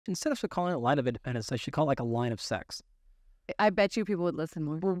Instead of calling it a line of independence, I should call it like a line of sex. I bet you people would listen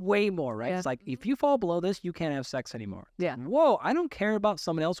more. We're way more, right? Yeah. It's like, if you fall below this, you can't have sex anymore. Yeah. Whoa, I don't care about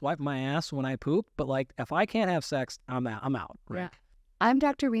someone else wiping my ass when I poop, but like, if I can't have sex, I'm out, right? Yeah. I'm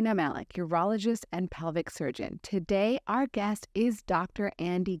Dr. Rena Malik, urologist and pelvic surgeon. Today, our guest is Dr.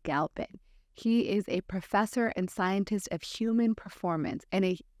 Andy Galpin. He is a professor and scientist of human performance and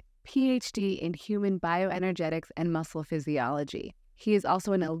a Ph.D. in human bioenergetics and muscle physiology. He is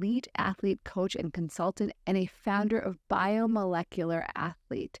also an elite athlete coach and consultant and a founder of Biomolecular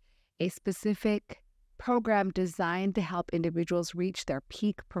Athlete, a specific program designed to help individuals reach their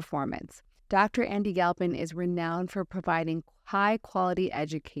peak performance. Dr. Andy Galpin is renowned for providing high-quality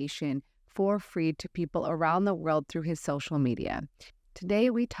education for free to people around the world through his social media. Today,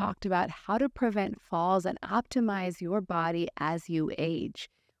 we talked about how to prevent falls and optimize your body as you age.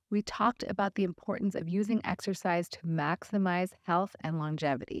 We talked about the importance of using exercise to maximize health and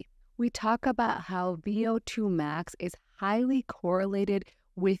longevity. We talk about how VO2 max is highly correlated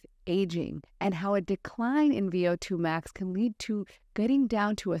with aging and how a decline in VO2 max can lead to getting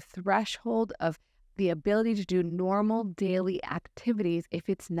down to a threshold of the ability to do normal daily activities if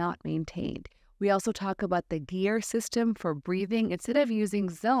it's not maintained. We also talk about the gear system for breathing instead of using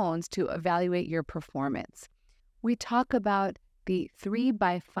zones to evaluate your performance. We talk about the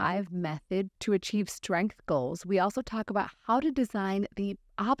 3x5 method to achieve strength goals. We also talk about how to design the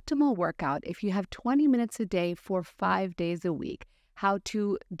optimal workout if you have 20 minutes a day for 5 days a week, how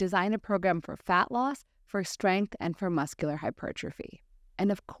to design a program for fat loss, for strength, and for muscular hypertrophy.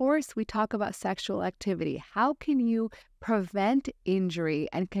 And of course, we talk about sexual activity. How can you prevent injury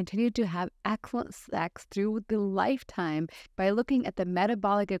and continue to have excellent sex through the lifetime by looking at the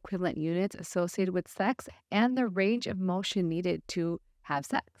metabolic equivalent units associated with sex and the range of motion needed to have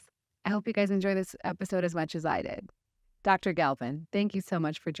sex? I hope you guys enjoy this episode as much as I did. Dr. Galpin, thank you so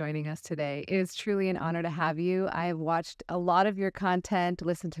much for joining us today. It is truly an honor to have you. I have watched a lot of your content,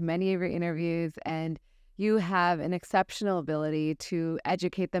 listened to many of your interviews, and you have an exceptional ability to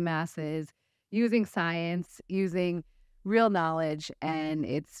educate the masses using science, using real knowledge, and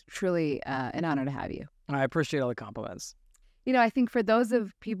it's truly an honor to have you. I appreciate all the compliments. You know, I think for those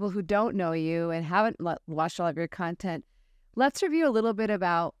of people who don't know you and haven't watched all of your content, let's review a little bit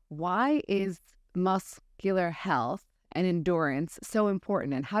about why is muscular health and endurance so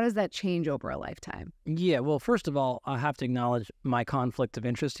important, and how does that change over a lifetime? Yeah, well, first of all, I have to acknowledge my conflict of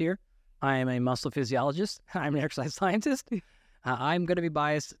interest here. I am a muscle physiologist. I'm an exercise scientist. I'm going to be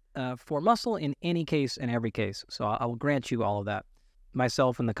biased for muscle in any case, in every case. So I will grant you all of that.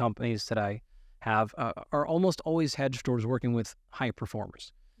 Myself and the companies that I have are almost always hedged towards working with high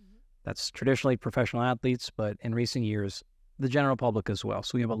performers. Mm-hmm. That's traditionally professional athletes, but in recent years, the general public as well.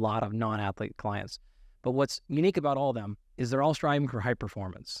 So we have a lot of non-athlete clients. But what's unique about all of them is they're all striving for high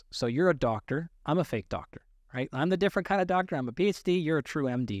performance. So you're a doctor. I'm a fake doctor, right? I'm the different kind of doctor. I'm a Ph.D. You're a true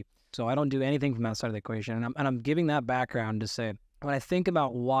M.D. So I don't do anything from that side of the equation. And I'm giving that background to say, when I think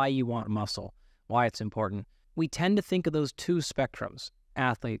about why you want muscle, why it's important, we tend to think of those two spectrums,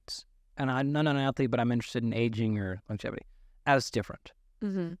 athletes, and I'm not an athlete, but I'm interested in aging or longevity, as different.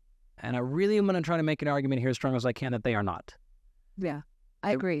 Mm-hmm. And I really am going to try to make an argument here as strong as I can that they are not. Yeah,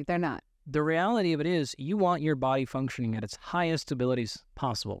 I agree. They're not. The reality of it is you want your body functioning at its highest abilities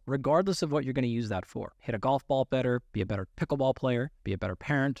possible, regardless of what you're going to use that for. Hit a golf ball better, be a better pickleball player, be a better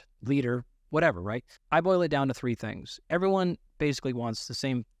parent, leader, whatever, right? I boil it down to three things. Everyone basically wants the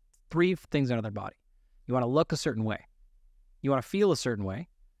same three things out of their body. You want to look a certain way. You want to feel a certain way.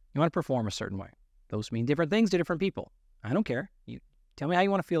 You want to perform a certain way. Those mean different things to different people. I don't care. You tell me how you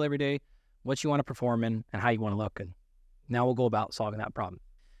want to feel every day, what you want to perform in, and how you want to look. And now we'll go about solving that problem.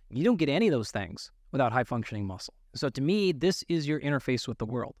 You don't get any of those things without high-functioning muscle. So to me, this is your interface with the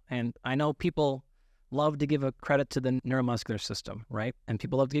world. And I know people love to give a credit to the neuromuscular system, right? And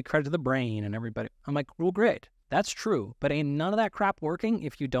people love to give credit to the brain and everybody. I'm like, well, great. That's true. But ain't none of that crap working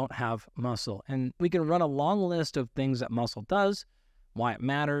if you don't have muscle. And we can run a long list of things that muscle does, why it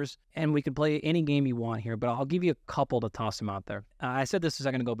matters, and we can play any game you want here, but I'll give you a couple to toss them out there. I said this a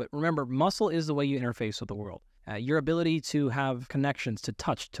second ago, but remember, muscle is the way you interface with the world. Your ability to have connections, to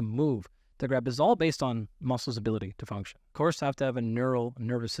touch, to move, to grab is all based on muscle's ability to function. Of course, I have to have a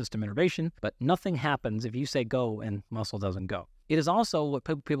nervous system innervation, but nothing happens if you say go and muscle doesn't go. It is also, what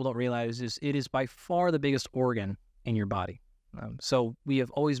people don't realize is it is by far the biggest organ in your body. So we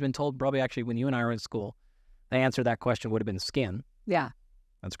have always been told, probably actually when you and I were in school, the answer to that question would have been skin. Yeah.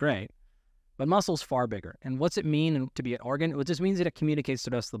 That's great. But muscle's far bigger. And what's it mean to be an organ? It just means that it communicates to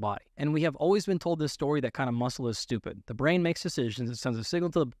the rest of the body. And we have always been told this story that kind of muscle is stupid. The brain makes decisions. It sends a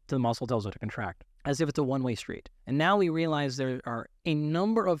signal to the muscle, tells it to contract. as if it's a one-way street. And now we realize there are a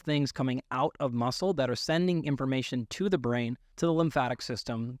number of things coming out of muscle that are sending information to the brain, to the lymphatic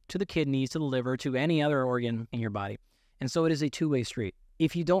system, to the kidneys, to the liver, to any other organ in your body. And so it is a two-way street.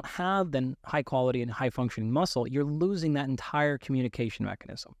 If you don't have then high quality and high functioning muscle, you're losing that entire communication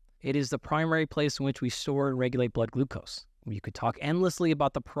mechanism. It is the primary place in which we store and regulate blood glucose. You could talk endlessly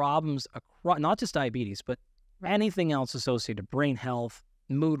about the problems across, not just diabetes, but anything else associated, brain health,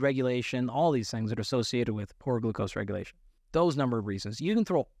 mood regulation, all these things that are associated with poor glucose regulation. Those number of reasons. You can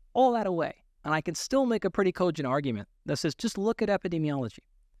throw all that away, and I can still make a pretty cogent argument that says just look at epidemiology.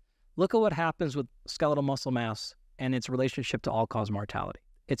 Look at what happens with skeletal muscle mass and its relationship to all-cause mortality.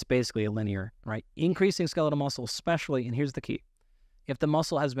 It's basically a linear, right? Increasing skeletal muscle, especially, and here's the key, if the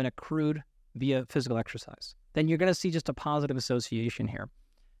muscle has been accrued via physical exercise, then you're going to see just a positive association here.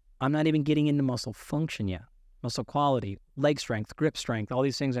 I'm not even getting into muscle function yet. Muscle quality, leg strength, grip strength, all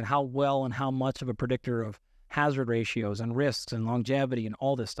these things, and how well and how much of a predictor of hazard ratios and risks and longevity and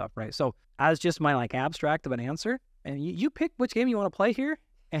all this stuff, right? So as just my abstract of an answer, and you pick which game you want to play here,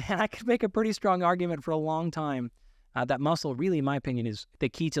 and I could make a pretty strong argument for a long time that muscle really, in my opinion, is the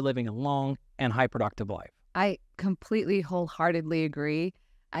key to living a long and high productive life. I completely wholeheartedly agree.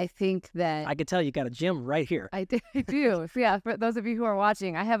 I think that I could tell you got a gym right here. I do. So yeah, for those of you who are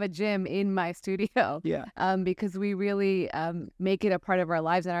watching, I have a gym in my studio. Yeah. Because we really make it a part of our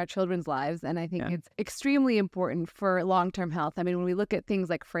lives and our children's lives. And I think it's extremely important for long-term health. I mean, when we look at things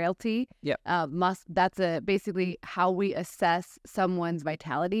like frailty, that's basically how we assess someone's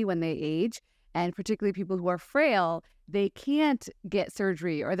vitality when they age. And particularly people who are frail, they can't get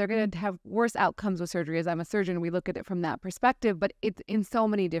surgery or they're going to have worse outcomes with surgery. As I'm a surgeon, we look at it from that perspective, but it's in so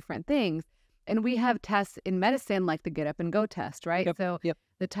many different things. And we have tests in medicine like the get up and go test, right?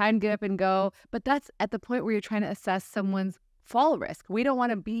 The time get up and go, but that's at the point where you're trying to assess someone's fall risk. We don't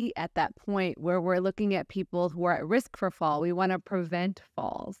want to be at that point where we're looking at people who are at risk for fall. We want to prevent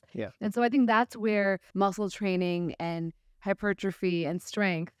falls. Yeah. And so I think that's where muscle training and hypertrophy and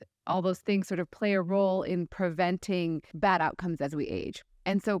strength, all those things sort of play a role in preventing bad outcomes as we age.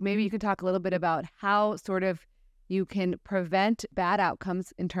 And so maybe you can talk a little bit about how sort of you can prevent bad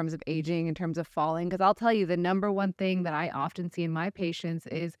outcomes in terms of aging, in terms of falling. Because I'll tell you, the number one thing that I often see in my patients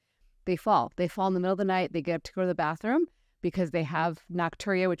is they fall. They fall in the middle of the night. They get up to go to the bathroom because they have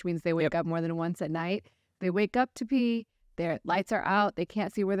nocturia, which means they wake up more than once at night. They wake up to pee. Their lights are out. They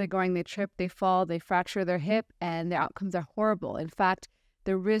can't see where they're going. They trip, they fall, they fracture their hip, and their outcomes are horrible. In fact,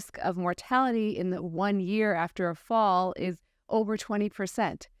 the risk of mortality in the 1 year after a fall is over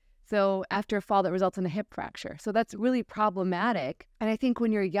 20%. So after a fall that results in a hip fracture. So that's really problematic. And I think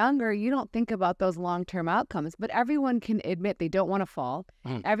when you're younger, you don't think about those long-term outcomes, but everyone can admit they don't want to fall.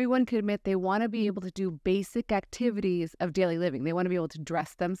 Everyone can admit they want to be able to do basic activities of daily living. They want to be able to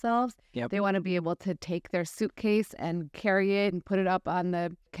dress themselves. They want to be able to take their suitcase and carry it and put it up on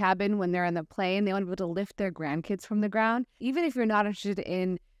the cabin when they're on the plane. They want to be able to lift their grandkids from the ground. Even if you're not interested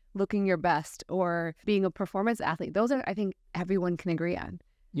in looking your best or being a performance athlete, those are, I think, everyone can agree on.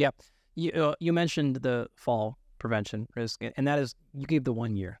 Yeah. You mentioned the fall prevention risk, and that is, you gave the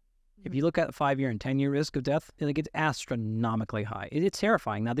 1 year. If you look at 5-year and 10-year risk of death, it's astronomically high. It's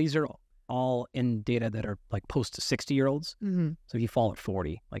terrifying. Now, these are all in data that are post to 60-year-olds. So if you fall at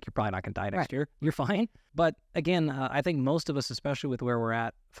 40, you're probably not going to die next year. You're fine. But again, I think most of us, especially with where we're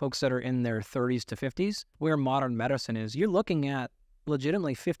at, folks that are in their 30s to 50s, where modern medicine is, you're looking at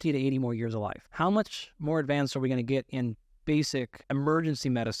legitimately 50 to 80 more years of life. How much more advanced are we going to get in basic emergency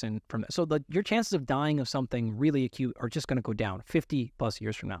medicine from that? So your chances of dying of something really acute are just going to go down 50 plus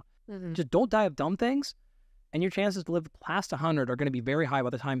years from now. Just don't die of dumb things, and your chances to live past 100 are going to be very high by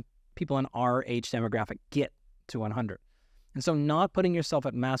the time people in our age demographic get to 100. And so not putting yourself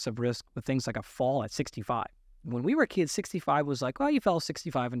at massive risk with things like a fall at 65. When we were kids, 65 was well, you fell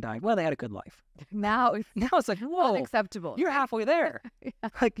 65 and died. Well, they had a good life. Now it's whoa, unacceptable. You're halfway there.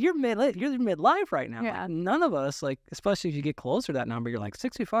 You're midlife right now. Yeah. None of us, especially if you get closer to that number, you're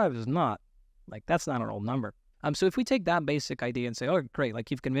 65 is not, that's not an old number. So if we take that basic idea and say, oh, great,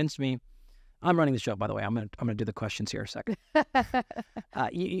 you've convinced me. I'm running the show, by the way. I'm gonna do the questions here a second.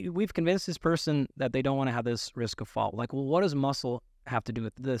 We've convinced this person that they don't want to have this risk of fall. Well, what does muscle have to do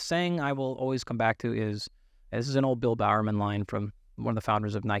with it? The saying I will always come back to is, this is an old Bill Bowerman line from one of the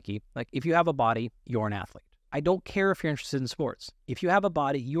founders of Nike. If you have a body, you're an athlete. I don't care if you're interested in sports. If you have a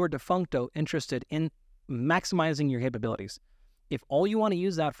body, you're de facto interested in maximizing your capabilities. If all you want to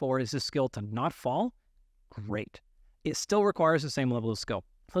use that for is the skill to not fall, great. It still requires the same level of skill.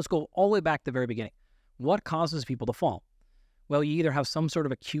 Let's go all the way back to the very beginning. What causes people to fall? Well, you either have some sort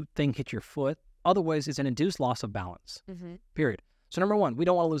of acute thing hit your foot, otherwise it's an induced loss of balance, period. So number one, we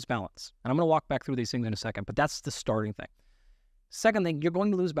don't want to lose balance. And I'm going to walk back through these things in a second, but that's the starting thing. Second thing, you're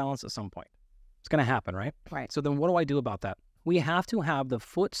going to lose balance at some point. It's going to happen, right? Right. So then what do I do about that? We have to have the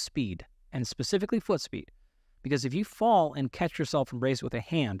foot speed, and specifically foot speed, because if you fall and catch yourself and raise it with a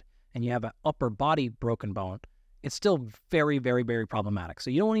hand and you have an upper body broken bone, it's still very, very, very problematic. So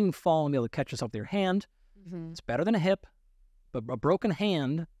you don't even fall and be able to catch yourself with your hand. It's better than a hip, but a broken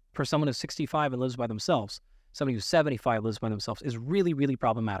hand for someone who's 65 and lives by themselves, somebody who's 75 lives by themselves, is really, really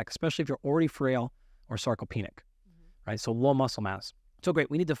problematic, especially if you're already frail or sarcopenic, right? So low muscle mass. So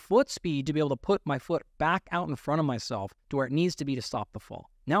great, we need the foot speed to be able to put my foot back out in front of myself to where it needs to be to stop the fall.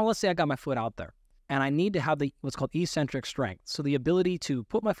 Now let's say I got my foot out there and I need to have the what's called eccentric strength. So the ability to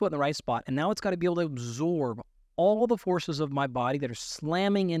put my foot in the right spot, and now it's got to be able to absorb all the forces of my body that are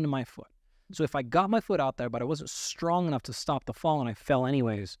slamming into my foot. So if I got my foot out there, but I wasn't strong enough to stop the fall and I fell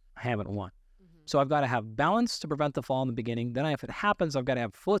anyways, I haven't won. So I've got to have balance to prevent the fall in the beginning. Then if it happens, I've got to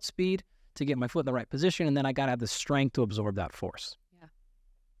have foot speed to get my foot in the right position. And then I got to have the strength to absorb that force.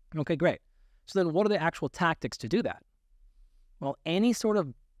 Okay, great. So then what are the actual tactics to do that? Well, any sort of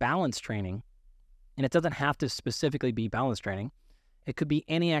balance training, and it doesn't have to specifically be balance training, it could be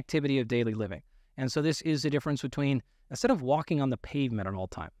any activity of daily living. And so this is the difference between, instead of walking on the pavement at all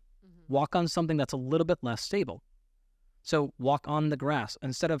time, walk on something that's a little bit less stable. So walk on the grass.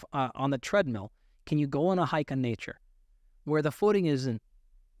 Instead of on the treadmill, can you go on a hike in nature where the footing isn't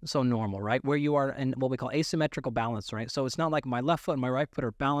so normal, right? Where you are in what we call asymmetrical balance, right? So it's not like my left foot and my right foot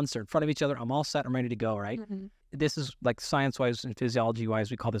are balanced or in front of each other. I'm all set. I'm ready to go, right? This is like science-wise and physiology-wise,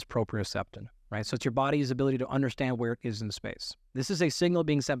 we call this proprioception, right? So it's your body's ability to understand where it is in space. This is a signal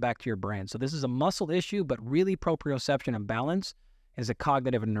being sent back to your brain. So this is a muscle issue, but really proprioception and balance is a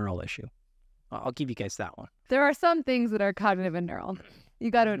cognitive and neural issue. I'll give you guys that one. There are some things that are cognitive and neural.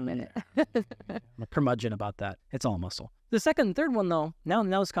 You got to admit it. I'm a curmudgeon about that. It's all muscle. The second and third one, though,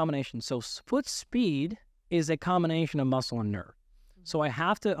 now it's combination. So foot speed is a combination of muscle and nerve. So I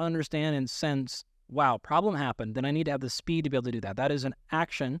have to understand and sense, wow, problem happened. Then I need to have the speed to be able to do that. That is an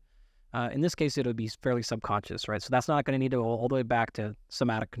action. In this case, it would be fairly subconscious, right? So that's not going to need to go all the way back to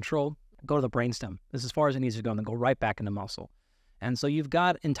somatic control. Go to the brainstem. This is as far as it needs to go, and then go right back into muscle. And so you've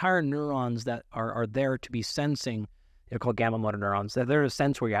got entire neurons that are there to be sensing. They're called gamma motor neurons. They're there to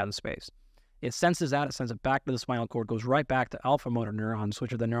sense where you're at in space. It senses that. It sends it back to the spinal cord, goes right back to alpha motor neurons,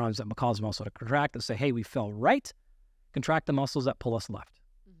 which are the neurons that cause the muscle to contract and say, hey, we fell right. Contract the muscles that pull us left.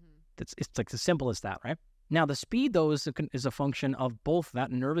 It's like as simple as that, right? Now, the speed, though, is a function of both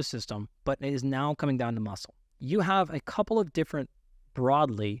that nervous system, but it is now coming down to muscle. You have a couple of different,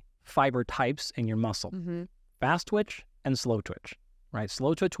 broadly, fiber types in your muscle. Fast twitch and slow twitch, right?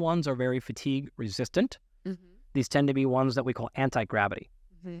 Slow twitch ones are very fatigue resistant. These tend to be ones that we call anti-gravity.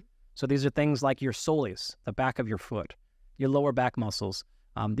 So these are things like your soleus, the back of your foot, your lower back muscles.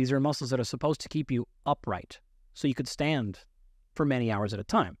 These are muscles that are supposed to keep you upright so you could stand for many hours at a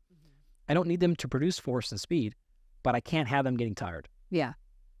time. I don't need them to produce force and speed, but I can't have them getting tired. Yeah.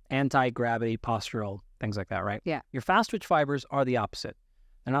 Anti-gravity, postural, things like that, right? Yeah. Your fast twitch fibers are the opposite.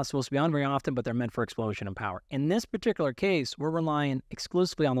 They're not supposed to be on very often, but they're meant for explosion and power. In this particular case, we're relying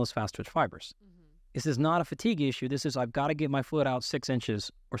exclusively on those fast twitch fibers. This is not a fatigue issue. This is, I've got to get my foot out 6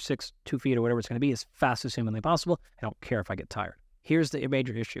 inches or 2 feet or whatever it's going to be as fast as humanly possible. I don't care if I get tired. Here's the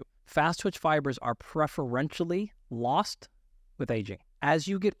major issue. Fast twitch fibers are preferentially lost with aging. As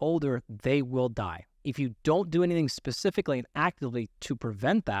you get older, they will die. If you don't do anything specifically and actively to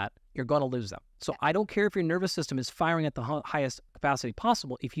prevent that, you're going to lose them. So I don't care if your nervous system is firing at the highest capacity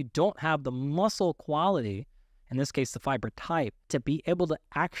possible. If you don't have the muscle quality, in this case, the fiber type, to be able to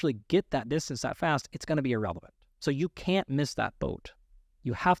actually get that distance that fast, it's going to be irrelevant. So you can't miss that boat.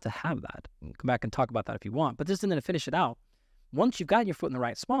 You have to have that. We'll come back and talk about that if you want. But just then to finish it out, once you've got your foot in the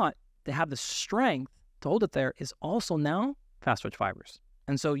right spot, to have the strength to hold it there is also now fast twitch fibers.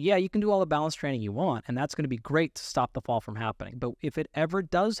 And so, yeah, you can do all the balance training you want, and that's going to be great to stop the fall from happening. But if it ever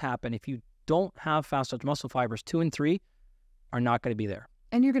does happen, if you don't have fast twitch muscle fibers, 2 and 3 are not going to be there.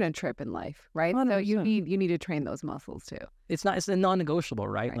 And you're going to trip in life, right? 100%. So you need to train those muscles too. It's a non-negotiable,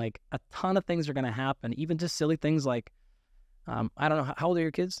 right? Like a ton of things are going to happen, even just silly things like, I don't know, how old are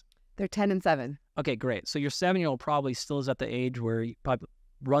your kids? They're 10 and 7. Okay, great. So your 7-year-old probably still is at the age where he probably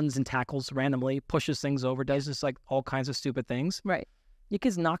runs and tackles randomly, pushes things over, does just like all kinds of stupid things. Right. Your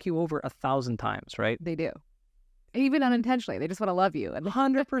kids knock you over 1,000 times, right? They do. Even unintentionally. They just want to love you.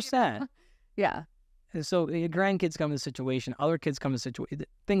 100%. Yeah. And so your grandkids come in the situation, other kids come in the situation,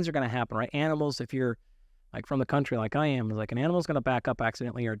 things are going to happen, right? Animals, if you're like from the country like I am, like an animal's going to back up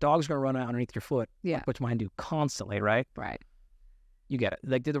accidentally, or a dog's going to run out underneath your foot, yeah, which mine do constantly, right? Right. You get it.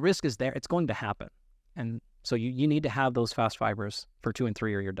 Like the risk is there. It's going to happen. And So you need to have those fast fibers for 2 and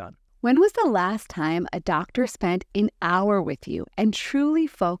 3 or you're done. When was the last time a doctor spent an hour with you and truly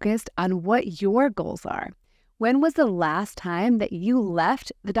focused on what your goals are? When was the last time that you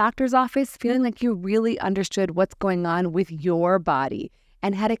left the doctor's office feeling like you really understood what's going on with your body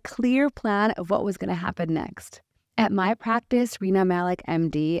and had a clear plan of what was going to happen next? At my practice, Rena Malik,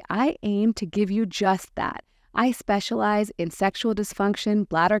 MD, I aim to give you just that. I specialize in sexual dysfunction,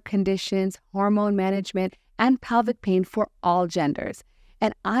 bladder conditions, hormone management, and pelvic pain for all genders.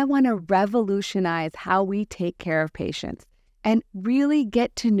 And I want to revolutionize how we take care of patients and really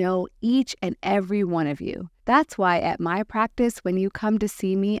get to know each and every one of you. That's why at my practice, when you come to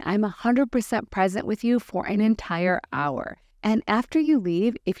see me, I'm 100% present with you for an entire hour. And after you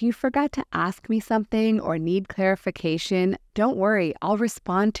leave, if you forgot to ask me something or need clarification, don't worry, I'll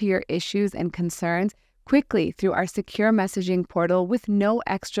respond to your issues and concerns quickly through our secure messaging portal with no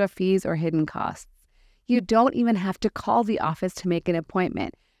extra fees or hidden costs. You don't even have to call the office to make an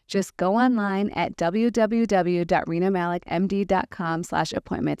appointment. Just go online at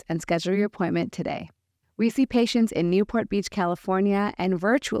www.renamalikmd.com/appointments and schedule your appointment today. We see patients in Newport Beach, California, and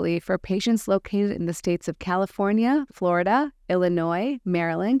virtually for patients located in the states of California, Florida, Illinois,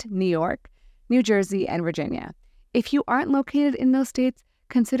 Maryland, New York, New Jersey, and Virginia. If you aren't located in those states,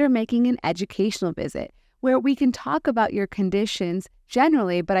 consider making an educational visit where we can talk about your conditions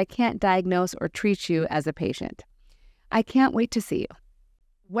generally, but I can't diagnose or treat you as a patient. I can't wait to see you.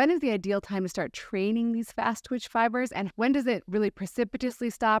 When is the ideal time to start training these fast twitch fibers, and when does it really precipitously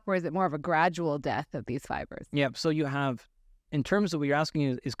stop, or is it more of a gradual death of these fibers? Yeah, so you have, in terms of what you're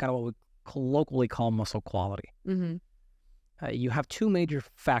asking is kind of what we colloquially call muscle quality. Mm-hmm. You have two major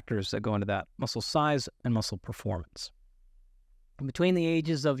factors that go into that, muscle size and muscle performance. Between the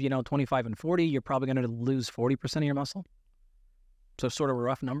ages of, 25 and 40, you're probably going to lose 40% of your muscle. So sort of a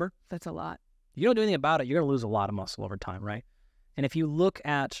rough number. That's a lot. You don't do anything about it, you're going to lose a lot of muscle over time, right? And if you look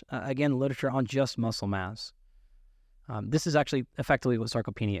at, again, literature on just muscle mass, this is actually effectively what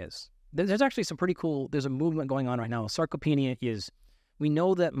sarcopenia is. There's actually some pretty cool, there's a movement going on right now. Sarcopenia is, we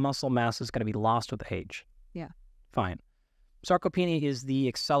know that muscle mass is going to be lost with age. Yeah. Fine. Sarcopenia is the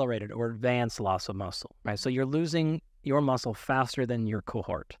accelerated or advanced loss of muscle, right? So you're losing your muscle faster than your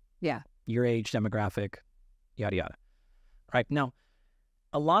cohort. Yeah. Your age, demographic, yada, yada. Right? Now,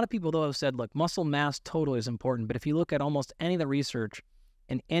 a lot of people, though, have said, look, muscle mass total is important, but if you look at almost any of the research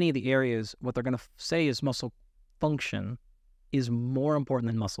in any of the areas, what they're going to say is muscle function is more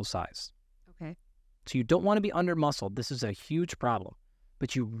important than muscle size. Okay. So you don't want to be under muscled. This is a huge problem,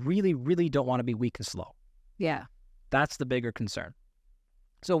 but you really, really don't want to be weak and slow. Yeah. That's the bigger concern.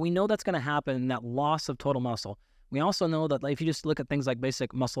 So we know that's going to happen in that loss of total muscle. We also know that if you just look at things like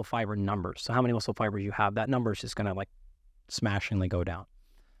basic muscle fiber numbers, so how many muscle fibers you have, that number is just going to smashingly go down.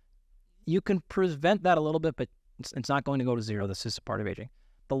 You can prevent that a little bit, but it's not going to go to zero. This is a part of aging.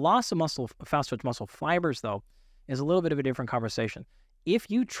 The loss of fast twitch muscle fibers, though, is a little bit of a different conversation.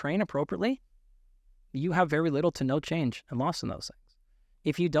 If you train appropriately, you have very little to no change and loss in those things.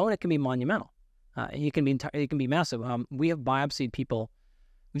 If you don't, it can be monumental. It can be massive. We have biopsied people.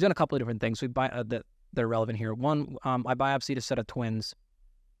 We've done a couple of different things. That are relevant here. One, I biopsied a set of twins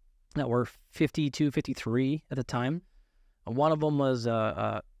that were 52, 53 at the time. One of them was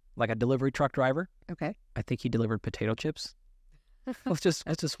like a delivery truck driver. Okay. I think he delivered potato chips. It's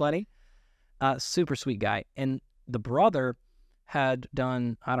just funny. Super sweet guy. And the brother had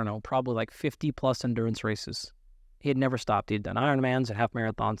done, I don't know, probably like 50 plus endurance races. He had never stopped. He had done Ironmans and half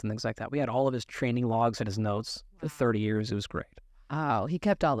marathons and things like that. We had all of his training logs and his notes for 30 years. It was great. Oh, he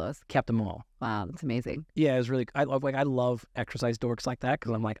kept all those. Kept them all. Wow, that's amazing. Yeah, it was really. I love exercise dorks like that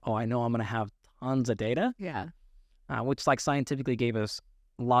because I'm like, oh, I know I'm going to have tons of data. Yeah. Which scientifically gave us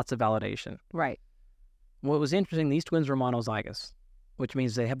lots of validation. Right. What was interesting, these twins were monozygous, which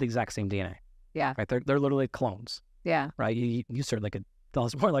means they have the exact same DNA. Yeah. Right. They're literally clones. Yeah. Right. You certainly could tell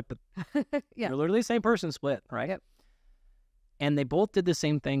us more Yeah. They're literally the same person split. Right. Yep. And they both did the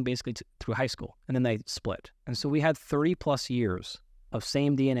same thing basically through high school, and then they split. And so we had 30 plus years of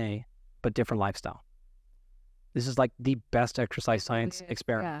same DNA, but different lifestyle. This is like the best exercise science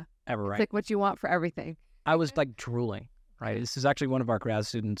experiment ever, right? It's like what you want for everything. I was drooling, right? This is actually one of our grad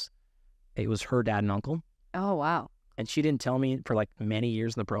students. It was her dad and uncle. Oh, wow. And she didn't tell me for many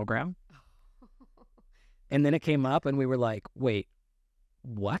years in the program. And then it came up and we were like, wait,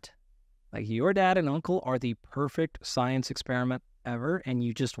 what? Your dad and uncle are the perfect science experiment ever, and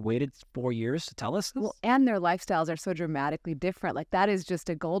you just waited 4 years to tell us this? Well, and their lifestyles are so dramatically different. That is just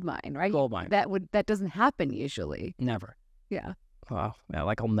a gold mine, right? Gold mine. That doesn't happen usually. Never. Yeah. Wow. Yeah,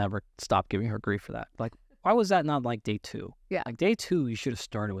 I'll never stop giving her grief for that. Why was that not day 2? Yeah. Day 2, you should have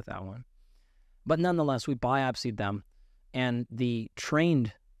started with that one. But nonetheless, we biopsied them, and the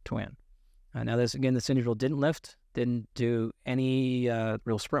trained twin, now this individual didn't lift, didn't do any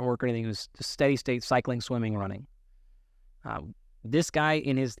real sprint work or anything. It was just steady state cycling, swimming, running. This guy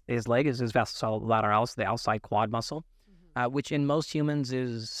in his leg is his vascular the outside quad muscle, which in most humans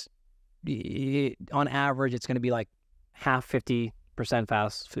is, on average, it's going to be like half 50%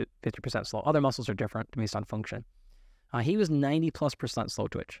 fast, 50% slow. Other muscles are different based on function. He was 90+% slow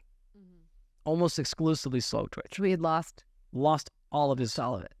twitch, almost exclusively slow twitch. So he had lost all of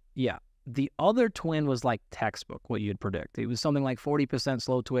it. Yeah. The other twin was like textbook, what you'd predict. It was something like 40%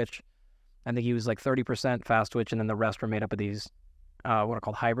 slow twitch. I think he was like 30% fast twitch, and then the rest were made up of these what are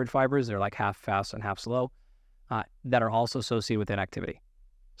called hybrid fibers. They're like half fast and half slow, that are also associated with inactivity.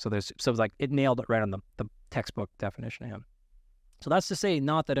 So it's like it nailed it right on the textbook definition of him. So that's to say,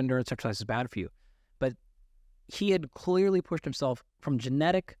 not that endurance exercise is bad for you, but he had clearly pushed himself from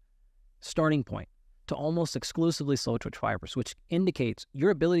genetic starting point to almost exclusively slow twitch fibers, which indicates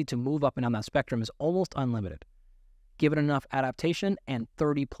your ability to move up and down that spectrum is almost unlimited, given enough adaptation and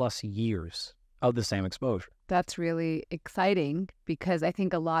 30+ years of the same exposure. That's really exciting, because I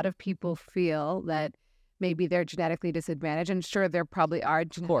think a lot of people feel that maybe they're genetically disadvantaged, and sure, there probably are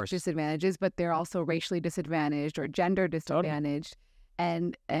genetic disadvantages, but they're also racially disadvantaged or gender disadvantaged,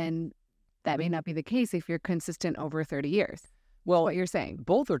 and that may not be the case if you're consistent over 30 years. Well, what you're saying.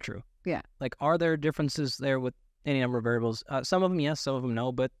 Both are true. Yeah. Like, are there differences there with any number of variables? Some of them, yes. Some of them,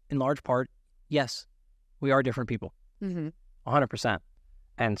 no. But in large part, yes, we are different people. 100%.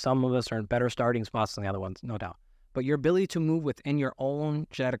 And some of us are in better starting spots than the other ones, no doubt. But your ability to move within your own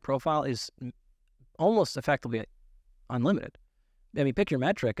genetic profile is almost effectively unlimited. I mean, pick your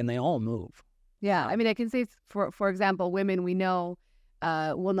metric and they all move. Yeah. I mean, I can say, for example, women we know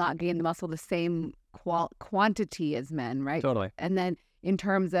will not gain the muscle the same quantity as men, right? Totally. And then in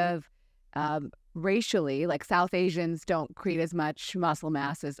terms of racially, like South Asians don't create as much muscle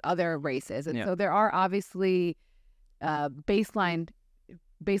mass as other races. And so there are obviously baseline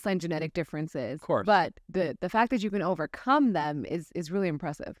genetic differences. Of course. But the fact that you can overcome them is really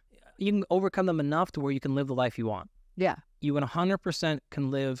impressive. You can overcome them enough to where you can live the life you want. Yeah. You 100%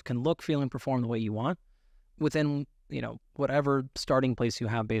 can look, feel, and perform the way you want within, whatever starting place you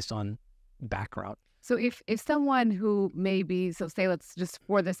have based on background. So if someone who maybe, say let's just,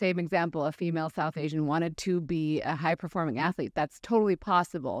 for the same example, a female South Asian wanted to be a high-performing athlete, that's totally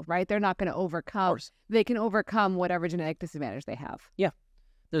possible, right? They're not going to overcome. They can overcome whatever genetic disadvantage they have. Yeah.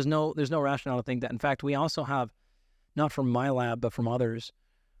 There's no rationale to think that. In fact, we also have, not from my lab, but from others,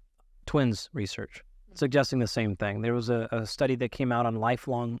 twins research suggesting the same thing. There was a study that came out on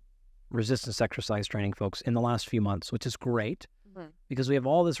lifelong resistance exercise training folks in the last few months, which is great. Because we have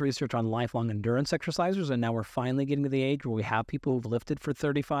all this research on lifelong endurance exercisers, and now we're finally getting to the age where we have people who've lifted for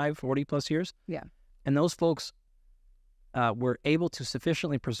 35, 40+ years. Yeah. And those folks were able to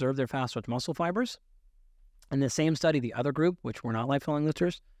sufficiently preserve their fast twitch muscle fibers. In the same study, the other group, which were not lifelong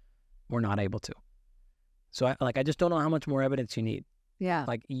lifters, were not able to. So I just don't know how much more evidence you need. Yeah.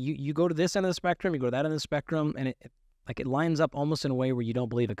 Like you go to this end of the spectrum, you go to that end of the spectrum, and it lines up almost in a way where you don't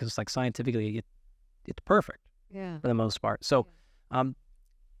believe it, because it's like scientifically it's perfect. Yeah. For the most part. So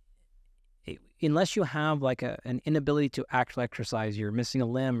unless you have like an inability to actually exercise, you're missing a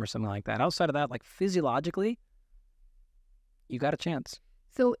limb or something like that. Outside of that, like physiologically, you got a chance.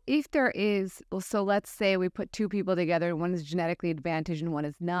 So if there is, so let's say we put two people together, and one is genetically advantaged and one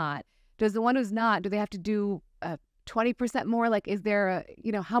is not. Does the one who's not, do they have to do 20% more? Like, is there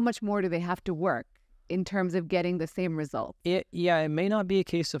how much more do they have to work in terms of getting the same result? It may not be a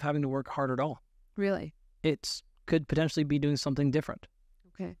case of having to work hard at all. Really? It could potentially be doing something different.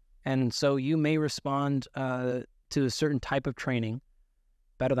 Okay. And so you may respond to a certain type of training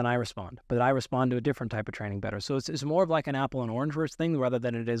better than I respond, but I respond to a different type of training better. So it's more of like an apple and orange versus thing, rather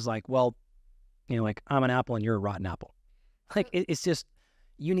than it is like, well, like I'm an apple and you're a rotten apple. Like it's just,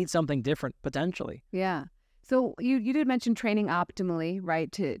 you need something different potentially. Yeah. So you did mention training optimally,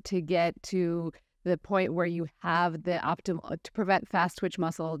 right? To get to the point where you have the optimal, to prevent fast twitch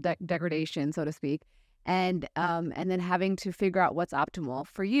muscle degradation, so to speak. And then having to figure out what's optimal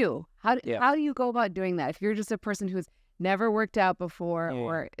for you. How do you go about doing that? If you're just a person who's never worked out before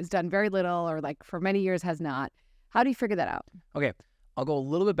or has done very little, or like for many years has not, how do you figure that out? Okay, I'll go a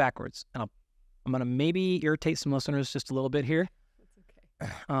little bit backwards, and I'm gonna maybe irritate some listeners just a little bit here.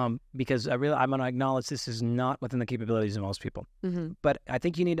 That's okay. Because I'm gonna acknowledge this is not within the capabilities of most people. Mm-hmm. But I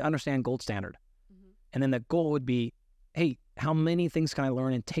think you need to understand gold standard, and then the goal would be, hey, how many things can I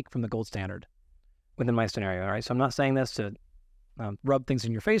learn and take from the gold standard within my scenario, all right? So I'm not saying this to rub things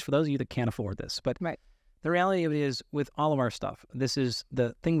in your face for those of you that can't afford this, but The reality of it is, with all of our stuff, this is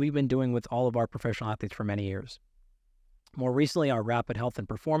the thing we've been doing with all of our professional athletes for many years. More recently, our Rapid Health and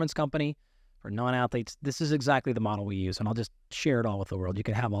Performance Company for non-athletes, this is exactly the model we use, and I'll just share it all with the world. You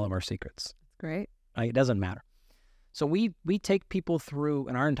can have all of our secrets. Great. It doesn't matter. So we take people through,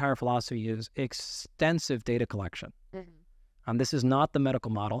 and our entire philosophy is extensive data collection. This is not the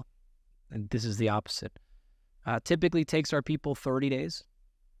medical model, and this is the opposite. Typically takes our people 30 days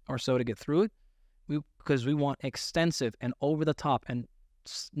or so to get through it, because we want extensive and over-the-top, and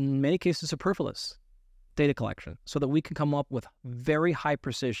in many cases superfluous, data collection, so that we can come up with very high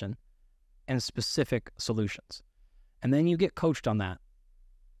precision and specific solutions. And then you get coached on that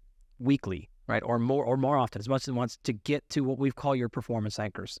weekly, right? Or more often, as much as once, to get to what we call your performance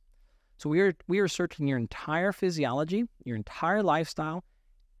anchors. So we are searching your entire physiology, your entire lifestyle,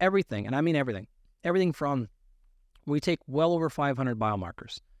 everything, and I mean everything. Everything from, we take well over 500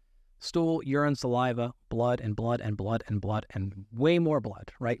 biomarkers: stool, urine, saliva, blood, and blood, and blood, and blood, and way more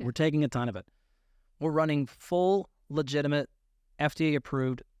blood, right? Yeah. We're taking a ton of it. We're running full, legitimate,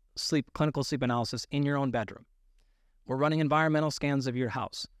 FDA-approved clinical sleep analysis in your own bedroom. We're running environmental scans of your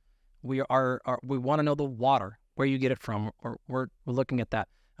house. We want to know the water, where you get it from. We're looking at that.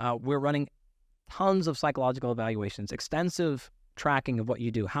 We're running tons of psychological evaluations, extensive tracking of what you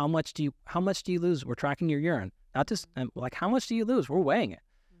do. How much do you lose? We're tracking your urine. Not just like, how much do you lose? We're weighing it.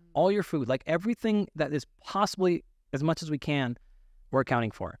 All your food, like everything that is possibly, as much as we can, we're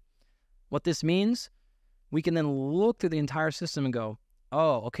accounting for. What this means, we can then look through the entire system and go,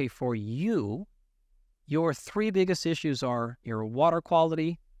 oh, okay, for you, your 3 biggest issues are your water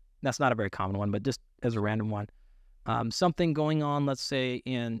quality. That's not a very common one, but just as a random one. Something going on, let's say,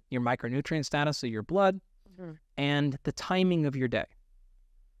 in your micronutrient status of your blood, and the timing of your day.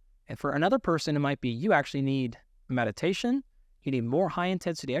 And for another person, it might be you actually need meditation, you need more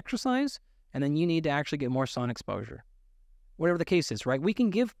high-intensity exercise, and then you need to actually get more sun exposure. Whatever the case is, right? We can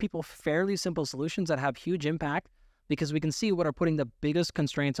give people fairly simple solutions that have huge impact, because we can see what are putting the biggest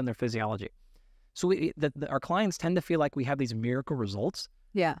constraints on their physiology. So our clients tend to feel like we have these miracle results.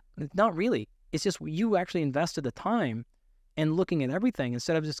 Yeah. Not really. It's just you actually invested the time and looking at everything,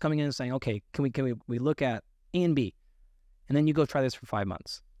 instead of just coming in and saying, okay, can we look at A and B? And then you go try this for 5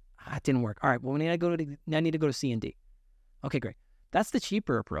 months. It didn't work. All right, well, I need to go to C and D. Okay, great. That's the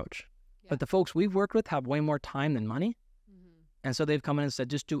cheaper approach. Yeah. But the folks we've worked with have way more time than money. And so they've come in and said,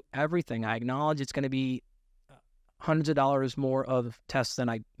 just do everything. I acknowledge it's going to be hundreds of dollars more of tests than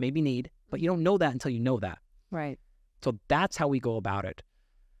I maybe need, but you don't know that until you know that. Right. So that's how we go about it.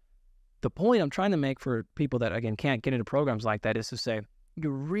 The point I'm trying to make for people that, again, can't get into programs like that is to say,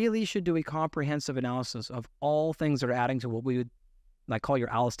 you really should do a comprehensive analysis of all things that are adding to what we would call your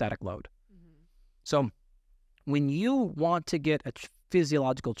allostatic load. So when you want to get a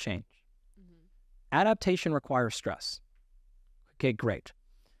physiological change, adaptation requires stress. Okay, great.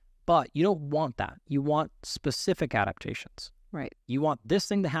 But you don't want that. You want specific adaptations. Right. You want this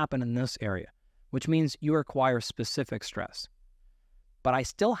thing to happen in this area, which means you require specific stress. But I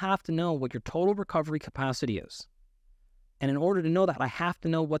still have to know what your total recovery capacity is. And in order to know that, I have to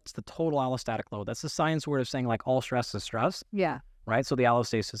know what's the total allostatic load. That's the science word of saying, like, all stress is stress. Yeah. Right? So the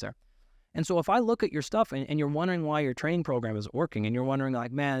allostasis is there. And so if I look at your stuff and you're wondering why your training program isn't working, and you're wondering,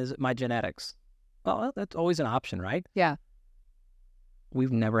 like, man, is it my genetics? Well, that's always an option, right? Yeah.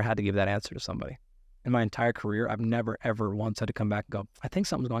 We've never had to give that answer to somebody. In my entire career, I've never, ever once had to come back and go, I think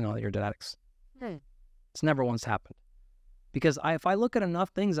something's going on with your genetics. It's never once happened. Because if I look at enough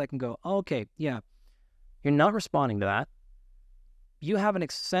things, I can go, oh, okay, yeah, you're not responding to that. You have an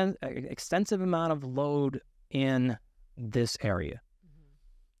extensive amount of load in this area.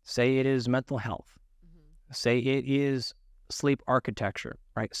 Say it is mental health. Say it is sleep architecture,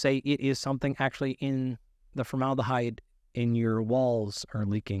 right? Say it is something actually in the formaldehyde in your walls are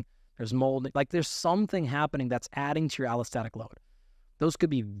leaking. There's mold. Like, there's something happening that's adding to your allostatic load. Those could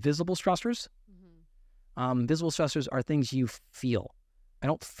be visible stressors. Visible stressors are things you feel. I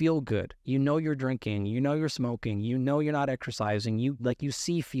don't feel good. You know you're drinking. You know you're smoking. You know you're not exercising. You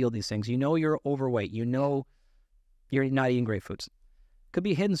feel these things. You know you're overweight. You know you're not eating great foods. Could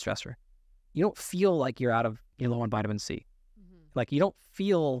be a hidden stressor. You don't feel like you're low on vitamin C. Like, you don't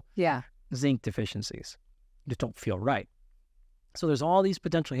feel zinc deficiencies. You just don't feel right. So there's all these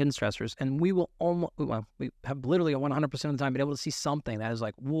potential hidden stressors, and we have literally 100% of the time been able to see something that is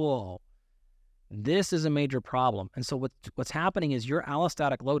like, whoa, this is a major problem. And so what's happening is your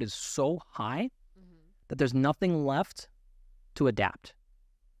allostatic load is so high that there's nothing left to adapt.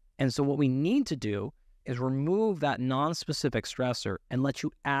 And so what we need to do is remove that non-specific stressor and let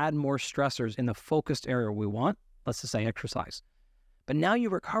you add more stressors in the focused area we want. Let's just say exercise. But now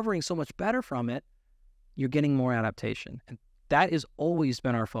you're recovering so much better from it you're getting more adaptation. And that has always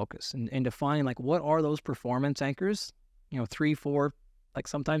been our focus, and defining like what are those performance anchors, 3, 4, like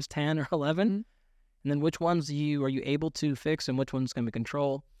sometimes 10 or 11, and then which ones are you able to fix, and which ones can we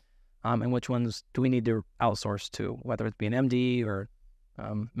control, and which ones do we need to outsource to, whether it be an MD or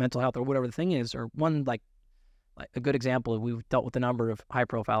mental health or whatever the thing is. Or one like a good example, we've dealt with a number of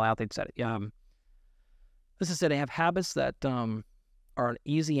high-profile athletes that let's just say they have habits that are an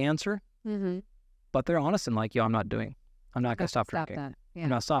easy answer, but they're honest and like, I'm not going to stop drinking. That. Yeah. I'm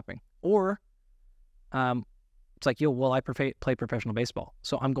not stopping. Or it's like, well, I play professional baseball,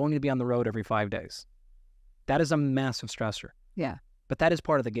 so I'm going to be on the road every 5 days. That is a massive stressor. Yeah. But that is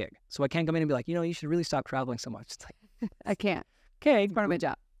part of the gig. So I can't come in and be like, you should really stop traveling so much. It's like, I can't. Okay. It's part of my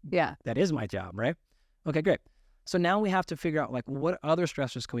job. Yeah. That is my job, right? Okay, great. So now we have to figure out like what other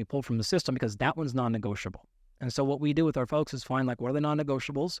stressors can we pull from the system, because that one's non-negotiable. And so what we do with our folks is find like what are the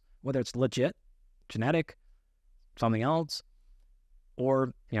non-negotiables, whether it's legit, genetic, something else,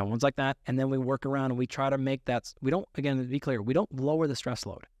 or ones like that. And then we work around and we try to make that. We don't, again, to be clear, we don't lower the stress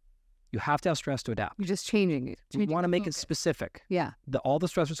load. You have to have stress to adapt. You're just changing it. We want to make it specific. Yeah. All the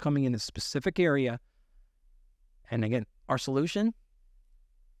stressors coming in a specific area. And again, our solution,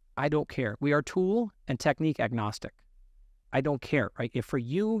 I don't care. We are tool and technique agnostic. I don't care, right? If for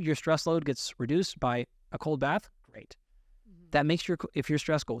you, your stress load gets reduced by a cold bath, great. That makes if your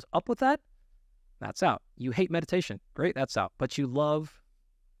stress goes up with that, that's out. You hate meditation, great, that's out. But you love,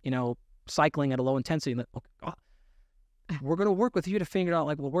 cycling at a low intensity. We're going to work with you to figure out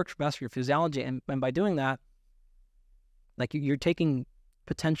like what works best for your physiology. And by doing that, like you're taking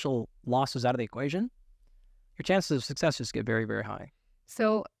potential losses out of the equation, your chances of success just get very, very high.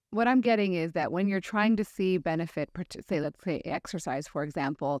 So what I'm getting is that when you're trying to see benefit, let's say exercise, for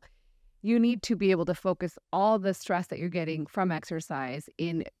example, you need to be able to focus all the stress that you're getting from exercise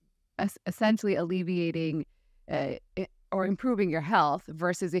in essentially alleviating or improving your health,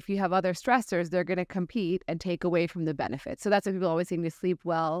 versus if you have other stressors, they're going to compete and take away from the benefits. So that's what people always say, to sleep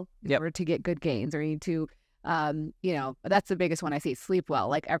well in order to get good gains, or you need to, that's the biggest one I see, sleep well.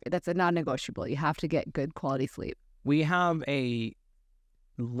 Like that's a non-negotiable. You have to get good quality sleep. We have a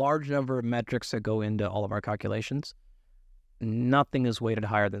large number of metrics that go into all of our calculations. Nothing is weighted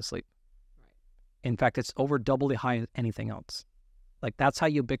higher than sleep. Right. In fact, it's over double the high as anything else. Like that's how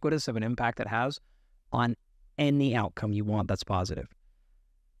ubiquitous of an impact it has on any outcome you want that's positive.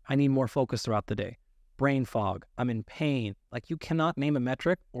 I need more focus throughout the day. Brain fog. I'm in pain. Like you cannot name a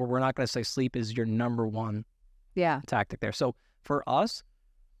metric, or we're not going to say sleep is your number one tactic there. So for us,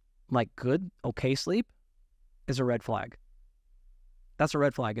 like good, okay sleep is a red flag. That's a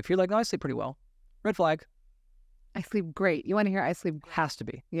red flag. If you're like, no, I sleep pretty well, red flag. I sleep great. You want to hear I sleep great? Has to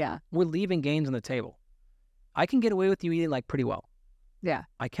be. Yeah. We're leaving gains on the table. I can get away with you eating like pretty well. Yeah.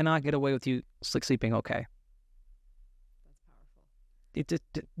 I cannot get away with you sleeping okay. That's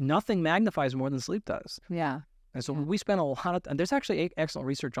powerful. Nothing magnifies more than sleep does. Yeah. And so we spend a lot of time. There's actually excellent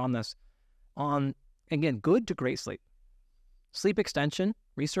research on this, on, again, good to great sleep. Sleep extension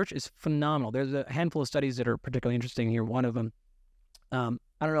research is phenomenal. There's a handful of studies that are particularly interesting here. One of them, I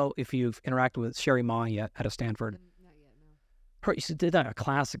don't know if you've interacted with Sherry Ma yet out of Stanford. Not yet, no. She did a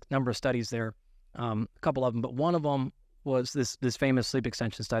classic number of studies there, a couple of them, but one of them was this famous sleep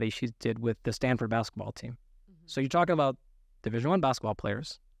extension study she did with the Stanford basketball team. So you're talking about Division I basketball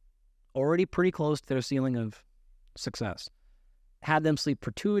players, already pretty close to their ceiling of success, had them sleep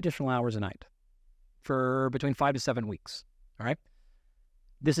for 2 additional hours a night for between 5 to 7 weeks. All right.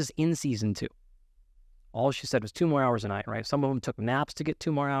 This is in season 2. All she said was 2 more hours a night, right? Some of them took naps to get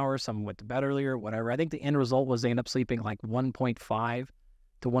 2 more hours. Some went to bed earlier, whatever. I think the end result was they ended up sleeping like 1.5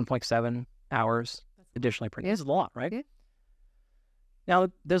 to 1.7 hours additionally per day. It's a lot, right? Yeah. Now,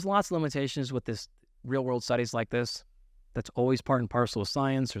 there's lots of limitations with this real world studies like this. That's always part and parcel of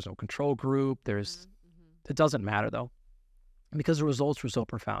science. There's no control group. It doesn't matter though, because the results were so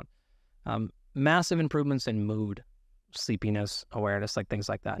profound. Massive improvements in mood, sleepiness, awareness, like things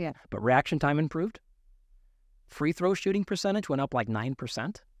like that. Yeah. But reaction time improved. Free throw shooting percentage went up like 9%.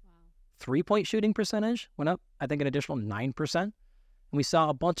 Wow. 3-point shooting percentage went up, I think, an additional 9%. And we saw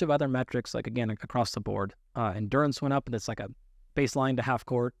a bunch of other metrics, like again, across the board. Endurance went up, and it's like a baseline to half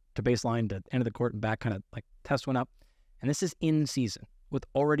court to baseline to end of the court and back kind of like test went up. And this is in season with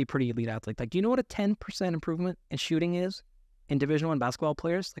already pretty elite athletes. Like, do you know what a 10% improvement in shooting is in Division I basketball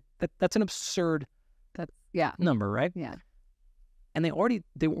players? Like that's an absurd number, right? Yeah. And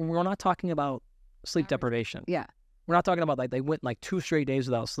we're not talking about sleep deprivation. Yeah. We're not talking about like they went like 2 straight days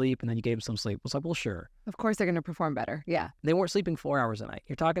without sleep and then you gave them some sleep. It's like, well, sure. Of course they're going to perform better. Yeah. They weren't sleeping 4 hours a night.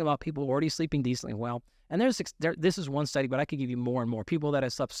 You're talking about people already sleeping decently well. And this is one study, but I could give you more and more. People that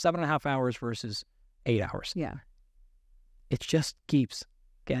have slept 7.5 hours versus 8 hours. Yeah. It just keeps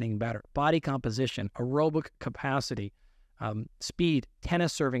getting better. Body composition, aerobic capacity, speed,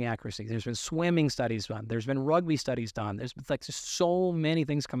 tennis serving accuracy. There's been swimming studies done. There's been rugby studies done. There's like just so many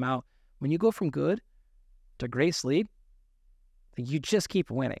things come out. When you go from good to great sleep, you just keep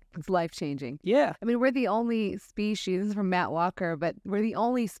winning. It's life-changing. Yeah. I mean, we're the only species, this is from Matt Walker, but we're the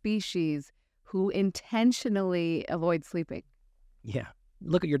only species who intentionally avoid sleeping. Yeah.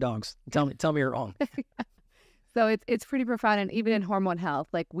 Look at your dogs. Tell me you're wrong. So it's pretty profound. And even in hormone health,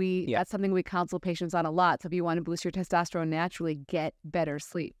 like that's something we counsel patients on a lot. So if you want to boost your testosterone naturally, get better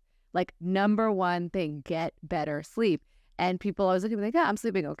sleep. Like number one thing, get better sleep. And people always look at me like, I'm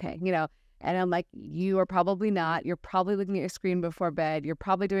sleeping okay, And I'm like, you are probably not. You're probably looking at your screen before bed. You're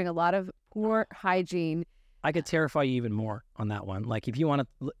probably doing a lot of poor hygiene. I could terrify you even more on that one. Like if you want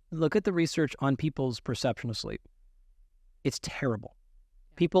to look at the research on people's perception of sleep, it's terrible.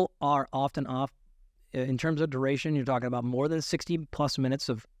 People are often off. In terms of duration, you're talking about more than 60 plus minutes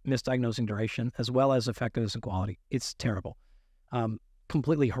of misdiagnosing duration, as well as effectiveness and quality. It's terrible.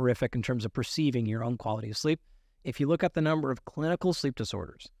 Completely horrific in terms of perceiving your own quality of sleep. If you look at the number of clinical sleep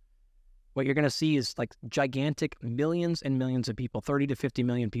disorders, what you're going to see is like gigantic millions and millions of people, 30 to 50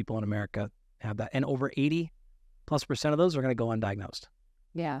 million people in America have that. And over 80+% of those are going to go undiagnosed.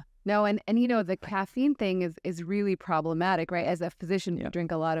 Yeah. No, and the caffeine thing is really problematic, right? As a physician, you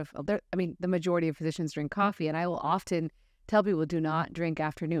drink a lot of, the majority of physicians drink coffee, and I will often tell people do not drink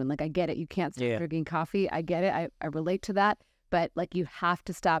afternoon. Like, I get it. You can't stop drinking coffee. I get it. I relate to that. But like, you have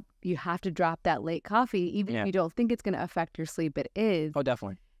to stop. You have to drop that late coffee, even if you don't think it's going to affect your sleep. It is. Oh,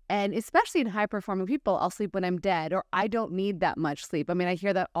 definitely. And especially in high-performing people, I'll sleep when I'm dead, or I don't need that much sleep. I mean, I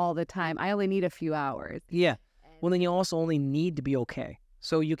hear that all the time. I only need a few hours. Yeah. Well, then you also only need to be okay.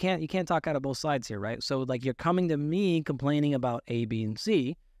 So you can't talk out of both sides here, right? So like you're coming to me complaining about A, B, and C,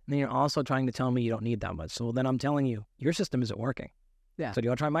 and then you're also trying to tell me you don't need that much. So then I'm telling you, your system isn't working. Yeah. So do you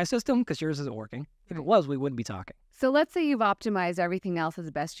want to try my system? Because yours isn't working. If it was, we wouldn't be talking. So let's say you've optimized everything else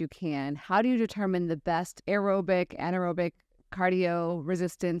as best you can. How do you determine the best aerobic, anaerobic, cardio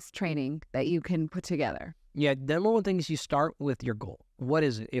resistance training that you can put together? Yeah, the number one thing is you start with your goal. What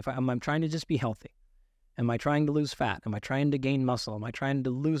is it? If I'm trying to just be healthy, am I trying to lose fat? Am I trying to gain muscle? Am I trying to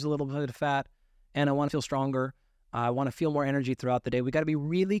lose a little bit of fat and I want to feel stronger? I want to feel more energy throughout the day. We got to be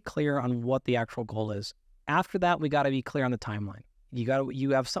really clear on what the actual goal is. After that, we got to be clear on the timeline.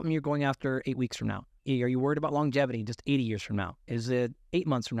 You have something you're going after 8 weeks from now. Are you worried about longevity just 80 years from now? Is it 8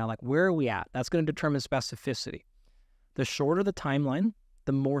 months from now? Like, where are we at? That's going to determine specificity. The shorter the timeline,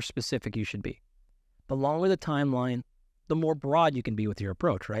 the more specific you should be. The longer the timeline, the more broad you can be with your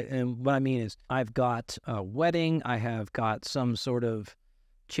approach, right? And what I mean is I've got a wedding, I have got some sort of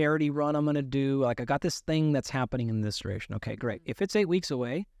charity run I'm going to do. Like I got this thing that's happening in this duration. Okay, great. If it's 8 weeks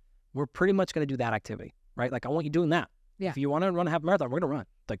away, we're pretty much going to do that activity, right? Like I want you doing that. Yeah. If you want to run a half marathon, we're going to run.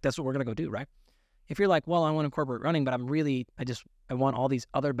 Like that's what we're going to go do, right? If you're like, well, I want to incorporate running, but I want all these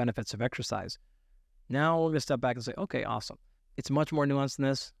other benefits of exercise. Now we're going to step back and say, okay, awesome. It's much more nuanced than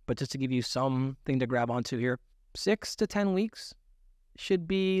this, but just to give you something to grab onto here, 6 to 10 weeks should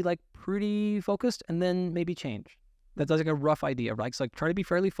be like pretty focused and then maybe change. That's like a rough idea, right? So like try to be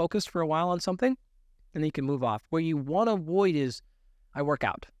fairly focused for a while on something and then you can move off. Where you want to avoid is I work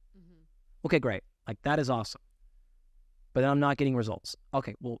out. Mm-hmm. Okay, great. Like that is awesome. But then I'm not getting results.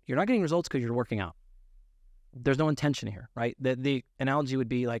 Okay, well, you're not getting results because you're working out. There's no intention here, right? The analogy would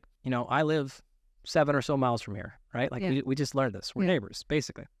be like, I live 7 or so miles from here, right? Like we just learned this. We're neighbors,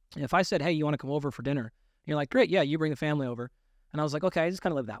 basically. And if I said, hey, you want to come over for dinner? You're like, great, yeah, you bring the family over. And I was like, okay, I just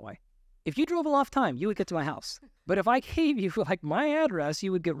kind of live that way. If you drove a lot of time, you would get to my house. But if I gave you like my address,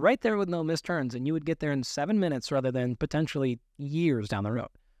 you would get right there with no missed turns and you would get there in 7 minutes rather than potentially years down the road.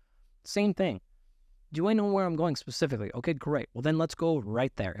 Same thing. Do I know where I'm going specifically? Okay, great. Well, then let's go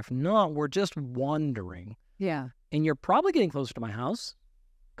right there. If not, we're just wandering. Yeah. And you're probably getting closer to my house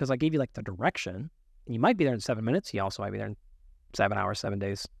because I gave you like the direction. And you might be there in 7 minutes. You also might be there in 7 hours, 7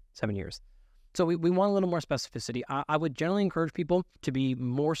 days, 7 years. So we want a little more specificity. I would generally encourage people to be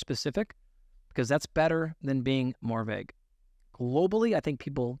more specific because that's better than being more vague. Globally, I think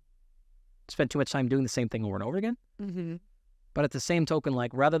people spend too much time doing the same thing over and over again. Mm-hmm. But at the same token,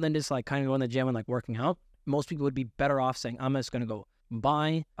 like rather than just like kind of going to the gym and like working out, most people would be better off saying, I'm just going to go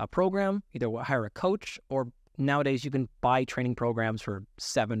buy a program, either hire a coach, or nowadays you can buy training programs for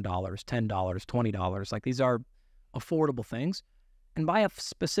 $7, $10, $20. Like these are affordable things. And buy a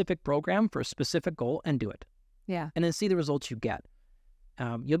specific program for a specific goal and do it. Yeah. And then see the results you get.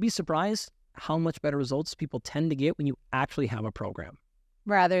 You'll be surprised how much better results people tend to get when you actually have a program.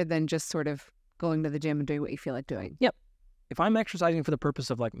 Rather than just sort of going to the gym and doing what you feel like doing. Yep. If I'm exercising for the purpose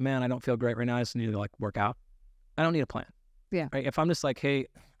of like, man, I don't feel great right now, I just need to like work out, I don't need a plan. Yeah. Right? If I'm just like, hey,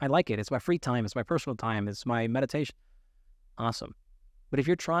 I like it. It's my free time. It's my personal time. It's my meditation. Awesome. But if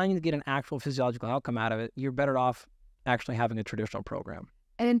you're trying to get an actual physiological outcome out of it, you're better off actually having a traditional program.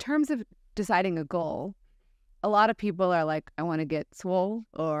 And in terms of deciding a goal, a lot of people are like, I want to get swole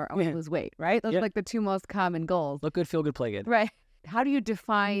or I want to lose weight, right? Those are like the two most common goals. Look good, feel good, play good. Right. How do you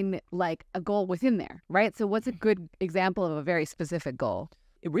define like a goal within there, right? So what's a good example of a very specific goal?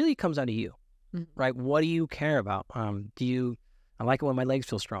 It really comes down to you, right? What do you care about? I like it when my legs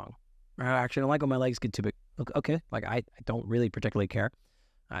feel strong. Actually, I don't like when my legs get too big. Okay, like I don't really particularly care.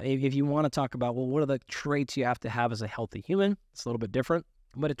 If you want to talk about, well, what are the traits you have to have as a healthy human? It's a little bit different.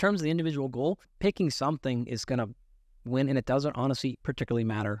 But in terms of the individual goal, picking something is going to win, and it doesn't honestly particularly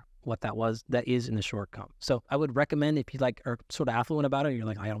matter what that is in the short term. So I would recommend if you like are sort of affluent about it, you're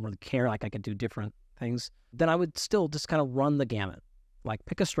like, I don't really care, like I can do different things, then I would still just kind of run the gamut. Like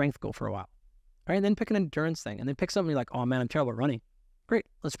pick a strength goal for a while. All right, and then pick an endurance thing, and then pick something you're like, oh man, I'm terrible at running. Great,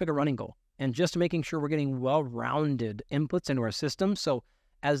 let's pick a running goal. And just making sure we're getting well-rounded inputs into our system. So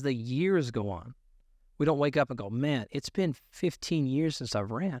as the years go on, we don't wake up and go, man, it's been 15 years since I've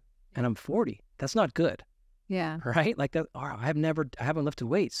ran and I'm 40. That's not good. Yeah. Right? Like that. I haven't lifted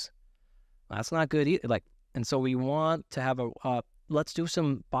weights. That's not good either. Like, and so we want to have let's do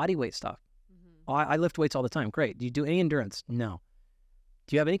some body weight stuff. Oh, I lift weights all the time. Great. Do you do any endurance? No.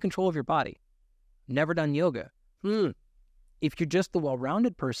 Do you have any control of your body? Never done yoga. If you're just the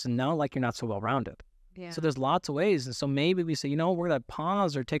well-rounded person, now like you're not so well-rounded. Yeah. So there's lots of ways. And so maybe we say, we're going to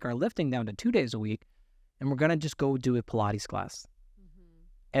pause or take our lifting down to 2 days a week, and we're going to just go do a Pilates class.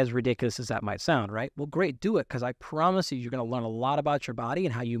 As ridiculous as that might sound, right? Well, great, do it, because I promise you're going to learn a lot about your body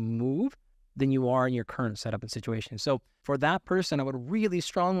and how you move than you are in your current setup and situation. So for that person, I would really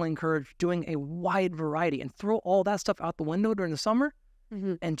strongly encourage doing a wide variety and throw all that stuff out the window during the summer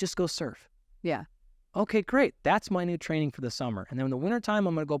and just go surf. Yeah. Okay, great. That's my new training for the summer. And then in the wintertime,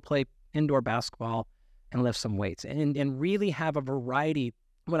 I'm going to go play indoor basketball and lift some weights and really have a variety.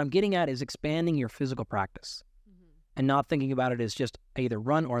 What I'm getting at is expanding your physical practice and not thinking about it as just either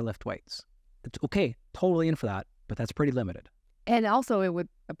run or lift weights. It's okay, totally in for that, but that's pretty limited. And also it would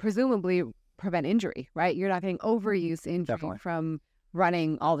presumably prevent injury, right? You're not getting overuse injury from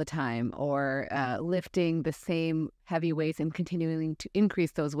running all the time or lifting the same heavy weights and continuing to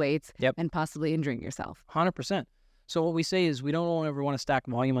increase those weights and possibly injuring yourself. 100%. So what we say is we don't ever want to stack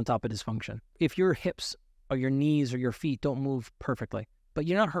volume on top of dysfunction. If your hips or your knees or your feet don't move perfectly, but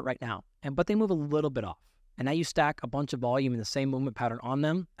you're not hurt right now, but they move a little bit off, and now you stack a bunch of volume in the same movement pattern on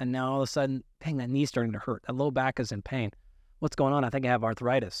them, and now all of a sudden, dang, that knee's starting to hurt. That low back is in pain. What's going on? I think I have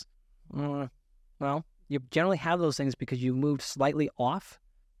arthritis. Well, you generally have those things because you moved slightly off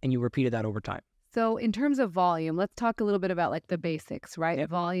and you repeated that over time. So in terms of volume, let's talk a little bit about like the basics, right? Yep.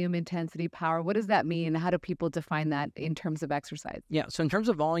 Volume, intensity, power. What does that mean? How do people define that in terms of exercise? Yeah. So in terms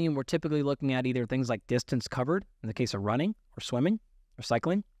of volume, we're typically looking at either things like distance covered in the case of running or swimming or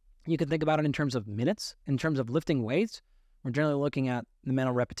cycling. You can think about it in terms of minutes. In terms of lifting weights, we're generally looking at the amount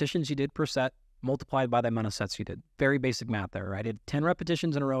of repetitions you did per set multiplied by the amount of sets you did. Very basic math there, right? I did 10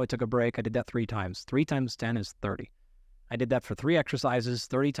 repetitions in a row. I took a break. I did that 3 times. 3 times 10 is 30. I did that for 3 exercises.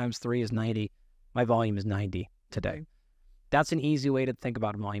 30 times 3 is 90. My volume is 90 today. That's an easy way to think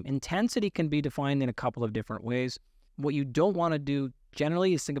about volume. Intensity can be defined in a couple of different ways. What you don't want to do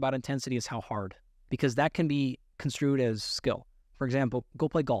generally is think about intensity as how hard, because that can be construed as skill. For example, go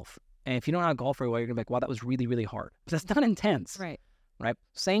play golf. And if you don't know how to golf very well, you're going to be like, wow, that was really, really hard. But that's not intense. Right.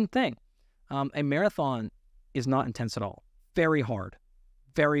 Same thing. A marathon is not intense at all. Very hard,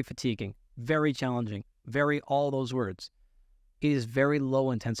 very fatiguing, very challenging, very all those words. It is very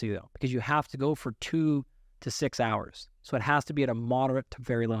low intensity though, because you have to go for 2 to 6 hours. So it has to be at a moderate to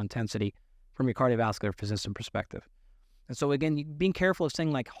very low intensity from your cardiovascular system perspective. And so again, being careful of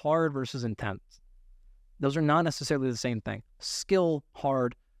saying like hard versus intense. Those are not necessarily the same thing. Skill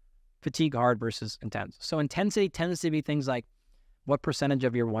hard, fatigue hard versus intense. So intensity tends to be things like what percentage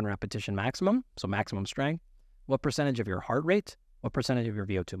of your 1 repetition maximum, so maximum strength, what percentage of your heart rate, what percentage of your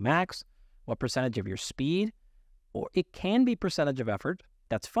VO2 max, what percentage of your speed, or it can be percentage of effort.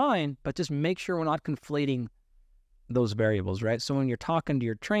 That's fine, but just make sure we're not conflating those variables, right? So when you're talking to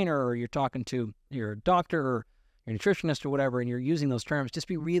your trainer or you're talking to your doctor or your nutritionist or whatever, and you're using those terms, just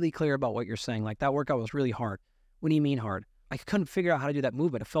be really clear about what you're saying. Like, that workout was really hard. What do you mean hard? I couldn't figure out how to do that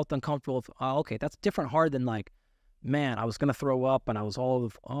movement. It felt uncomfortable. Okay, that's different hard than like, man, I was going to throw up and I was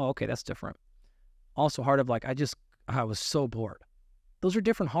okay, that's different. Also hard of like, I was so bored. Those are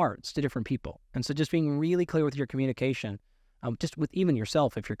different hards to different people. And so just being really clear with your communication, just with even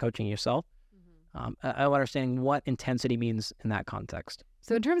yourself, if you're coaching yourself, Understanding what intensity means in that context.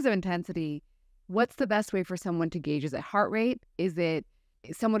 So in terms of intensity, what's the best way for someone to gauge? Is it heart rate? Is it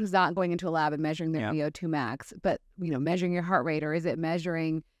someone who's not going into a lab and measuring their VO2 max, but measuring your heart rate, or is it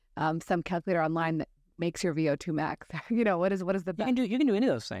measuring some calculator online that makes your VO2 max? What is the best? You can do any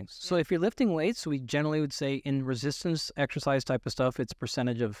of those things. So if you're lifting weights, we generally would say in resistance exercise type of stuff, it's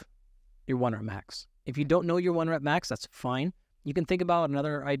percentage of your 1 rep max. If you don't know your 1 rep max, that's fine. You can think about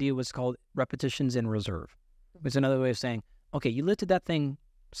another idea was called repetitions in reserve. It's another way of saying, okay, you lifted that thing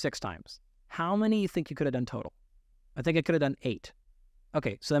 6 times. How many you think you could have done total? I think I could have done 8.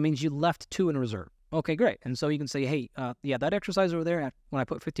 Okay, so that means you left 2 in reserve. Okay, great. And so you can say, hey, that exercise over there, when I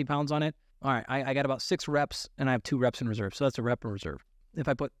put 50 pounds on it, all right, I got about 6 reps and I have 2 reps in reserve. So that's a rep in reserve. If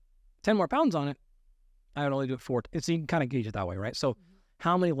I put 10 more pounds on it, I would only do it 4. So you can kind of gauge it that way, right? So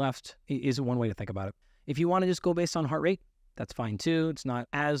how many left is one way to think about it. If you want to just go based on heart rate, that's fine too. It's not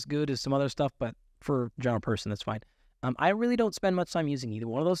as good as some other stuff, but for a general person, that's fine. I really don't spend much time using either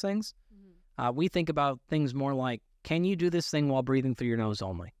one of those things. We think about things more like, can you do this thing while breathing through your nose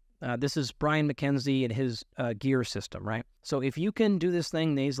only? This is Brian McKenzie and his gear system, right? So if you can do this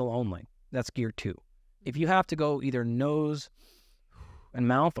thing nasal only, that's gear 2. If you have to go either nose and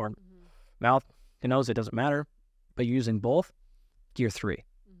mouth or mouth and nose, it doesn't matter, but you're using both, gear 3.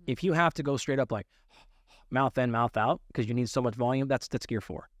 If you have to go straight up like mouth in, mouth out, because you need so much volume, that's gear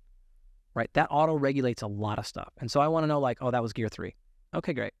 4, right? That auto-regulates a lot of stuff. And so I want to know like, oh, that was gear 3.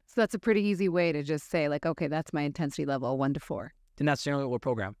 Okay, great. So that's a pretty easy way to just say like, okay, that's my intensity level, 1 to 4. And that's generally what we'll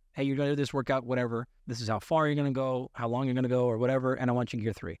program. Hey, you're going to do this workout, whatever. This is how far you're going to go, how long you're going to go, or whatever. And I want you in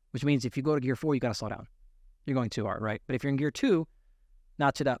gear 3, which means if you go to gear 4, you got to slow down. You're going too hard, right? But if you're in gear 2,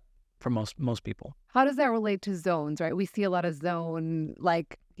 notch it up for most people. How does that relate to zones, right? We see a lot of zone,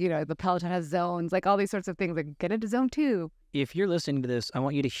 like, the Peloton has zones, like all these sorts of things, like get into zone 2. If you're listening to this, I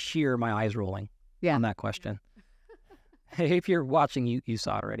want you to hear my eyes rolling on that question. If you're watching, you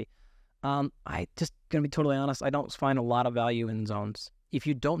saw it already. I just going to be totally honest, I don't find a lot of value in zones. If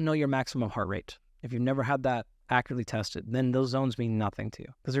you don't know your maximum heart rate, if you've never had that accurately tested, then those zones mean nothing to you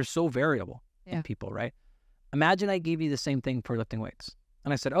because they're so variable in people, right? Imagine I gave you the same thing for lifting weights.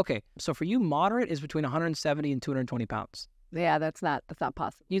 And I said, okay, so for you, moderate is between 170 and 220 pounds. Yeah, that's not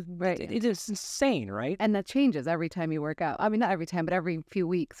possible. Right. It is insane, right? And that changes every time you work out. I mean, not every time, but every few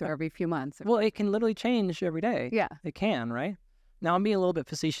weeks or every few months. Well, it can literally change every day. Yeah. It can, right? Now, I'm being a little bit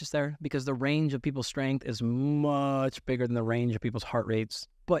facetious there because the range of people's strength is much bigger than the range of people's heart rates.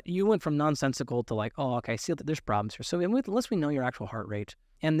 But you went from nonsensical to like, oh, okay, I see that there's problems here. So unless we know your actual heart rate,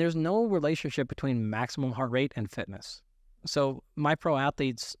 and there's no relationship between maximum heart rate and fitness. So my pro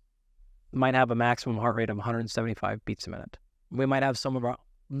athletes might have a maximum heart rate of 175 beats a minute. We might have some of our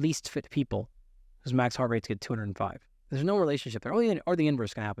least fit people whose max heart rates get 205. There's no relationship there, or the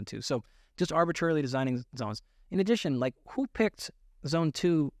inverse can happen too. So just arbitrarily designing zones. In addition, like who picked zone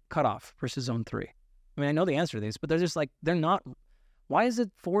 2 cutoff versus zone 3? I mean, I know the answer to these, but they're just like, they're not. Why is it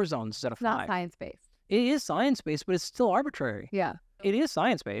 4 zones instead of 5? Not science-based. It is science-based, but it's still arbitrary. Yeah. It is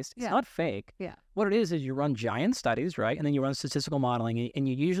science-based. It's not fake. Yeah. What it is you run giant studies, right? And then you run statistical modeling, and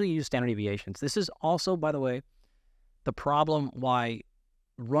you usually use standard deviations. This is also, by the way, the problem why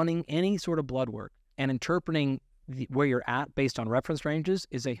running any sort of blood work and interpreting where you're at based on reference ranges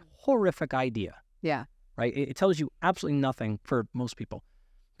is a horrific idea. Yeah. Right? It tells you absolutely nothing for most people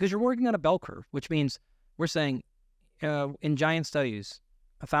because you're working on a bell curve, which means we're saying in giant studies,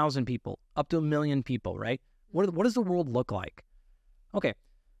 1,000 people, up to 1 million people, right? What does the world look like? Okay,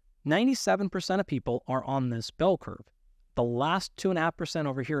 97% of people are on this bell curve. The last 2.5%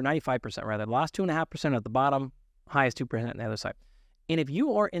 over here, 95% rather, the last 2.5% at the bottom, highest 2% on the other side. And if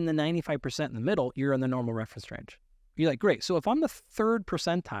you are in the 95% in the middle, you're in the normal reference range. You're like, great. So if I'm the 3rd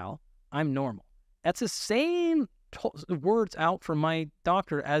percentile, I'm normal. That's the same words out from my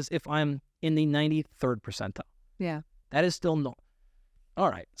doctor as if I'm in the 93rd percentile. Yeah. That is still no. All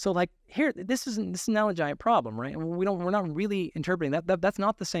right. So like here, this is now a giant problem, right? And we're not really interpreting that. That's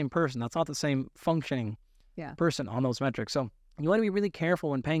not the same person. That's not the same functioning person on those metrics. So you want to be really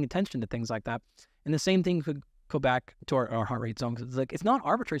careful when paying attention to things like that. And the same thing could go back to our heart rate zone. Cause it's like, it's not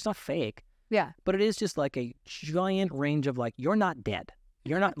arbitrary. It's not fake. Yeah. But it is just like a giant range of like, you're not dead.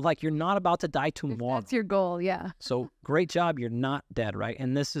 You're not about to die tomorrow. That's your goal. Yeah. So great job. You're not dead. Right.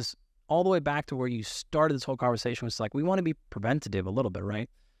 And this is all the way back to where you started this whole conversation. Was like, we want to be preventative a little bit, right?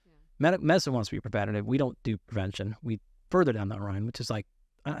 Yeah. Medicine wants to be preventative. We don't do prevention. We further down that line, which is like,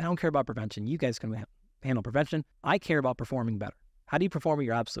 I don't care about prevention. You guys can handle prevention. I care about performing better. How do you perform at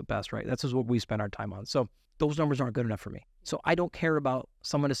your absolute best, right? That's just what we spend our time on. So those numbers aren't good enough for me. So I don't care about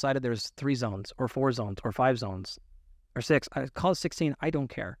someone decided there's 3 zones or 4 zones or 5 zones or 6. I call it 16. I don't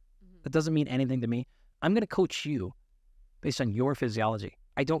care. That doesn't mean anything to me. I'm going to coach you based on your physiology.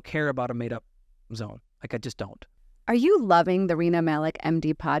 I don't care about a made-up zone. Like, I just don't. Are you loving the Rena Malik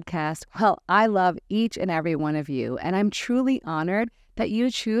MD podcast? Well, I love each and every one of you, and I'm truly honored that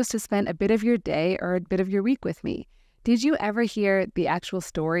you choose to spend a bit of your day or a bit of your week with me. Did you ever hear the actual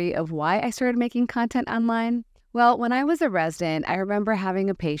story of why I started making content online? Well, when I was a resident, I remember having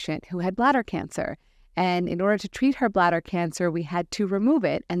a patient who had bladder cancer. And in order to treat her bladder cancer, we had to remove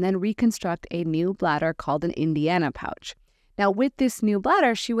it and then reconstruct a new bladder called an Indiana pouch. Now, with this new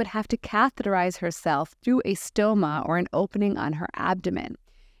bladder, she would have to catheterize herself through a stoma or an opening on her abdomen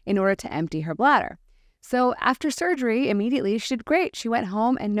in order to empty her bladder. So after surgery, immediately she did great. She went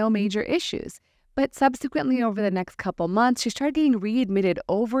home and no major issues. But subsequently, over the next couple months, she started getting readmitted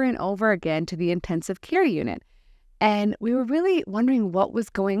over and over again to the intensive care unit. And we were really wondering what was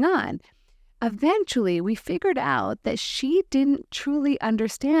going on. Eventually, we figured out that she didn't truly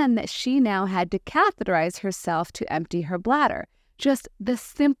understand that she now had to catheterize herself to empty her bladder. Just the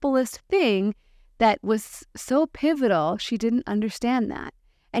simplest thing that was so pivotal, she didn't understand that.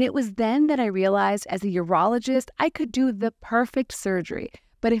 And it was then that I realized as a urologist, I could do the perfect surgery.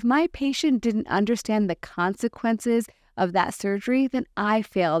 But if my patient didn't understand the consequences of that surgery, then I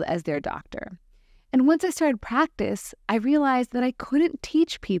failed as their doctor. And once I started practice, I realized that I couldn't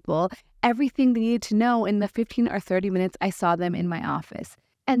teach people everything they needed to know in the 15 or 30 minutes I saw them in my office.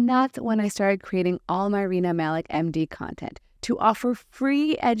 And that's when I started creating all my Rena Malik MD content to offer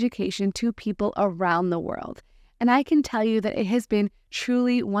free education to people around the world. And I can tell you that it has been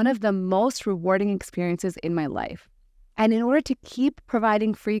truly one of the most rewarding experiences in my life. And in order to keep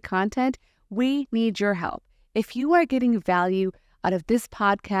providing free content, we need your help. If you are getting value out of this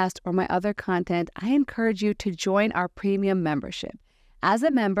podcast or my other content, I encourage you to join our premium membership. As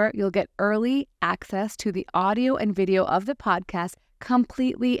a member, you'll get early access to the audio and video of the podcast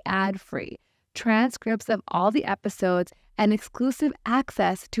completely ad-free, transcripts of all the episodes, and exclusive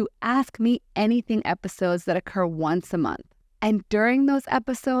access to Ask Me Anything episodes that occur once a month. And during those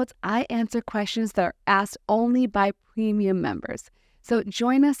episodes, I answer questions that are asked only by premium members. So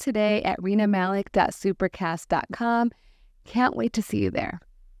join us today at renamalik.supercast.com. Can't wait to see you there.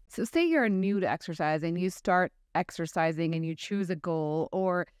 So say you're new to exercise and you start exercising and you choose a goal,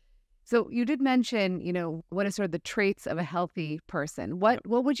 or so you did mention, what is sort of the traits of a healthy person? What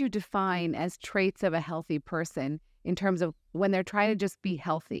would you define as traits of a healthy person in terms of when they're trying to just be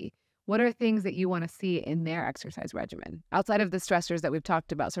healthy? What are things that you want to see in their exercise regimen outside of the stressors that we've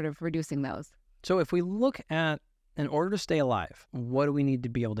talked about, sort of reducing those? So if we look at, in order to stay alive, what do we need to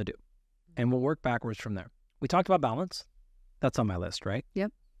be able to do? And we'll work backwards from there. We talked about balance. That's on my list, right?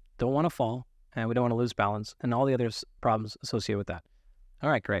 Yep. Don't want to fall, and we don't want to lose balance, and all the other problems associated with that. All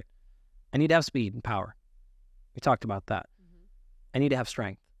right, great. I need to have speed and power. We talked about that. Mm-hmm. I need to have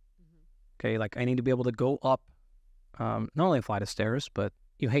strength. Mm-hmm. Okay, like I need to be able to go up, not only a flight of stairs, but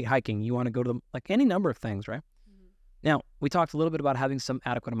you hate hiking. You want to go to any number of things, right? Mm-hmm. Now, we talked a little bit about having some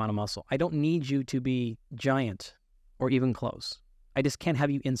adequate amount of muscle. I don't need you to be giant or even close. I just can't have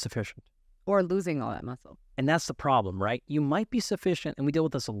you insufficient. Or losing all that muscle. And that's the problem, right? You might be sufficient, and we deal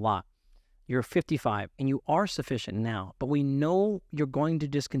with this a lot. You're 55, and you are sufficient now, but we know you're going to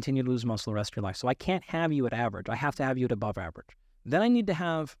just continue to lose muscle the rest of your life. So I can't have you at average. I have to have you at above average. Then I need to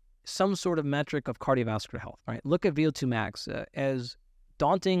have some sort of metric of cardiovascular health, right? Look at VO2 max. As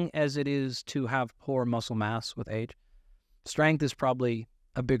daunting as it is to have poor muscle mass with age, strength is probably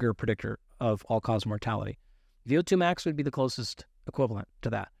a bigger predictor of all-cause mortality. VO2 max would be the closest equivalent to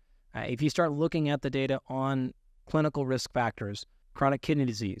that. If you start looking at the data on clinical risk factors, chronic kidney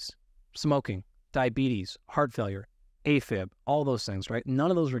disease, smoking, diabetes, heart failure, AFib, all those things, right? None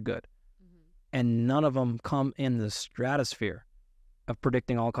of those are good. Mm-hmm. And none of them come in the stratosphere of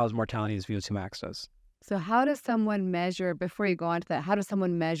predicting all-cause mortality as VO2 max does. So how does someone measure, before you go on to that, how does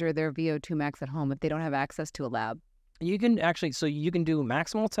someone measure their VO2 max at home if they don't have access to a lab? You can actually, so you can do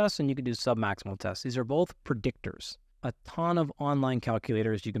maximal tests and you can do submaximal tests. These are both predictors. A ton of online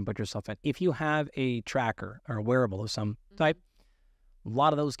calculators you can put yourself in. If you have a tracker or a wearable of some type, a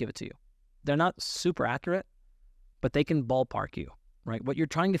lot of those give it to you. They're not super accurate, but they can ballpark you, right? What you're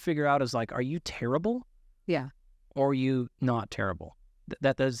trying to figure out is are you terrible? Yeah. Or are you not terrible?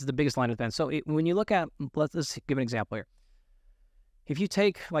 That is the biggest line of defense. So when you look at, let's give an example here. If you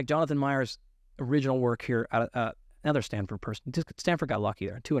take Jonathan Meyer's original work here, another Stanford person, Stanford got lucky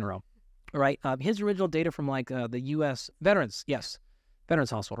there, 2 in a row. Right, his original data from the U.S. Veterans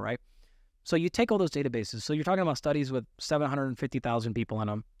Hospital, right? So you take all those databases. So you're talking about studies with 750,000 people in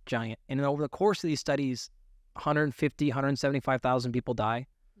them, giant. And over the course of these studies, 150, 175,000 people die.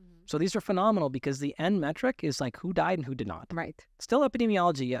 Mm-hmm. So these are phenomenal because the end metric is like who died and who did not. Right. Still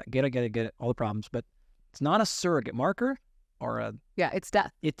epidemiology, yeah, get it, all the problems, but it's not a surrogate marker or a... Yeah, it's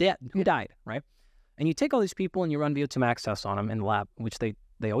death. It's death. Who died, right? And you take all these people and you run VO2 max tests on them in the lab, which they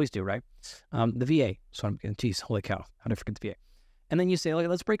always do, right? The VA. So I'm getting, geez, holy cow, how did I forget the VA? And then you say, okay,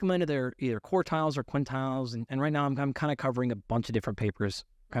 let's break them into their either quartiles or quintiles. And right now I'm kind of covering a bunch of different papers,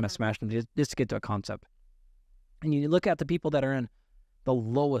 kind of smashing them just to get to a concept. And you look at the people that are in the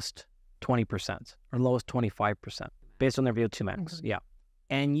lowest 20% or lowest 25% based on their VO2 max. Yeah.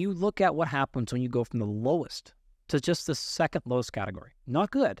 And you look at what happens when you go from the lowest to just the second lowest category.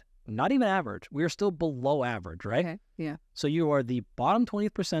 Not good, not even average. We are still below average, right? Okay. Yeah. So you are the bottom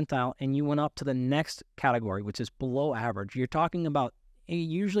 20th percentile and you went up to the next category, which is below average. You're talking about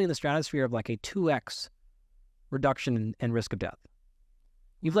usually in the stratosphere of like a 2x reduction in risk of death.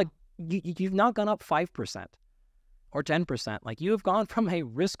 You've not gone up 5%. Or 10%, like you have gone from a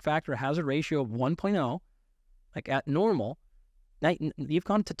risk factor hazard ratio of 1.0, like at normal, now you've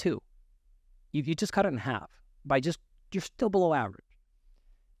gone to 2. You just cut it in half you're still below average.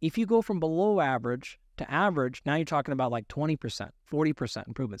 If you go from below average to average, now you're talking about like 20%, 40%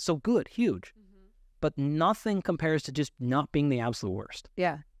 improvement. So good, huge, but nothing compares to just not being the absolute worst.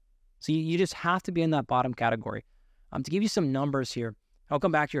 Yeah. So you just have to be in that bottom category. To give you some numbers here, I'll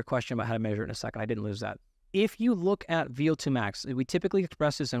come back to your question about how to measure it in a second. I didn't lose that. If you look at VO2 max, we typically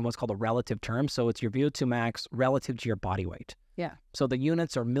express this in what's called a relative term. So it's your VO2 max relative to your body weight. Yeah. So the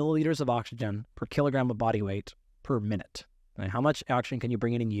units are milliliters of oxygen per kilogram of body weight per minute. And how much oxygen can you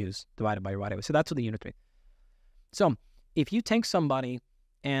bring in and use divided by your body weight? So that's what the unit means. So if you take somebody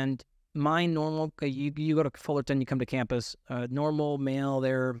and my normal, you go to Fullerton, you come to campus, normal male,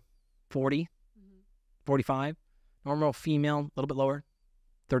 they're 40, 45. Normal female, a little bit lower,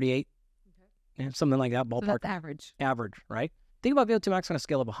 38. Something like that, ballpark. So that's average. Average, right? Think about VO2 max on a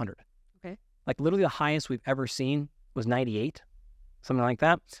scale of 100. Okay. Like literally the highest we've ever seen was 98, something like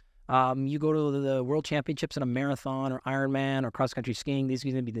that. You go to the world championships in a marathon or Ironman or cross-country skiing, these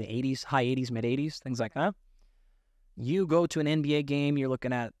are going to be the 80s, high 80s, mid 80s, things like that. You go to an NBA game, you're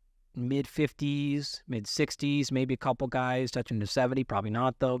looking at mid 50s, mid 60s, maybe a couple guys touching to 70, probably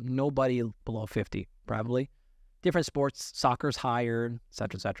not though. Nobody below 50, probably. Different sports, soccer's higher, et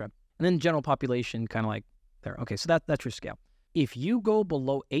cetera, et cetera. And then general population kind of like there. Okay, so that's your scale. If you go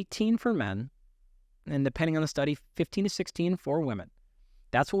below 18 for men, and depending on the study, 15 to 16 for women,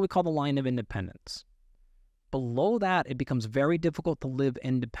 that's what we call the line of independence. Below that, it becomes very difficult to live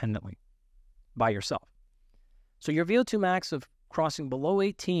independently by yourself. So your VO2 max of crossing below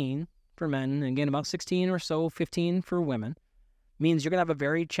 18 for men, and again, about 16 or so, 15 for women, means you're going to have a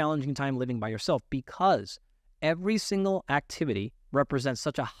very challenging time living by yourself because every single activity represents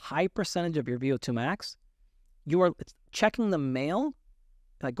such a high percentage of your VO2 max. You are checking the mail,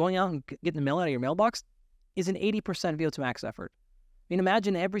 like going out and getting the mail out of your mailbox, is an 80% VO2 max effort. I mean,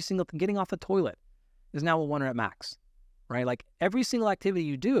 imagine every single thing, getting off the toilet is now a 1 at max, right? Like every single activity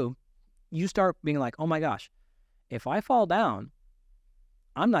you do, you start being like, oh my gosh, if I fall down,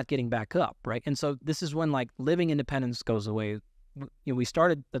 I'm not getting back up, right? And so this is when like living independence goes away. We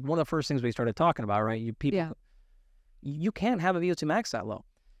started, one of the first things we started talking about, right? You can't have a VO2 max that low.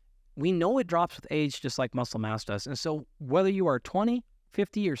 We know it drops with age just like muscle mass does. And so whether you are 20,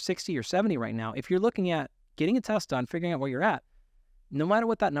 50, or 60, or 70 right now, if you're looking at getting a test done, figuring out where you're at, no matter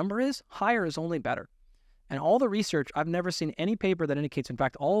what that number is, higher is only better. And all the research, I've never seen any paper that indicates, in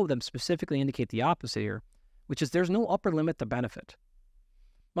fact, all of them specifically indicate the opposite here, which is there's no upper limit to benefit.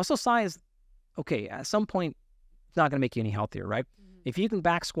 Muscle size, okay, at some point, it's not going to make you any healthier, right? If you can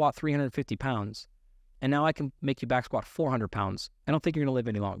back squat 350 pounds, and now I can make you back squat 400 pounds, I don't think you're going to live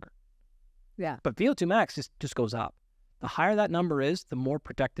any longer. Yeah. But VO2 max just goes up. The higher that number is, the more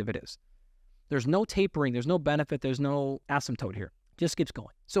protective it is. There's no tapering, there's no benefit, there's no asymptote here. It just keeps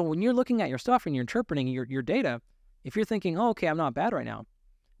going. So when you're looking at your stuff and you're interpreting your data, if you're thinking, oh, okay, I'm not bad right now,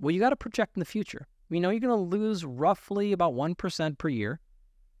 well, you got to project in the future. We know you're going to lose roughly about 1% per year,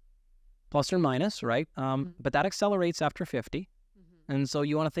 plus or minus, right? But that accelerates after 50. And so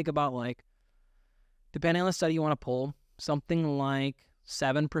you want to think about like, depending on the study you want to pull, something like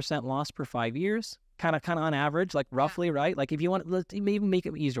 7% loss per 5 years, kind of on average, like roughly, right? Like if you want, let's maybe make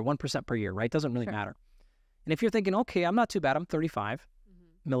it easier, 1% per year, right? Doesn't really matter. And if you're thinking, okay, I'm not too bad, I'm 35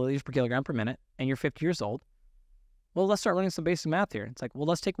 milliliters per kilogram per minute, and you're 50 years old, well, let's start learning some basic math here. It's like, well,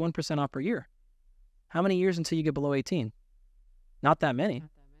 let's take 1% off per year. How many years until you get below 18? Not that many.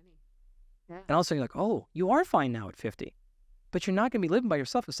 Yeah. And also you're like, oh, you are fine now at 50, but you're not going to be living by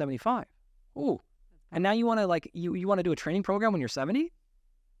yourself at 75. Ooh. And now you want to like, you want to do a training program when you're 70?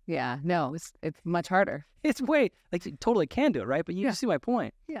 Yeah, no, it's much harder. It's way, like you totally can do it, right? But you see my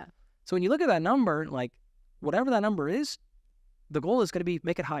point. Yeah. So when you look at that number, like whatever that number is, the goal is going to be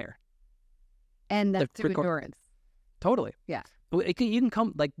make it higher. And that's through endurance. Totally. Yeah. You can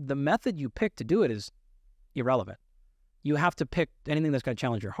come, like the method you pick to do it is irrelevant. You have to pick anything that's going to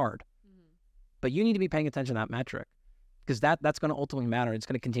challenge your heart. But you need to be paying attention to that metric because that's going to ultimately matter. It's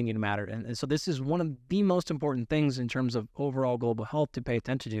going to continue to matter. And so this is one of the most important things in terms of overall global health to pay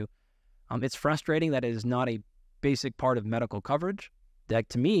attention to. It's frustrating that it is not a basic part of medical coverage. Like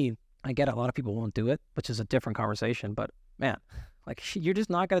to me, I get it, a lot of people won't do it, which is a different conversation. But man, like you're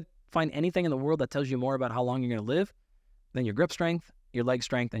just not going to find anything in the world that tells you more about how long you're going to live than your grip strength, your leg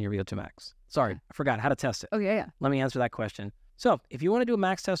strength, and your VO2 max. Sorry, I forgot how to test it. Oh, yeah. Let me answer that question. So if you want to do a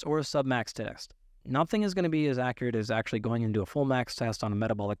max test or a sub-max test, nothing is going to be as accurate as actually going into a full max test on a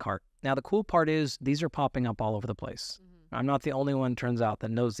metabolic cart. Now, the cool part is these are popping up all over the place. I'm not the only one, turns out,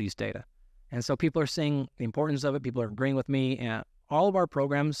 that knows these data. And so people are seeing the importance of it. People are agreeing with me. And all of our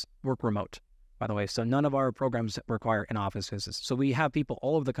programs work remote, by the way. So none of our programs require in-office visits. So we have people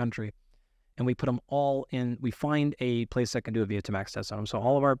all over the country, and we put them all in. We find a place that can do a VO2 max test on them. So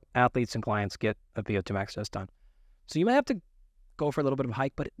all of our athletes and clients get a VO2 max test done. So you may have to go for a little bit of a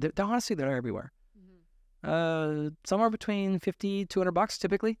hike, but honestly, they're everywhere. Somewhere between $50, $200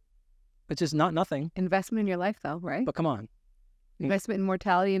 typically, which is not nothing. Investment in your life, though, right? But come on. Investment in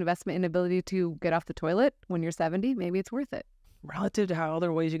mortality, investment in ability to get off the toilet when you're 70, maybe it's worth it. Relative to how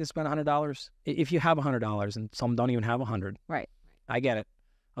other ways you can spend $100, if you have $100, and some don't even have 100. Right. I get it.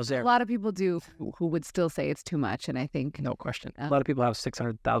 I was there. A lot of people do who would still say it's too much, and I think... No question. A lot of people have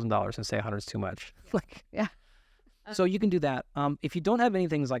 $600,000 and say 100 is too much. Yeah. So you can do that. If you don't have any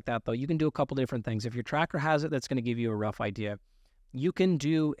things like that, though, you can do a couple different things. If your tracker has it, that's going to give you a rough idea. You can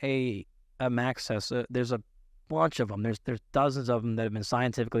do a max test. There's a bunch of them. There's dozens of them that have been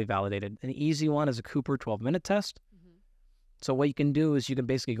scientifically validated. An easy one is a Cooper 12-minute test. So what you can do is you can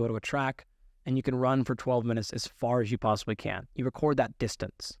basically go to a track and you can run for 12 minutes as far as you possibly can. You record that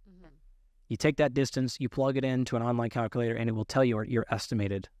distance. You take that distance, you plug it into an online calculator, and it will tell you your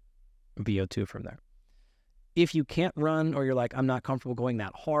estimated VO2 from there. If you can't run or you're like, I'm not comfortable going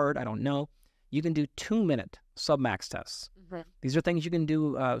that hard, I don't know, you can do 2-minute sub-max tests. These are things you can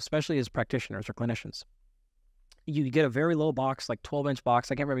do, especially as practitioners or clinicians. You get a very low box, like 12-inch box.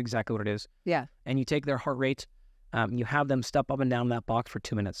 I can't remember exactly what it is. Yeah. And you take their heart rate. You have them step up and down that box for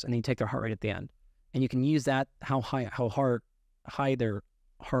 2 minutes, and then you take their heart rate at the end. And you can use that, how high their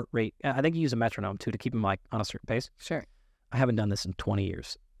heart rate. I think you use a metronome, too, to keep them like on a certain pace. Sure. I haven't done this in 20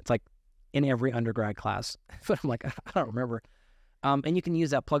 years. It's like in every undergrad class. But I'm like, I don't remember. And you can use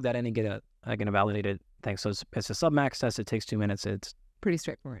that, plug that in, and get a validated thing. So it's a sub-max test. It takes 2 minutes. It's pretty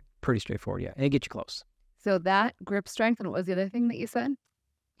straightforward. Pretty straightforward, yeah. And it gets you close. So that grip strength, and what was the other thing that you said?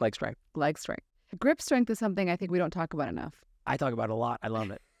 Leg strength. Leg strength. Grip strength is something I think we don't talk about enough. I talk about it a lot. I love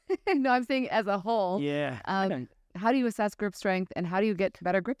it. No, I'm saying as a whole. Yeah. How do you assess grip strength, and how do you get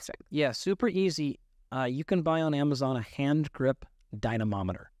better grip strength? Yeah, super easy. You can buy on Amazon a hand grip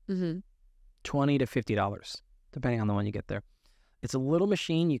dynamometer. $20 to $50, depending on the one you get there. It's a little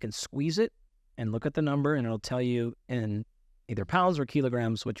machine. You can squeeze it and look at the number, and it'll tell you in either pounds or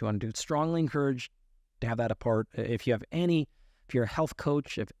kilograms what you want to do. Strongly encourage to have that apart. If you're a health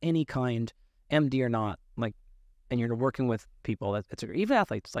coach of any kind, MD or not, and you're working with people, even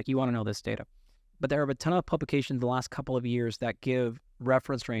athletes, you want to know this data. But there are a ton of publications the last couple of years that give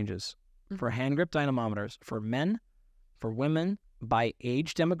reference ranges for hand grip dynamometers for men, for women, by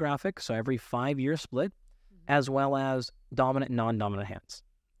age demographic, so every 5-year split, as well as dominant and non-dominant hands.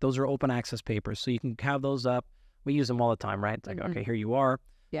 Those are open access papers, so you can have those up. We use them all the time, right? It's like, okay, here you are.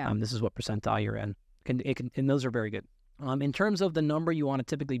 Yeah. This is what percentile you're in. And those are very good. In terms of the number you want to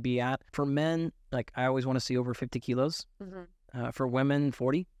typically be at, for men, I always want to see over 50 kilos. For women,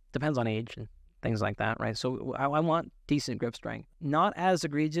 40. Depends on age and things like that, right? So I want decent grip strength. Not as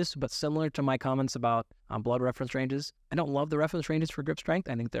egregious, but similar to my comments about blood reference ranges. I don't love the reference ranges for grip strength.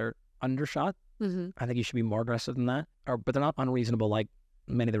 I think they're undershot. I think you should be more aggressive than that. But they're not unreasonable like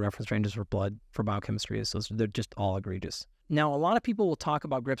many of the reference ranges for blood, for biochemistry is. So they're just all egregious. Now, a lot of people will talk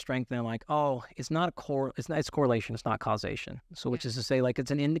about grip strength and they're like, oh, it's correlation, it's not causation. So which is to say,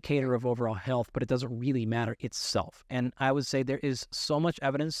 it's an indicator of overall health, but it doesn't really matter itself. And I would say there is so much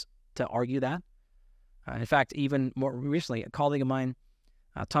evidence to argue that. In fact, even more recently, a colleague of mine,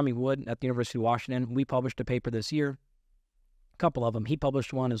 Tommy Wood at the University of Washington, we published a paper this year, a couple of them. He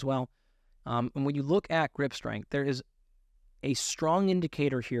published one as well. And when you look at grip strength, there is a strong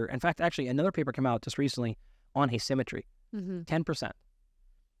indicator here. In fact, actually, another paper came out just recently on asymmetry. 10%.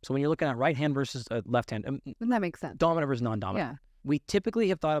 So when you're looking at right hand versus left hand, that makes sense. Dominant versus non-dominant. Yeah. We typically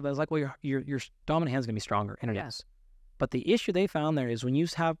have thought of it as your dominant hand is going to be stronger, and it is. But the issue they found there is when you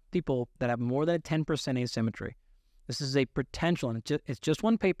have people that have more than a 10% asymmetry, this is a potential, and it's just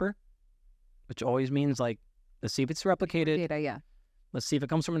one paper, which always means like, let's see if it's replicated. Data, yeah. Let's see if it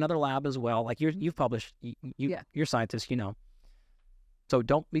comes from another lab as well. Like you've published, you're scientists, you know. So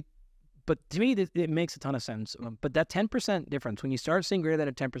don't be, but to me, it makes a ton of sense. But that 10% difference, when you start seeing greater than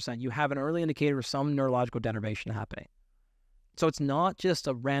a 10%, you have an early indicator of some neurological denervation happening. So it's not just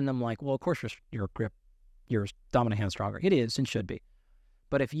a random like, well, of course your grip, your dominant hand stronger. It is and should be.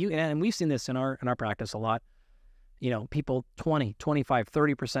 But if you, and we've seen this in our practice a lot, you know, people 20, 25,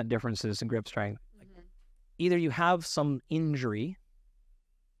 30% differences in grip strength. Either you have some injury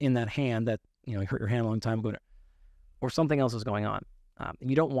in that hand that, you know, you hurt your hand a long time ago, or something else is going on.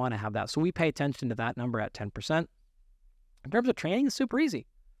 You don't want to have that. So we pay attention to that number at 10%. In terms of training, it's super easy.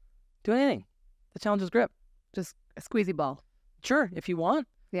 Do anything. The challenge is grip. Just a squeezy ball. Sure, if you want.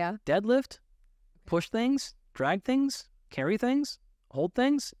 Yeah. Deadlift, push things, drag things, carry things, hold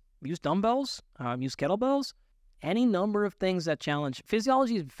things, use dumbbells, use kettlebells, any number of things that challenge.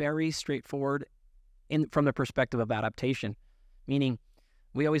 Physiology is very straightforward from the perspective of adaptation, meaning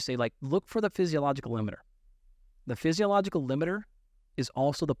we always say, like, look for the physiological limiter. The physiological limiter is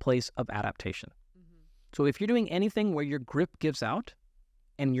also the place of adaptation. So if you're doing anything where your grip gives out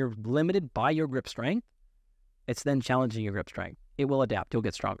and you're limited by your grip strength, it's then challenging your grip strength. It will adapt. You'll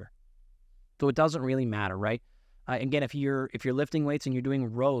get stronger. So it doesn't really matter, right? Again, if you're lifting weights and you're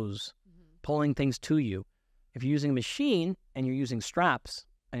doing rows, pulling things to you, if you're using a machine and you're using straps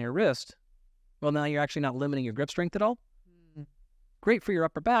on your wrist, well, now you're actually not limiting your grip strength at all. Great for your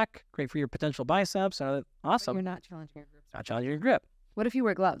upper back, great for your potential biceps. Awesome. But you're not challenging your grip. Not challenging your grip. What if you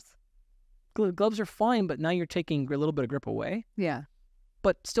wear gloves? Gloves are fine, but now you're taking a little bit of grip away. Yeah.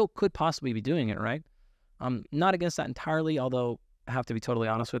 But still could possibly be doing it, right? I'm not against that entirely, although I have to be totally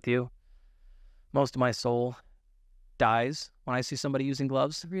honest with you. Most of my soul dies when I see somebody using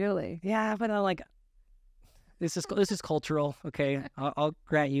gloves. Really? Yeah, but I'm like, this is cultural, okay? I'll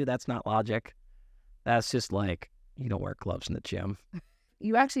grant you that's not logic. That's just like, you don't wear gloves in the gym.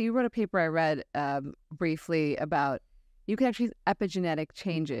 You wrote a paper I read briefly about you can actually epigenetic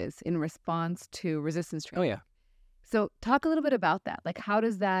changes in response to resistance training. Oh yeah. So talk a little bit about that. Like, how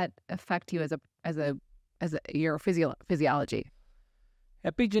does that affect you as your physiology?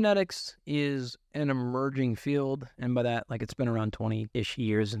 Epigenetics is an emerging field, and by that, like, it's been around 20-ish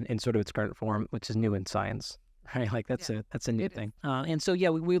years in sort of its current form, which is new in science, right? Like that's a new thing. And so yeah,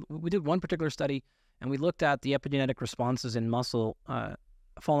 we did one particular study, and we looked at the epigenetic responses in muscle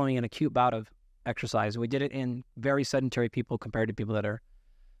following an acute bout of exercise. We did it in very sedentary people compared to people that are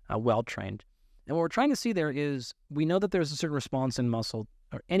well trained. And what we're trying to see there is, we know that there's a certain response in muscle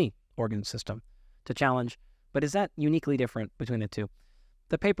or any organ system to challenge, but is that uniquely different between the two?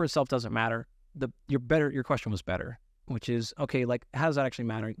 The paper itself doesn't matter. Your question was better, which is, okay, like, how does that actually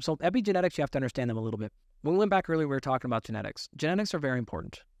matter? So epigenetics, you have to understand them a little bit. When we went back earlier, we were talking about genetics. Genetics are very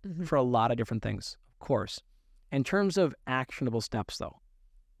important for a lot of different things, of course. In terms of actionable steps, though,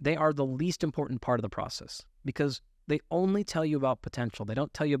 they are the least important part of the process because they only tell you about potential. They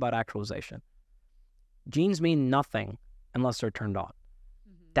don't tell you about actualization. Genes mean nothing unless they're turned on.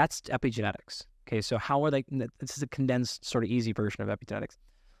 That's epigenetics. Okay, so how are they? This is a condensed, sort of easy version of epigenetics.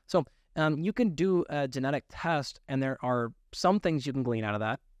 So you can do a genetic test, and there are some things you can glean out of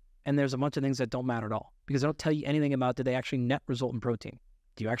that, and there's a bunch of things that don't matter at all because they don't tell you anything about, did they actually net result in protein?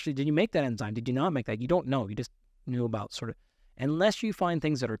 Did you make that enzyme? Did you not make that? You don't know. You just knew about sort of, unless you find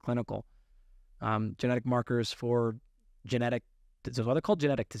things that are clinical, genetic markers for genetic, so what they're called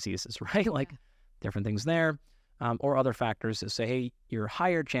genetic diseases, right? Like different things there. Or other factors that say, hey, you're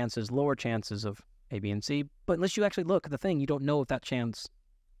higher chances, lower chances of A, B, and C. But unless you actually look at the thing, you don't know if that chance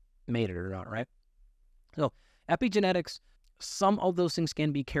made it or not, right? So epigenetics, some of those things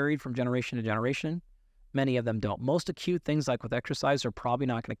can be carried from generation to generation. Many of them don't. Most acute things, like with exercise, are probably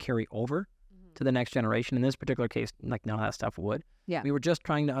not going to carry over to the next generation. In this particular case, like, none of that stuff would. Yeah. We were just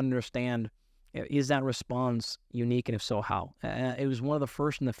trying to understand, is that response unique, and if so, how? It was one of the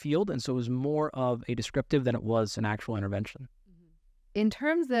first in the field, and so it was more of a descriptive than it was an actual intervention. In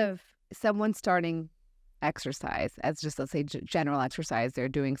terms of someone starting exercise, as just, let's say, general exercise, they're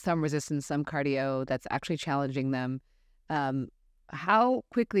doing some resistance, some cardio that's actually challenging them, how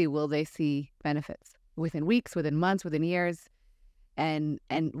quickly will they see benefits? Within weeks, within months, within years? And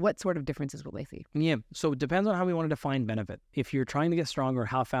what sort of differences will they see? Yeah, so it depends on how we want to define benefit. If you're trying to get stronger,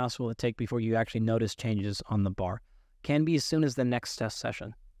 how fast will it take before you actually notice changes on the bar? Can be as soon as the next test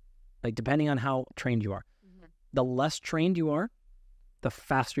session, like, depending on how trained you are. The less trained you are, the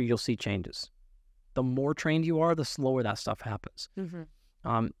faster you'll see changes. The more trained you are, the slower that stuff happens.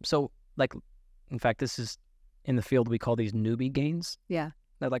 So, like, in fact, this is in the field, we call these newbie gains. Yeah.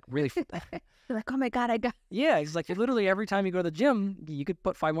 They're like really... You're like, oh my God, I got... Yeah, it's like literally every time you go to the gym, you could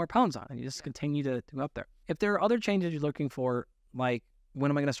put 5 more pounds on and you just continue to go up there. If there are other changes you're looking for, like when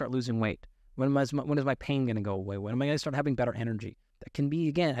am I going to start losing weight? When is my pain going to go away? When am I going to start having better energy? That can be,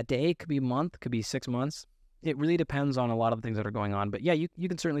 again, a day, could be a month, could be 6 months. It really depends on a lot of the things that are going on. But yeah, you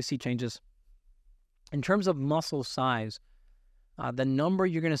can certainly see changes. In terms of muscle size, the number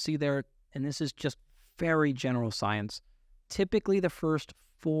you're going to see there, and this is just very general science, typically the first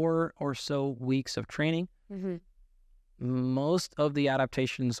 4 or so weeks of training, most of the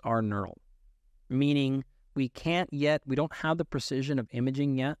adaptations are neural, meaning we don't have the precision of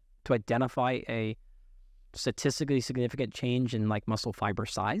imaging yet to identify a statistically significant change in like muscle fiber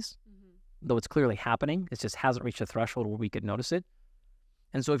size, though it's clearly happening. It just hasn't reached a threshold where we could notice it.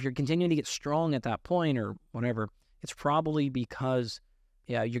 And so if you're continuing to get strong at that point or whatever, it's probably because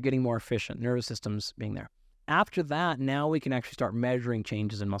you're getting more efficient, nervous system's being there. After that, now we can actually start measuring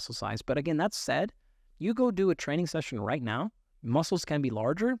changes in muscle size. But again, that said, you go do a training session right now, muscles can be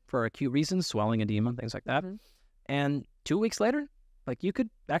larger for acute reasons, swelling, edema, things like that. And 2 weeks later, like you could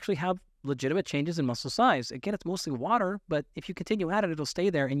actually have legitimate changes in muscle size. Again, it's mostly water, but if you continue at it, it'll stay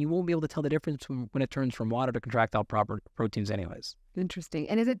there and you won't be able to tell the difference when it turns from water to contractile proteins anyways. Interesting.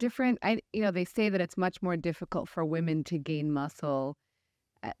 And is it different? They say that it's much more difficult for women to gain muscle,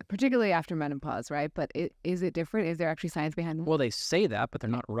 particularly after menopause, right? But is it different? Is there actually science behind it? Well, they say that, but they're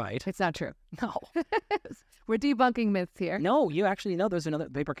not right. It's not true. No. We're debunking myths here. No, you actually know there's another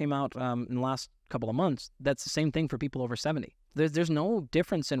paper came out in the last couple of months. That's the same thing for people over 70. There's no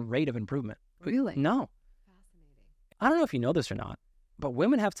difference in rate of improvement. Really? No. Fascinating. I don't know if you know this or not, but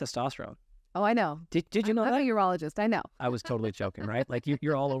women have testosterone. Oh, I know. Did you know that? I'm a urologist. I know. I was totally joking, right? Like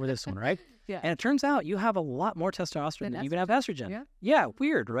you're all over this one, right? Yeah. And it turns out you have a lot more testosterone than you even have estrogen. Yeah. Yeah,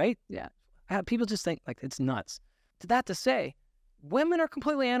 weird, right? Yeah. People just think like it's nuts. To say, women are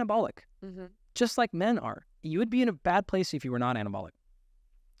completely anabolic, just like men are. You would be in a bad place if you were not anabolic.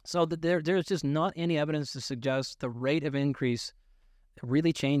 So there's just not any evidence to suggest the rate of increase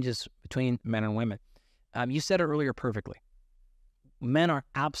really changes between men and women. You said it earlier perfectly. Men are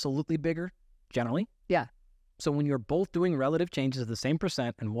absolutely bigger, generally. Yeah. So when you're both doing relative changes of the same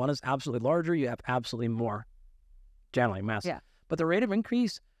percent and one is absolutely larger, you have absolutely more, generally, mass. Yeah. But the rate of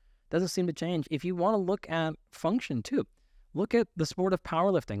increase doesn't seem to change. If you want to look at function too, look at the sport of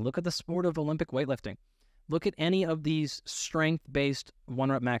powerlifting, look at the sport of Olympic weightlifting, look at any of these strength-based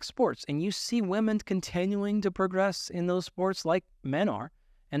one-rep max sports, and you see women continuing to progress in those sports like men are.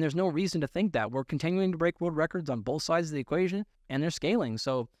 And there's no reason to think that. We're continuing to break world records on both sides of the equation, and they're scaling.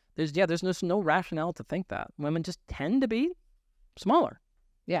 So there's just no rationale to think that. Women just tend to be smaller.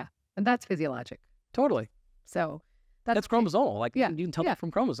 Yeah, and that's physiologic. Totally. So that's chromosomal. Like you can tell that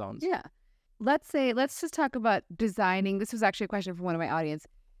from chromosomes. Yeah. Let's just talk about designing. This was actually a question from one of my audience.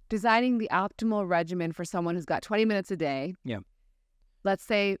 Designing the optimal regimen for someone who's got 20 minutes a day. Yeah. Let's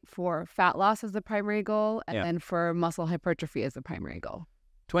say for fat loss as the primary goal, and then for muscle hypertrophy as the primary goal.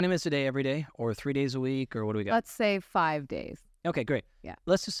 20 minutes a day every day, or 3 days a week, or what do we got? Let's say 5 days. Okay, great. Yeah.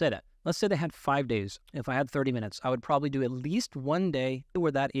 Let's just say that. Let's say they had 5 days. If I had 30 minutes, I would probably do at least one day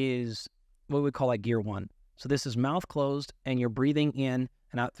where that is what we call like gear 1. So this is mouth closed, and you're breathing in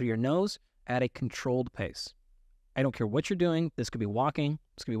and out through your nose at a controlled pace. I don't care what you're doing. This could be walking.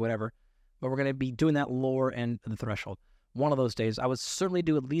 This could be whatever. But we're going to be doing that lower end of the threshold. One of those days, I would certainly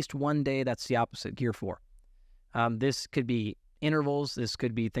do at least one day that's the opposite, gear 4. This could be intervals. This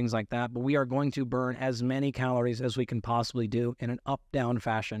could be things like that. But we are going to burn as many calories as we can possibly do in an up-down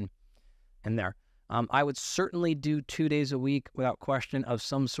fashion in there. I would certainly do 2 days a week without question of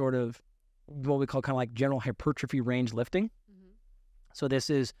some sort of what we call kind of like general hypertrophy range lifting. So this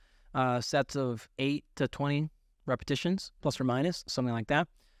is sets of 8 to 20 repetitions, plus or minus, something like that,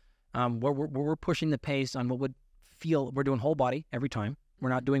 where we're pushing the pace on what would feel, we're doing whole body every time. We're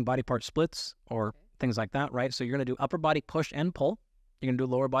not doing body part splits or things like that, right? So you're going to do upper body push and pull. You're going to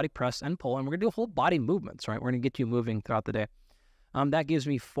do lower body press and pull, and we're going to do whole body movements, right? We're going to get you moving throughout the day. That gives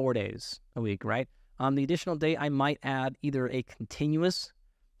me 4 days a week, right? The additional day, I might add either a continuous,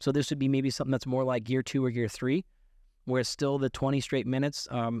 so this would be maybe something that's more like gear 2 or gear 3, where it's still the 20 straight minutes,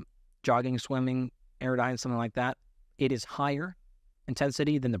 jogging, swimming, aerodyne, something like that. It is higher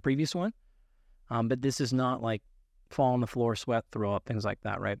intensity than the previous one, but this is not like fall on the floor, sweat, throw up, things like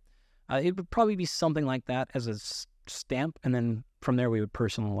that, right? It would probably be something like that as a stamp, and then from there we would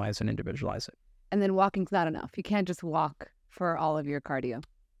personalize and individualize it. And then walking's not enough. You can't just walk for all of your cardio.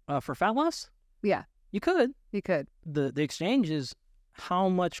 For fat loss? Yeah. You could. You could. The exchange is how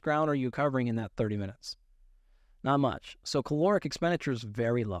much ground are you covering in that 30 minutes? Not much. So caloric expenditure is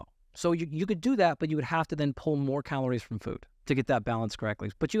very low. So you could do that, but you would have to then pull more calories from food to get that balance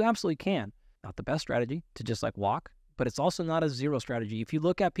correctly. But you absolutely can. Not the best strategy to just like walk, but it's also not a zero strategy. If you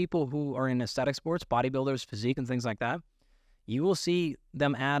look at people who are in aesthetic sports, bodybuilders, physique, and things like that, you will see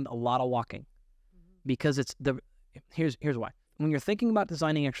them add a lot of walking because here's why. When you're thinking about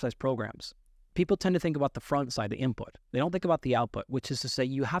designing exercise programs, people tend to think about the front side, the input. They don't think about the output, which is to say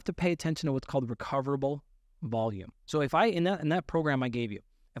you have to pay attention to what's called recoverable volume. So if in that program I gave you,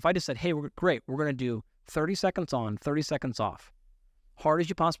 if I just said, hey, we're going to do 30 seconds on, 30 seconds off, hard as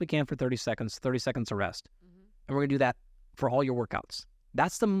you possibly can for 30 seconds of rest. And we're going to do that for all your workouts.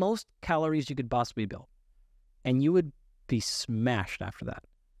 That's the most calories you could possibly build. And you would be smashed after that.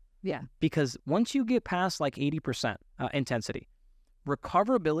 Yeah. Because once you get past like 80% intensity,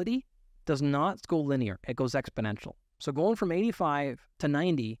 recoverability does not go linear. It goes exponential. So going from 85 to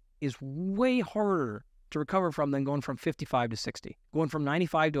 90 is way harder to recover from than going from 55 to 60. Going from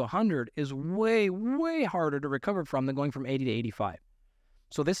 95 to 100 is way, way harder to recover from than going from 80 to 85.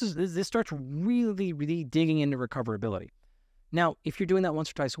 So this starts really, really digging into recoverability. Now, if you're doing that once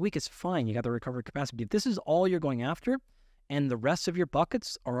or twice a week, it's fine. You got the recovery capacity. If this is all you're going after and the rest of your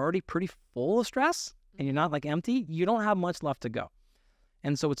buckets are already pretty full of stress and you're not like empty, you don't have much left to go.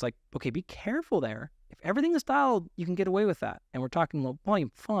 And so it's like, okay, be careful there. If everything is dialed, you can get away with that. And we're talking low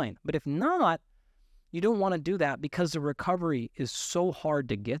volume, fine. But if not, you don't want to do that because the recovery is so hard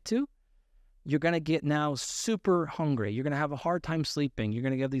to get to. You're going to get now super hungry. You're going to have a hard time sleeping. You're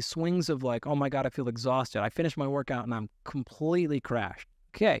going to get these swings of like, oh my God, I feel exhausted. I finished my workout and I'm completely crashed.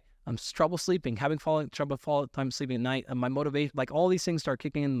 Okay, I'm trouble sleeping, trouble time sleeping at night. And my motivation, like all these things start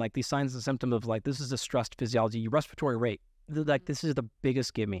kicking in, like these signs and symptoms of like, this is a stressed physiology. Your respiratory rate, like this is the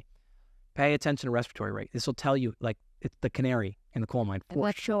biggest give me. Pay attention to respiratory rate. This will tell you like it's the canary in the coal mine. And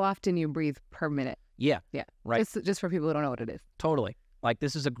that's how often you breathe per minute. Yeah. Right. Just for people who don't know what it is. Totally. Like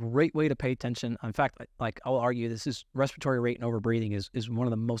this is a great way to pay attention. In fact, like I'll argue this is respiratory rate and overbreathing is one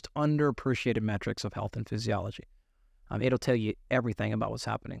of the most underappreciated metrics of health and physiology. It'll tell you everything about what's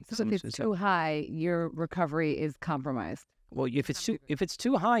happening. So if it's too high, your recovery is compromised. Well, if it's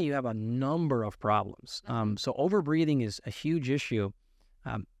too high, you have a number of problems. So overbreathing is a huge issue.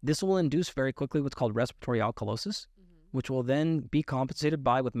 This will induce very quickly what's called respiratory alkalosis, which will then be compensated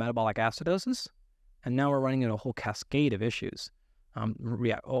with metabolic acidosis. And now we're running into a whole cascade of issues.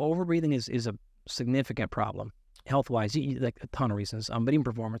 Overbreathing is a significant problem, health-wise, like a ton of reasons, but even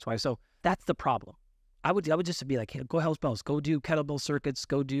performance-wise. So that's the problem. I would just be like, hey, go hell's bells, go do kettlebell circuits,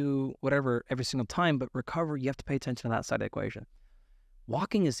 go do whatever every single time, but recovery, you have to pay attention to that side of the equation.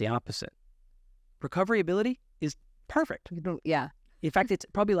 Walking is the opposite. Recovery ability is perfect. Yeah. In fact, it's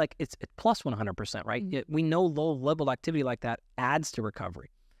probably like it's plus 100%, right? Mm-hmm. We know low-level activity like that adds to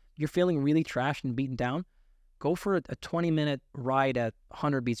recovery. You're feeling really trashed and beaten down, go for a 20-minute ride at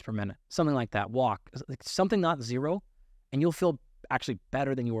 100 beats per minute, something like that. Walk, something not zero, and you'll feel actually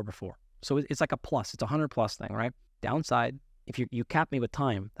better than you were before. So it's like a plus. It's a 100+ thing, right? Downside, if you cap me with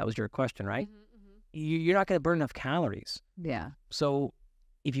time, that was your question, right? You're not going to burn enough calories. Yeah. So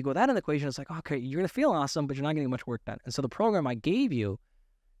if you go that in the equation, it's like, okay, you're going to feel awesome, but you're not getting much work done. And so the program I gave you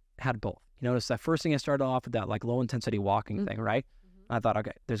had both. You notice that first thing I started off with that like low-intensity walking thing, right? I thought,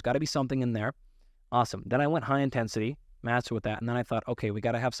 okay, there's got to be something in there. Awesome. Then I went high intensity, master with that. And then I thought, okay, we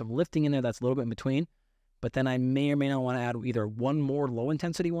got to have some lifting in there that's a little bit in between. But then I may or may not want to add either one more low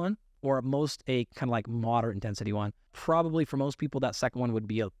intensity one or at most a kind of like moderate intensity one. Probably for most people, that second one would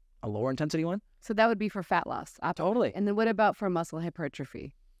be a lower intensity one. So that would be for fat loss. Totally. And then what about for muscle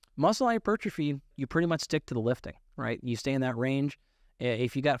hypertrophy? Muscle hypertrophy, you pretty much stick to the lifting, right? You stay in that range.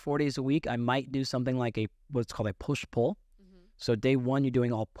 If you got 4 days a week, I might do something like what's called a push-pull. So day one, you're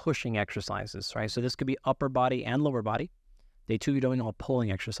doing all pushing exercises, right? So this could be upper body and lower body. Day two, you're doing all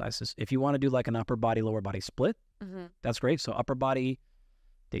pulling exercises. If you want to do like an upper body, lower body split, that's great. So upper body,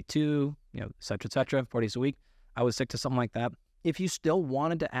 day two, et cetera, 4 days a week. I would stick to something like that. If you still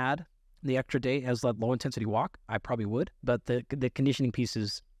wanted to add the extra day as that low intensity walk, I probably would, but the conditioning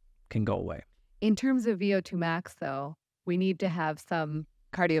pieces can go away. In terms of VO2 max, though, we need to have some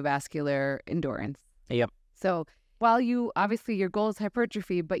cardiovascular endurance. Yep. So while obviously your goal is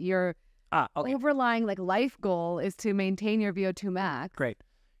hypertrophy, but your overlying like life goal is to maintain your VO2 max. Great.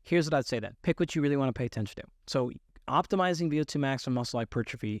 Here's what I'd say then. Pick what you really want to pay attention to. So optimizing VO2 max and muscle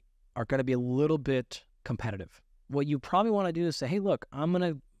hypertrophy are going to be a little bit competitive. What you probably want to do is say, hey, look, I'm going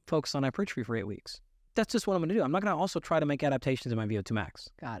to focus on hypertrophy for 8 weeks. That's just what I'm going to do. I'm not going to also try to make adaptations in my VO2 max.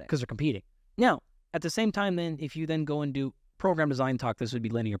 Got it. Because they're competing. Now, at the same time, then, if you then go and do program design talk, this would be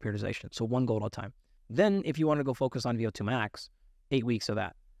linear periodization. So one goal at a time. Then if you want to go focus on VO2 max, 8 weeks of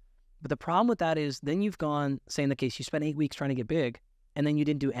that. But the problem with that is then you've gone, say in the case you spent 8 weeks trying to get big, and then you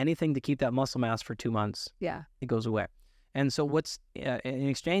didn't do anything to keep that muscle mass for 2 months, Yeah. it goes away. And so what's in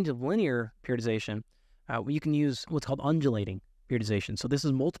exchange of linear periodization, you can use what's called undulating periodization. So this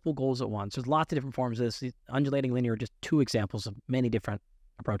is multiple goals at once. There's lots of different forms of this. The undulating linear are just 2 examples of many different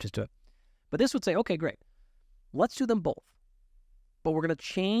approaches to it. But this would say, okay, great. Let's do them both. But we're going to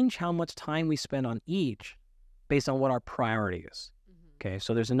change how much time we spend on each based on what our priority is. Okay,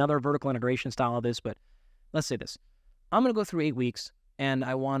 so there's another vertical integration style of this, but let's say this. I'm going to go through 8 weeks, and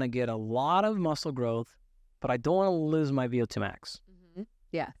I want to get a lot of muscle growth, but I don't want to lose my VO2 max.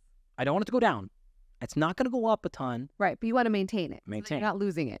 Yeah. I don't want it to go down. It's not going to go up a ton. Right, but you want to maintain it. Maintain. So you're not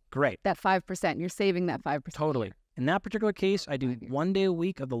losing it. Great. That 5%, you're saving that 5%. Totally. In that particular case, I do 1 day a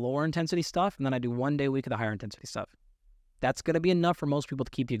week of the lower intensity stuff, and then I do 1 day a week of the higher intensity stuff. That's going to be enough for most people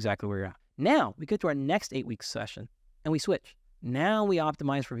to keep you exactly where you're at. Now, we get to our next 8-week session, and we switch. Now we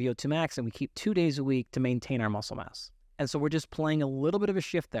optimize for VO2 max, and we keep 2 days a week to maintain our muscle mass. And so we're just playing a little bit of a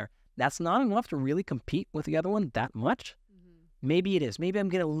shift there. That's not enough to really compete with the other one that much. Maybe it is. Maybe I'm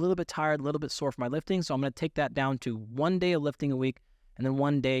getting a little bit tired, a little bit sore from my lifting, so I'm going to take that down to 1 day of lifting a week, and then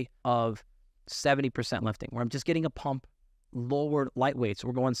 1 day of 70% lifting, where I'm just getting a pump, lower light weight. So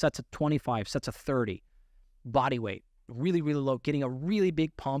we're going sets of 25, sets of 30, body weight, really, really low, getting a really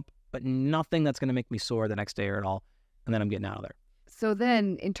big pump, but nothing that's going to make me sore the next day or at all. And then I'm getting out of there. So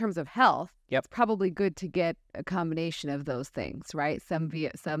then in terms of health, Yep. it's probably good to get a combination of those things, right?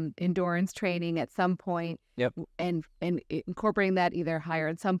 Some endurance training at some point. Yep. And incorporating that either higher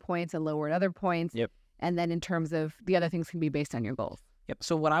at some points and lower at other points. Yep. And then in terms of the other things can be based on your goals. Yep.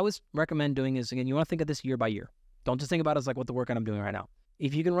 So what I would recommend doing is, again, you want to think of this year by year. Don't just think about it as like what the workout I'm doing right now.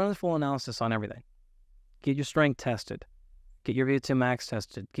 If you can run a full analysis on everything, get your strength tested, get your VO2 max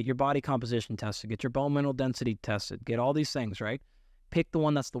tested, get your body composition tested, get your bone mineral density tested, get all these things, right? Pick the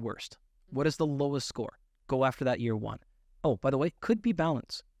one that's the worst. What is the lowest score? Go after that year 1. Oh, by the way, could be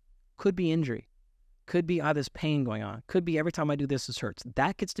balance, could be injury, could be this pain going on, could be every time I do this hurts.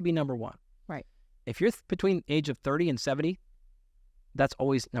 That gets to be number 1. Right. If you're between age of 30 and 70, that's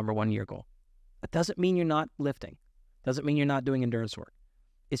always number 1 year goal. That doesn't mean you're not lifting. Doesn't mean you're not doing endurance work.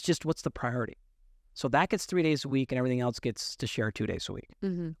 It's just what's the priority. So that gets 3 days a week, and everything else gets to share 2 days a week,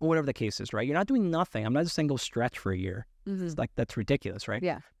 or whatever the case is, right? You're not doing nothing. I'm not just saying go stretch for a year. It's like, that's ridiculous, right?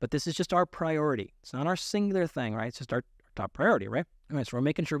 Yeah. But this is just our priority. It's not our singular thing, right? It's just our top priority, right? All right, so we're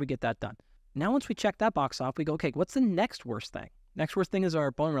making sure we get that done. Now, once we check that box off, we go, okay, what's the next worst thing? Next worst thing is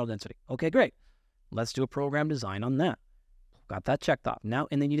our bone mineral density. Okay, great. Let's do a program design on that. Got that checked off. Now,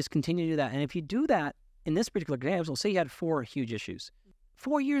 and then you just continue to do that. And if you do that, in this particular example, say you had 4 huge issues.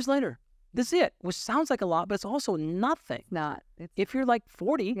 4 years later, this is it, which sounds like a lot, but it's also nothing. If you're like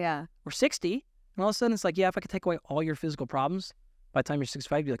 40 or 60, and all of a sudden it's like, yeah, if I could take away all your physical problems by the time you're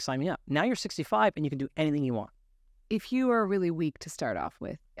 65, you'd be like, sign me up. Now you're 65 and you can do anything you want. If you are really weak to start off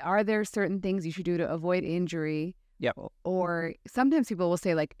with, are there certain things you should do to avoid injury? Yeah. Or sometimes people will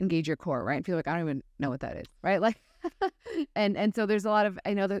say like, engage your core, right? And feel like, I don't even know what that is, right? Like, and so there's a lot of,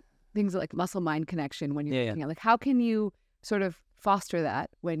 I know that things like muscle-mind connection when you're looking at, like, how can you sort of foster that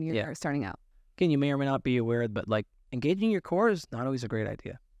when you're starting out? Again, you may or may not be aware, but like engaging your core is not always a great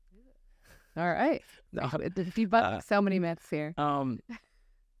idea. All right. No. Debunk so many myths here.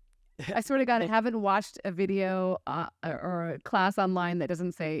 I swear to God, I haven't watched a video or a class online that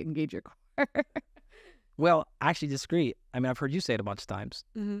doesn't say engage your core. Well, I actually disagree. I mean, I've heard you say it a bunch of times.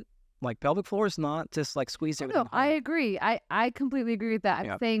 Like pelvic floor is not just like squeeze everything. No, I agree. I completely agree with that.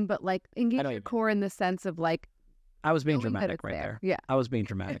 I'm saying, but like engage your core in the sense of like. I was being dramatic right there. Yeah. I was being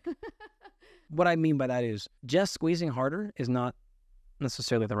dramatic. What I mean by that is just squeezing harder is not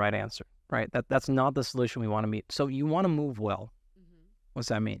necessarily the right answer, right? That's not the solution we want to meet. So you want to move well. What's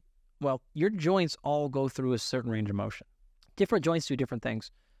that mean? Well, your joints all go through a certain range of motion. Different joints do different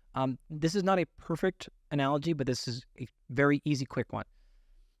things. This is not a perfect analogy, but this is a very easy, quick one.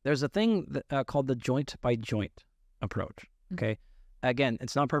 There's a thing called the joint by joint approach, okay? Again,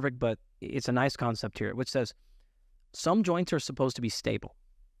 it's not perfect, but it's a nice concept here, which says some joints are supposed to be stable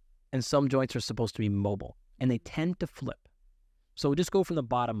and some joints are supposed to be mobile, and they tend to flip. So we just go from the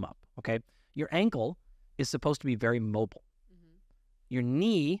bottom up, okay? Your ankle is supposed to be very mobile. Your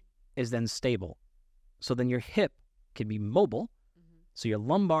knee is then stable. So then your hip can be mobile. So your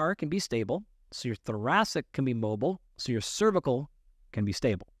lumbar can be stable. So your thoracic can be mobile. So your cervical can be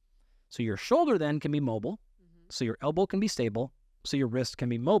stable. So your shoulder then can be mobile. So your elbow can be stable. So your wrist can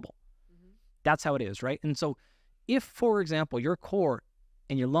be mobile. That's how it is, right? And so if, for example, your core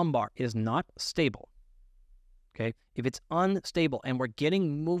and your lumbar is not stable, okay, if it's unstable and we're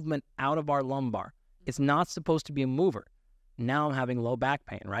getting movement out of our lumbar, it's not supposed to be a mover. Now I'm having low back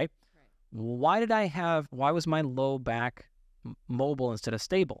pain, right? Why was my low back mobile instead of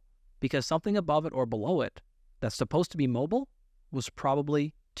stable, because something above it or below it that's supposed to be mobile was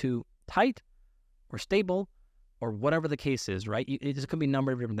probably too tight or stable or whatever the case is, right? It could be a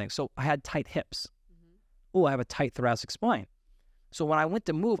number of different things. So I had tight hips. Oh, I have a tight thoracic spine. So when I went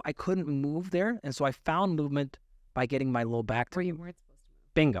to move, I couldn't move there. And so I found movement by getting my low back to Where you weren't supposed to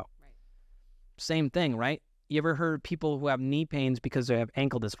move. Bingo. Right. Same thing, right? You ever heard people who have knee pains because they have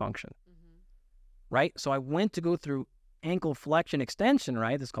ankle dysfunction, right? So I went to go through ankle flexion extension,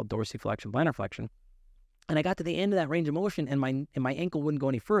 right? This is called dorsiflexion, plantar flexion. And I got to the end of that range of motion and my ankle wouldn't go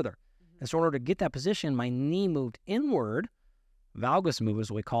any further. And so in order to get that position, my knee moved inward, valgus move is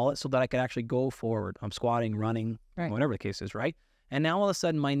what we call it, so that I could actually go forward. I'm squatting, running, whatever the case is, right? And now all of a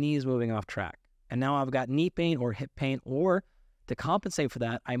sudden my knee is moving off track. And now I've got knee pain or hip pain, or to compensate for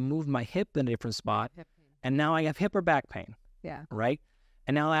that, I moved my hip in a different spot. And now I have hip or back pain. Yeah. Right?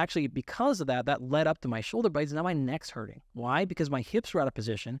 And now actually, because of that, that led up to my shoulder blades. Now my neck's hurting. Why? Because my hips were out of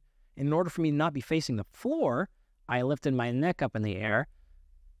position. In order for me to not be facing the floor, I lifted my neck up in the air.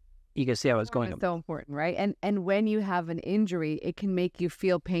 You can see how it's going. It's so important, right? And when you have an injury, it can make you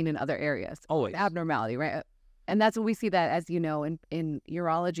feel pain in other areas. Always. Abnormality, right? And that's what we see that, as you know, in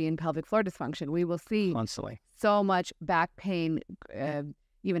urology and pelvic floor dysfunction. We will see constantly so much back pain,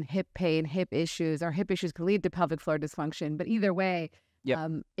 even hip pain, hip issues. Our hip issues can lead to pelvic floor dysfunction. But either way,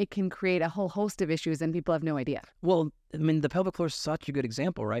 it can create a whole host of issues and people have no idea. Well, I mean, the pelvic floor is such a good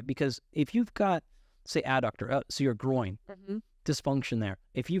example, right? Because if you've got, say, adductor, so your groin, dysfunction there.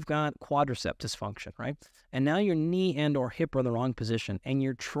 If you've got quadricep dysfunction, right? And now your knee and or hip are in the wrong position and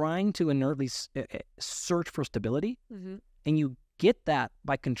you're trying to inertly search for stability and you get that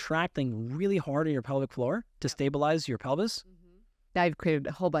by contracting really hard in your pelvic floor to stabilize your pelvis. Now you've created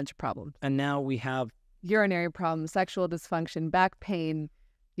a whole bunch of problems. And now we have urinary problems, sexual dysfunction, back pain,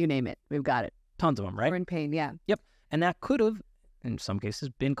 you name it. We've got it. Tons of them, right? We're in pain, yeah. Yep. And that could have, in some cases,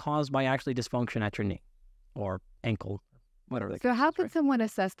 been caused by actually dysfunction at your knee or ankle. Whatever. So how can someone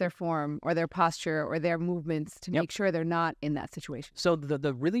assess their form or their posture or their movements to make sure they're not in that situation? So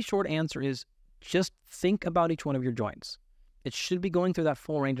the really short answer is just think about each one of your joints. It should be going through that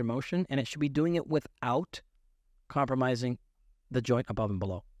full range of motion, and it should be doing it without compromising the joint above and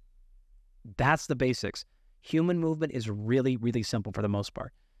below. That's the basics. Human movement is really, really simple for the most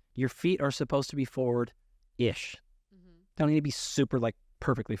part. Your feet are supposed to be forward-ish. Don't need to be super,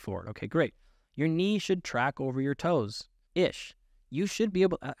 perfectly forward. Okay, great. Your knee should track over your toes. Ish. You should be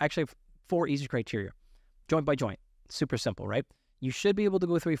able, actually 4 easy criteria, joint by joint, super simple, right? You should be able to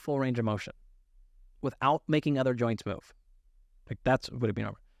go through a full range of motion without making other joints move. That's what it'd be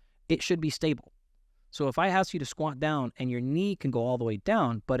over. It should be stable. So if I ask you to squat down and your knee can go all the way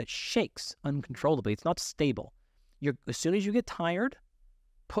down, but it shakes uncontrollably, it's not stable. As soon as you get tired,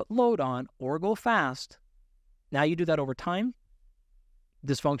 put load on or go fast. Now you do that over time.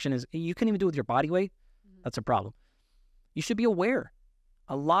 Dysfunction is, you can even do it with your body weight. That's a problem. You should be aware.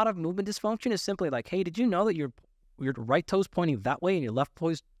 A lot of movement dysfunction is simply hey, did you know that your right toe's pointing that way and your left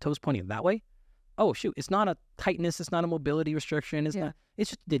toe's pointing that way? Oh, shoot. It's not a tightness. It's not a mobility restriction. It's not. It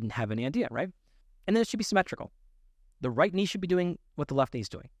just didn't have any idea, right? And then it should be symmetrical. The right knee should be doing what the left knee is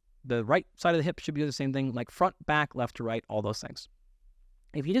doing. The right side of the hip should be doing the same thing, front, back, left to right, all those things.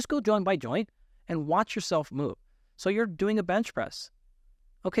 If you just go joint by joint and watch yourself move. So you're doing a bench press.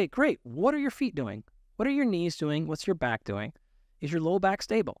 Okay, great. What are your feet doing? What are your knees doing? What's your back doing? Is your low back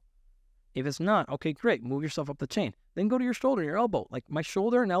stable? If it's not, okay, great. Move yourself up the chain. Then go to your shoulder and your elbow. My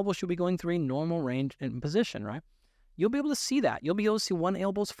shoulder and elbow should be going through a normal range and position, right? You'll be able to see that. You'll be able to see one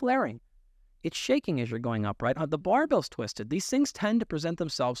elbow's flaring. It's shaking as you're going up, right? The barbell's twisted. These things tend to present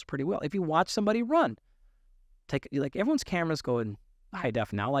themselves pretty well. If you watch somebody run, everyone's cameras go in high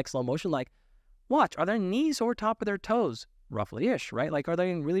def now, slow motion, watch, are their knees over top of their toes? Roughly-ish, right? Are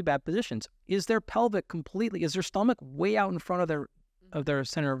they in really bad positions? Is their pelvic is their stomach way out in front of their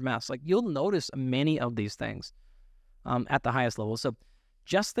center of mass? You'll notice many of these things at the highest level. So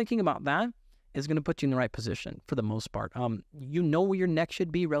just thinking about that is going to put you in the right position for the most part. You know where your neck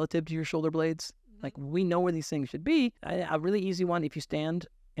should be relative to your shoulder blades. We know where these things should be. A really easy one, if you stand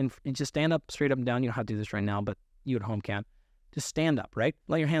and just stand up, straight up and down. You don't have to do this right now, but you at home can. Just stand up, right?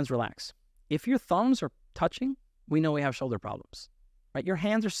 Let your hands relax. If your thumbs are touching, we know we have shoulder problems, right? Your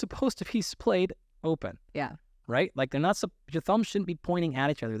hands are supposed to be splayed open. Yeah. Right? They're not, your thumbs shouldn't be pointing at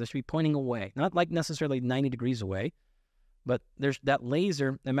each other. They should be pointing away. Not necessarily 90 degrees away, but there's that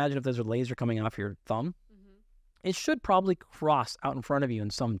laser. Imagine if there's a laser coming off your thumb. It should probably cross out in front of you in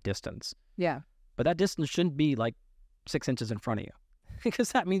some distance. Yeah. But that distance shouldn't be 6 inches in front of you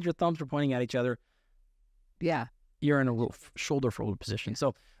because that means your thumbs are pointing at each other. Yeah. You're in a shoulder forward position.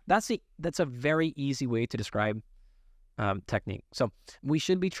 So that's a very easy way to describe technique. So we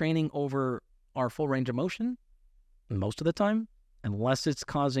should be training over our full range of motion most of the time, unless it's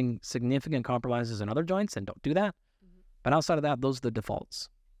causing significant compromises in other joints, then don't do that. But outside of that, those are the defaults.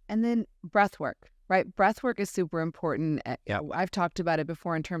 And then breath work, right? Breath work is super important. Yeah. I've talked about it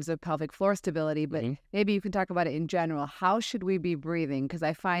before in terms of pelvic floor stability, but maybe you can talk about it in general. How should we be breathing? Because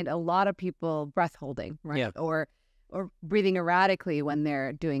I find a lot of people breath holding, right? Yeah. Or breathing erratically when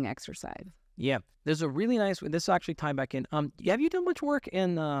they're doing exercise. Yeah. There's a really nice, this actually tie back in. Have you done much work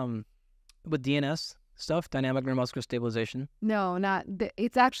in with DNS stuff, dynamic neuromuscular stabilization? No, not.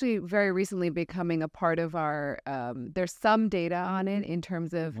 It's actually very recently becoming a part of our. There's some data on it in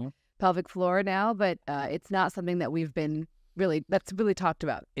terms of pelvic floor now, but it's not something that we've been that's really talked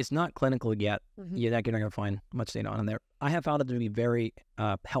about. It's not clinical yet. You're not going to find much data on there. I have found it to be very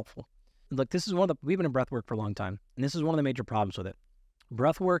helpful. Look, this is we've been in breath work for a long time, and this is one of the major problems with it.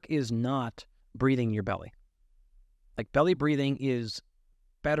 Breath work is not breathing your belly. Like, belly breathing is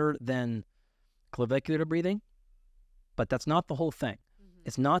better than clavicular breathing, but that's not the whole thing.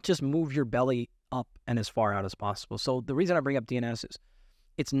 It's not just move your belly up and as far out as possible. So the reason I bring up DNS is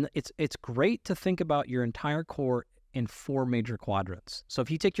it's great to think about your entire core in 4 major quadrants. So if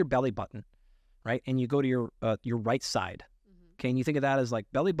you take your belly button, right, and you go to your right side, okay, and you think of that as like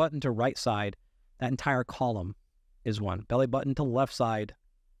belly button to right side, that entire column is one. Belly button to left side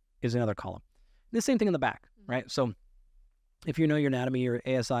is another column. The same thing in the back, right? So if you know your anatomy, your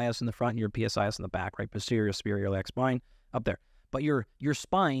ASIS in the front and your PSIS in the back, right? Posterior, superior, iliac spine up there. But your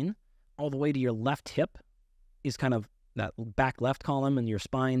spine all the way to your left hip is kind of that back left column, and your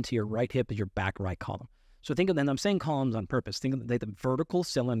spine to your right hip is your back right column. So think of them, I'm saying columns on purpose. Think of the vertical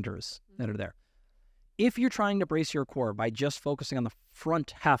cylinders that are there. If you're trying to brace your core by just focusing on the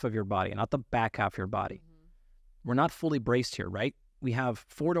front half of your body and not the back half of your body, we're not fully braced here, right? We have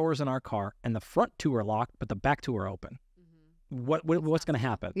 4 doors in our car, and the front 2 are locked, but the back 2 are open. What's going to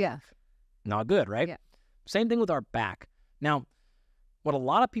happen? Yeah. Not good, right? Yeah. Same thing with our back. Now, what a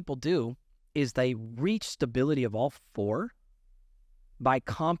lot of people do is they reach stability of all 4 by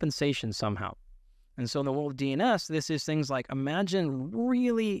compensation somehow. And so in the world of DNS, this is things like, imagine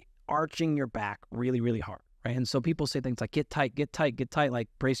really arching your back really, really hard, right? And so people say things like, get tight, get tight, get tight, like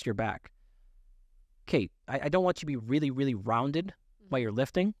brace your back. Okay, I don't want you to be really, really rounded while you're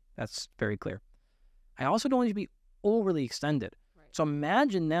lifting. That's very clear. I also don't want you to be overly extended. Right. So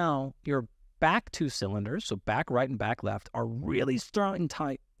imagine now your back 2 cylinders, so back right and back left, are really strong and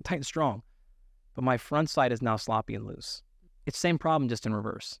tight and strong. But my front side is now sloppy and loose. It's the same problem, just in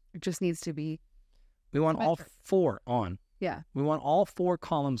reverse. It just needs to be. We want all 4 on. Yeah. We want all 4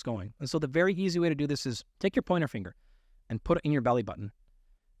 columns going. And so the very easy way to do this is take your pointer finger and put it in your belly button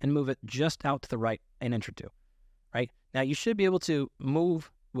and move it just out to the right an inch or 2, right? Now, you should be able to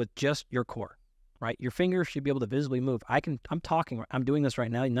move with just your core, right? Your fingers should be able to visibly move. I'm doing this right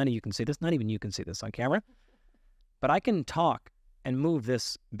now. None of you can see this. Not even you can see this on camera. But I can talk and move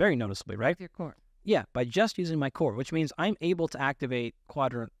this very noticeably, right? With your core. Yeah, by just using my core, which means I'm able to activate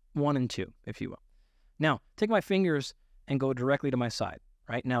quadrant 1 and 2, if you will. Now, take my fingers and go directly to my side,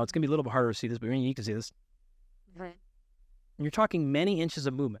 right? Now, it's going to be a little bit harder to see this, but you can see this. Right. You're talking many inches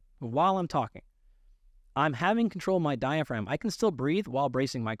of movement while I'm talking. I'm having control of my diaphragm. I can still breathe while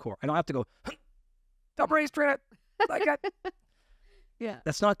bracing my core. I don't have to go, don't brace, Trent. Yeah.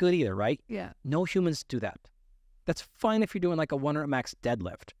 That's not good either, right? Yeah. No humans do that. That's fine if you're doing like a 1 rep max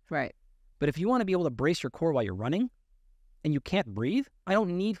deadlift. Right. But if you want to be able to brace your core while you're running and you can't breathe, I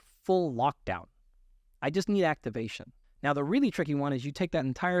don't need full lockdown. I just need activation. Now, the really tricky one is you take that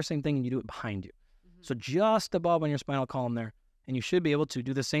entire same thing and you do it behind you. So just above on your spinal column there, and you should be able to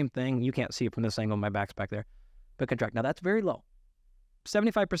do the same thing. You can't see it from this angle. My back's back there. But contract. Now, that's very low.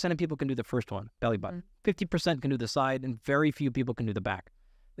 75% of people can do the first one, belly button. 50% can do the side, and very few people can do the back.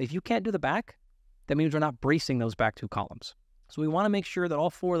 If you can't do the back, that means we're not bracing those back 2 columns. So we want to make sure that all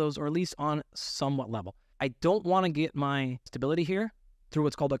 4 of those are at least on somewhat level. I don't want to get my stability here through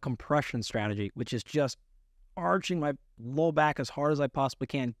what's called a compression strategy, which is just arching my low back as hard as I possibly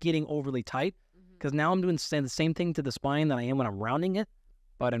can, getting overly tight, because now I'm doing the same thing to the spine that I am when I'm rounding it,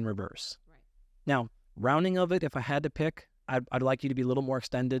 but in reverse. Right. Now, rounding of it, if I had to pick, I'd like you to be a little more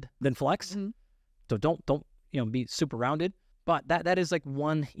extended than flex. So don't be super rounded. But that is like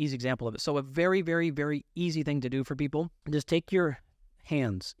one easy example of it. So a very, very, very easy thing to do for people, just take your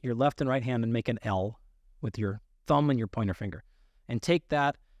hands, your left and right hand, and make an L with your thumb and your pointer finger. And take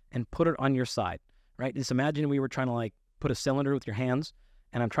that and put it on your side, right? Just imagine we were trying to like put a cylinder with your hands,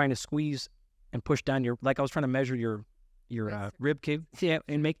 and I'm trying to squeeze and push down like I was trying to measure your rib cage, yeah,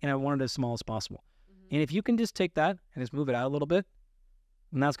 and I wanted it as small as possible. And if you can just take that and just move it out a little bit,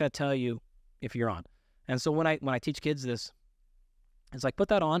 and that's going to tell you if you're on. And so when I teach kids this, it's like, put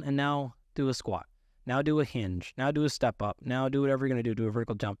that on and now do a squat. Now do a hinge. Now do a step up. Now do whatever you're going to do. Do a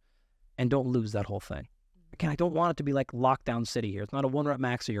vertical jump. And don't lose that whole thing. Again, I don't want it to be like lockdown city here. It's not a 1 rep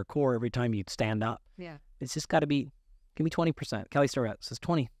max of your core every time you stand up. Yeah. It's just got to be, give me 20%. Kelly Starrett says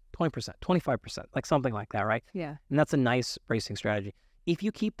 20%, 25%, like something like that, right? Yeah. And that's a nice bracing strategy. If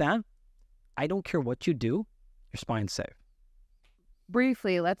you keep that, I don't care what you do, your spine's safe.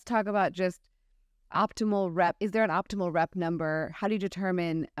 Briefly, let's talk about just optimal rep. Is there an optimal rep number? How do you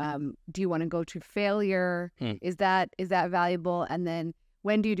determine, do you want to go to failure? Is that valuable? And then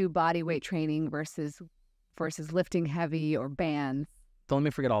when do you do body weight training versus lifting heavy or bands? Don't let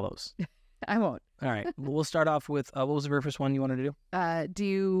me forget all those. I won't. All right. We'll start off with, what was the very first one you wanted to do? Do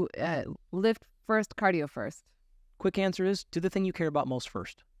you lift first, cardio first? Quick answer is do the thing you care about most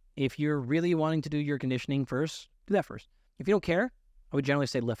first. If you're really wanting to do your conditioning first, do that first. If you don't care, I would generally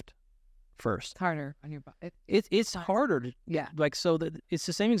say lift first. It's harder on your body. It's harder to, yeah. Like, so it's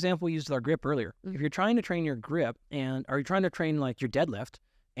the same example we used with our grip earlier. Mm-hmm. If you're trying to train your grip or you're trying to train like your deadlift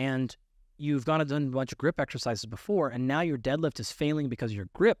and you've gone and done a bunch of grip exercises before and now your deadlift is failing because of your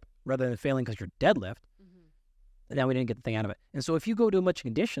grip rather than failing because your deadlift, now we didn't get the thing out of it. And so if you go do a bunch of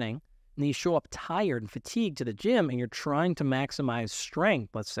conditioning and then you show up tired and fatigued to the gym and you're trying to maximize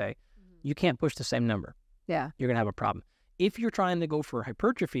strength, let's say, you can't push the same number. Yeah. You're going to have a problem. If you're trying to go for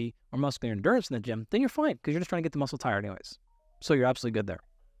hypertrophy or muscular endurance in the gym, then you're fine because you're just trying to get the muscle tired anyways. So you're absolutely good there.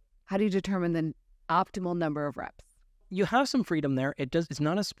 How do you determine the optimal number of reps? You have some freedom there. It's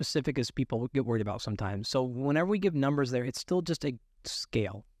not as specific as people get worried about sometimes. So whenever we give numbers there, it's still just a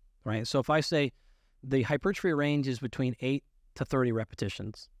scale, right? So if I say the hypertrophy range is between 8 to 30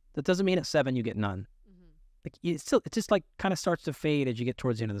 repetitions, that doesn't mean at 7 you get none. Like it just like kind of starts to fade as you get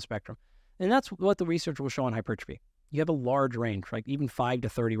towards the end of the spectrum. And that's what the research will show on hypertrophy. You have a large range, like even 5 to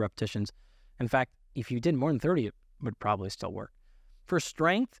 30 repetitions. In fact, if you did more than 30, it would probably still work. For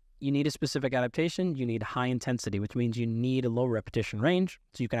strength, you need a specific adaptation. You need high intensity, which means you need a low repetition range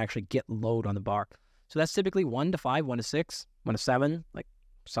so you can actually get load on the bar. So that's typically 1 to 5, 1 to 6, 1 to 7, like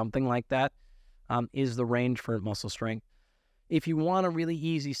something like that is the range for muscle strength. If you want a really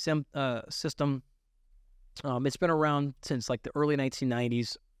easy system, it's been around since like the early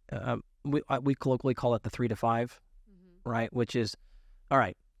 1990s. We colloquially call it the 3 to 5, right? Which is, all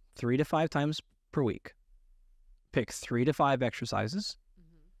right, 3 to 5 times per week. Pick 3 to 5 exercises.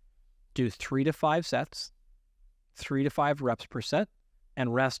 Do 3 to 5 sets, 3 to 5 reps per set,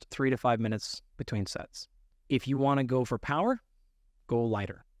 and rest 3 to 5 minutes between sets. If you want to go for power, go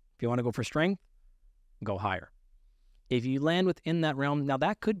lighter. If you want to go for strength, go higher. If you land within that realm, now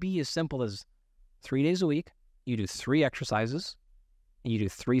that could be as simple as 3 days a week, you do 3 exercises, and you do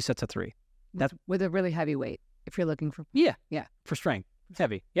 3 sets of 3. That's with a really heavy weight if you're looking for... Yeah. Yeah. For strength.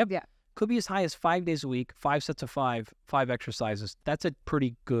 Heavy. Yep. Yeah. Could be as high as 5 days a week, 5 sets of 5 exercises. That's a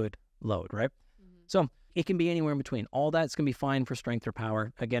pretty good load, right? So it can be anywhere in between. All that's going to be fine for strength or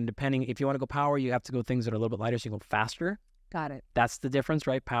power. Again, depending, if you want to go power, you have to go things that are a little bit lighter so you can go faster. Got it. That's the difference,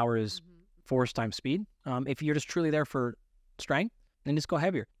 right? Power is force times speed. If you're just truly there for strength, then just go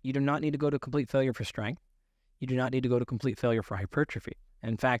heavier. You do not need to go to complete failure for strength. You do not need to go to complete failure for hypertrophy.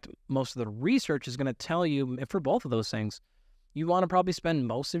 In fact, most of the research is going to tell you, for both of those things, you want to probably spend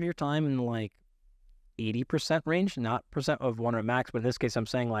most of your time in like 80% range, not percent of 1 rep max, but in this case, I'm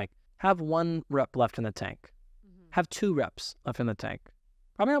saying like have 1 rep left in the tank. Have 2 reps left in the tank.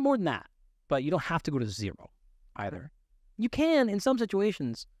 Probably not more than that, but you don't have to go to 0 either. You can in some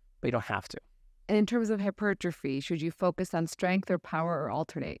situations, but you don't have to. And in terms of hypertrophy, should you focus on strength or power or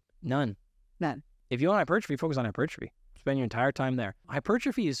alternate? None. If you want hypertrophy, focus on hypertrophy. Spend your entire time there.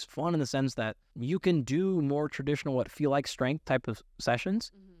 Hypertrophy is fun in the sense that you can do more traditional, what feel like strength type of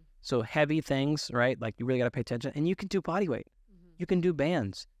sessions. So heavy things, right? Like you really got to pay attention. And you can do body weight. You can do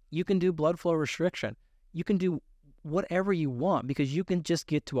bands. You can do blood flow restriction. You can do whatever you want because you can just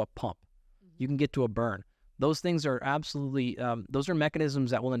get to a pump. You can get to a burn. Those things are absolutely, those are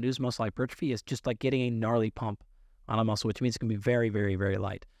mechanisms that will induce muscle hypertrophy. It's just like getting a gnarly pump on a muscle, which means it can be very, very, very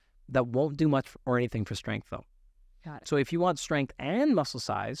light. That won't do much or anything for strength though. Got it. So if you want strength and muscle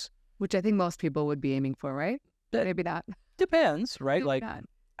size, which I think most people would be aiming for, right? Maybe not. Depends, right? Maybe like, not.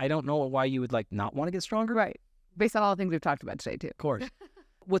 I don't know why you would like not want to get stronger. Right. Based on all the things we've talked about today too. Of course.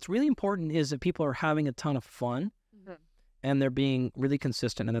 What's really important is that people are having a ton of fun and they're being really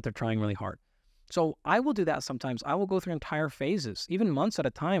consistent and that they're trying really hard. So I will do that sometimes. I will go through entire phases, even months at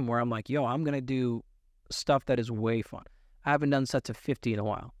a time, where I'm like, yo, I'm going to do stuff that is way fun. I haven't done sets of 50 in a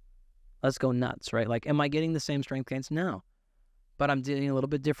while. Let's go nuts, right? Like, am I getting the same strength gains? No. But I'm getting a little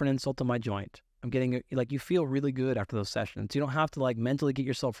bit different insult to my joint. I'm getting, like, you feel really good after those sessions. You don't have to, like, mentally get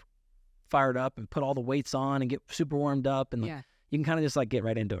yourself fired up and put all the weights on and get super warmed up. And like, you can kind of just like get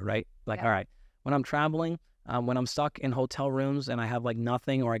right into it, right? Like, all right, when I'm traveling, when I'm stuck in hotel rooms and I have like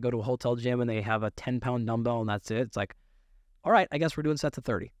nothing, or I go to a hotel gym and they have a 10-pound dumbbell and that's it. It's like, all right, I guess we're doing sets of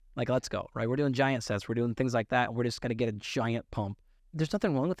 30. Like, let's go, right? We're doing giant sets. We're doing things like that. And we're just going to get a giant pump. There's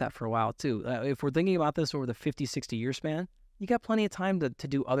nothing wrong with that for a while too. If we're thinking about this over the 50, 60 year span, you got plenty of time to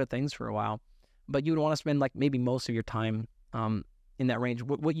do other things for a while, but you would want to spend like maybe most of your time in that range.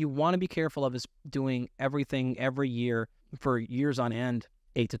 What you want to be careful of is doing everything every year for years on end,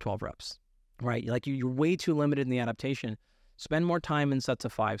 8 to 12 reps, right? Like you're way too limited in the adaptation. Spend more time in sets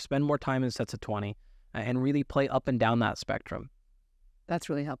of 5, spend more time in sets of 20, and really play up and down that spectrum. That's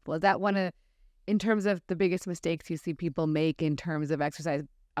really helpful. Is that one of, in terms of the biggest mistakes you see people make in terms of exercise,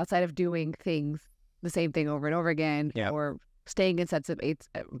 outside of doing things, the same thing over and over again, or staying in sets of 8,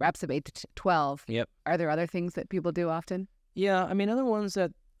 reps of 8 to 12? Are there other things that people do often? Yeah, I mean, other ones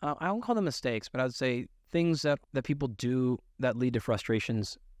that, I won't call them mistakes, but I would say things that people do that lead to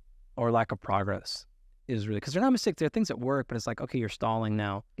frustrations or lack of progress is really, because they're not mistakes, they're things that work, but it's like, okay, you're stalling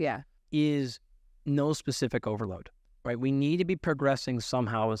now. Is no specific overload, right? We need to be progressing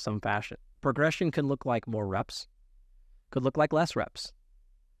somehow in some fashion. Progression can look like more reps, could look like less reps.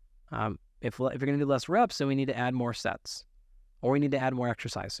 If you're going to do less reps, then we need to add more sets, or we need to add more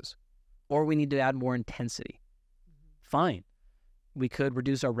exercises, or we need to add more intensity. Fine. We could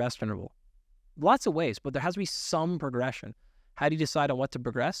reduce our rest interval. Lots of ways, but there has to be some progression. How do you decide on what to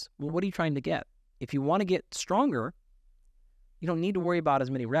progress? Well, what are you trying to get? If you want to get stronger, you don't need to worry about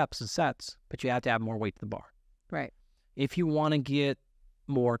as many reps and sets, but you have to add more weight to the bar. Right. If you want to get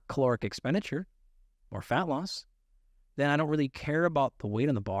more caloric expenditure, more fat loss, then I don't really care about the weight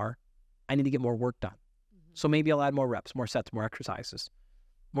on the bar. I need to get more work done. So maybe I'll add more reps, more sets, more exercises,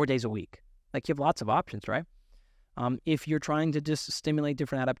 more days a week. Like, you have lots of options, right? If you're trying to just stimulate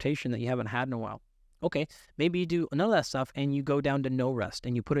different adaptation that you haven't had in a while, okay, maybe you do none of that stuff and you go down to no rest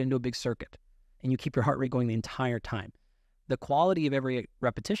and you put it into a big circuit and you keep your heart rate going the entire time. The quality of every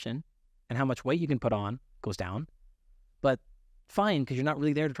repetition and how much weight you can put on goes down, but fine, because you're not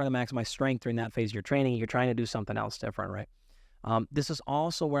really there to try to maximize strength during that phase of your training. You're trying to do something else different, right? This is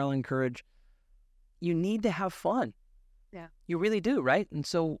also where I'll encourage, you need to have fun. You really do, right? And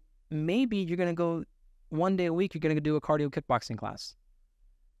so maybe you're going to go one day a week, you're going to do a cardio kickboxing class.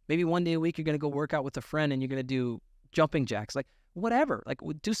 Maybe one day a week, you're going to go work out with a friend and you're going to do jumping jacks, like whatever. Like,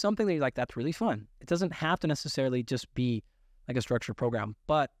 do something that you're like, that's really fun. It doesn't have to necessarily just be like a structured program,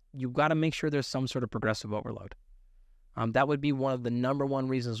 but you've got to make sure there's some sort of progressive overload. That would be one of the number one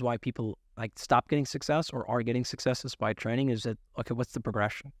reasons why people like stop getting success or are getting successes by training, is that, okay, what's the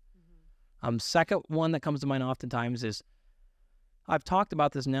progression? Second one that comes to mind oftentimes is, I've talked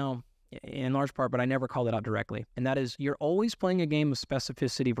about this now in large part, but I never called it out directly. And that is, you're always playing a game of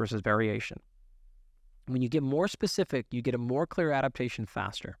specificity versus variation. When you get more specific, you get a more clear adaptation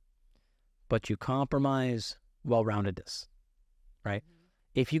faster, but you compromise well-roundedness, right?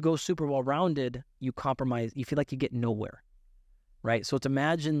 If you go super well-rounded, you compromise, you feel like you get nowhere, right? So it's,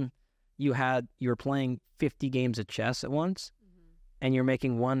 imagine you're playing 50 games of chess at once and you're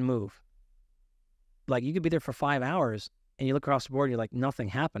making one move. Like, you could be there for 5 hours and you look across the board and you're like, nothing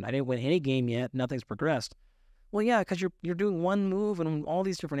happened. I didn't win any game yet. Nothing's progressed. Well, yeah, because you're doing one move in all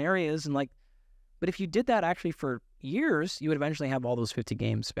these different areas. And like, but if you did that actually for years, you would eventually have all those 50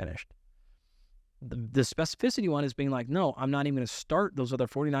 games finished. The specificity one is being like, no, I'm not even going to start those other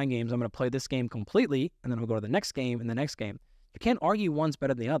 49 games. I'm going to play this game completely, and then I'll go to the next game and the next game. You can't argue one's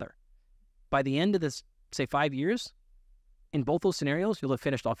better than the other. By the end of this, say 5 years, in both those scenarios, you'll have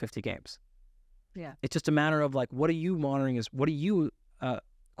finished all 50 games. It's just a matter of like, what are you monitoring? What are you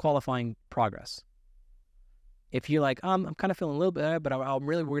qualifying progress? If you're like, I'm kind of feeling a little bit better, but I'm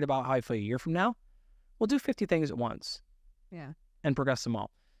really worried about how I feel a year from now, we'll do 50 things at once. And progress them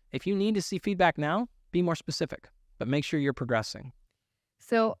all. If you need to see feedback now, be more specific, but make sure you're progressing.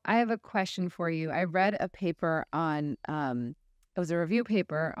 So I have a question for you. I read a paper on, it was a review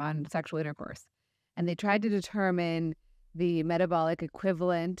paper on sexual intercourse, and they tried to determine the metabolic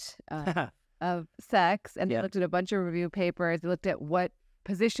equivalent of sex, and they looked at a bunch of review papers. They looked at what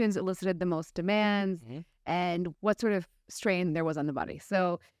positions elicited the most demands and what sort of strain there was on the body.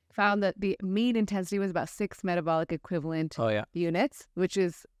 So found that the mean intensity was about 6 metabolic equivalent units, which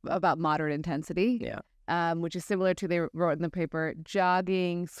is about moderate intensity, which is similar to, they wrote in the paper,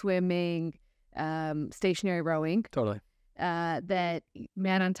 jogging, swimming, stationary rowing. That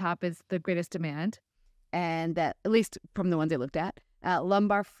man on top is the greatest demand, and that, at least from the ones they looked at,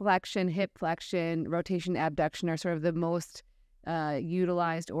 lumbar flexion, hip flexion, rotation, abduction are sort of the most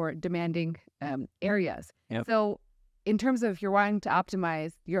utilized or demanding areas. So in terms of you're wanting to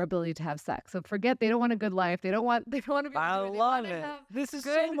optimize your ability to have sex. So forget they don't want a good life. They don't want to be I love it. This is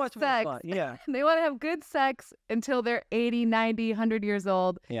so much more fun. Yeah. They want to have good sex until they're 80, 90, 100 years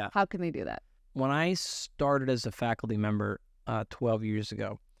old. Yeah. How can they do that? When I started as a faculty member 12 years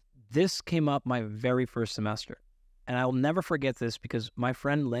ago, this came up my very first semester. And I will never forget this because my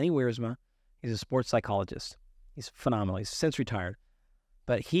friend Lenny Wiersma, he's a sports psychologist. He's phenomenal. He's since retired.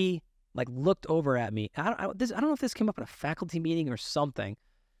 But he looked over at me. I don't know if this came up in a faculty meeting or something.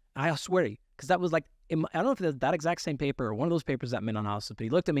 I swear to you, because that was I don't know if it was that exact same paper or one of those papers that meta-analysis, but he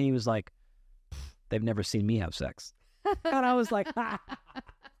looked at me and he was like, they've never seen me have sex. And I was like, I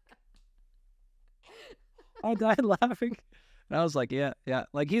died laughing. And I was like, yeah.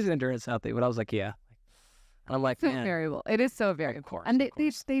 Like, he's an endurance athlete, but I was like, yeah. And I'm like, so man. variable. It is so variable. Of course. And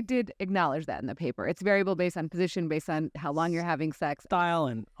they did acknowledge that in the paper. It's variable based on position, based on how long you're having sex. Style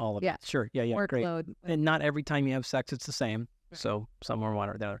and all of it. Sure. Yeah. Workload. Great. And not every time you have sex, it's the same. Right. So some are one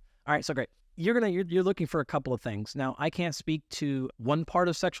or the other. All right. So great. You're looking for a couple of things. Now, I can't speak to one part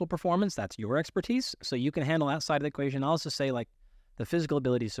of sexual performance. That's your expertise. So you can handle that side of the equation. I'll also say the physical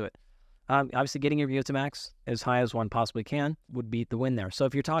abilities to it. Obviously, getting your VO2 max as high as one possibly can would be the win there. So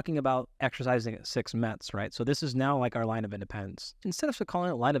if you're talking about exercising at 6 METs, right? So this is now our line of independence. Instead of calling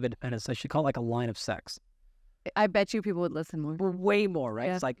it a line of independence, I should call it a line of sex. I bet you people would listen more. We're way more, right?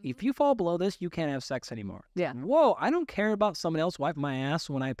 Yeah. It's if you fall below this, you can't have sex anymore. Yeah. Whoa, I don't care about someone else wiping my ass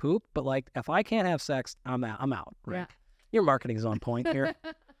when I poop, but if I can't have sex, I'm out. Right? Yeah. Your marketing is on point here.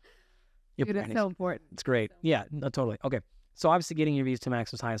 Dude, it's so important. It's great. Yeah, no, totally. Okay. So obviously getting your VO2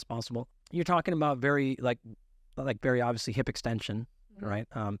 max as high as possible. You're talking about very very obviously hip extension, right?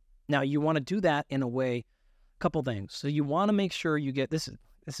 Now you want to do that in a way, couple things. So you want to make sure you get this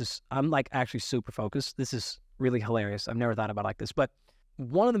is I'm actually super focused. This is really hilarious. I've never thought about it like this, but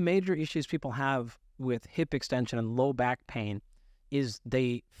one of the major issues people have with hip extension and low back pain is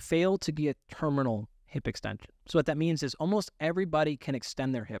they fail to get terminal hip extension. So what that means is almost everybody can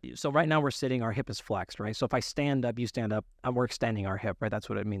extend their hip. So right now we're sitting, our hip is flexed, right? So if I stand up, you stand up, we're extending our hip, right? That's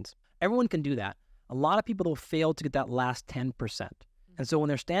what it means. Everyone can do that. A lot of people will fail to get that last 10%. And so when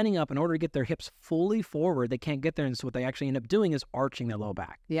they're standing up, in order to get their hips fully forward, they can't get there. And so what they actually end up doing is arching their low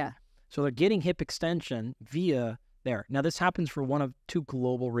back. Yeah. So they're getting hip extension via there. Now this happens for one of two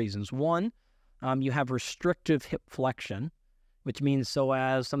global reasons. One, you have restrictive hip flexion, which means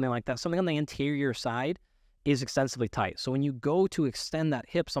something like that, something on the anterior side is extensively tight. So when you go to extend that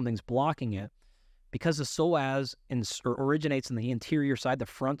hip, something's blocking it. Because the psoas originates in the anterior side, the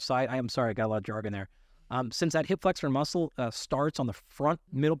front side. I'm sorry, I got a lot of jargon there. Since that hip flexor muscle starts on the front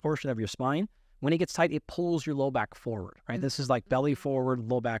middle portion of your spine, when it gets tight, it pulls your low back forward, right? Mm-hmm. This is like belly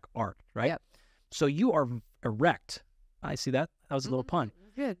forward, low back arch, right? Yep. So you are erect. I see that. That was a little pun.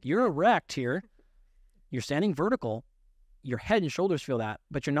 Good. You're erect here. You're standing vertical. Your head and shoulders feel that,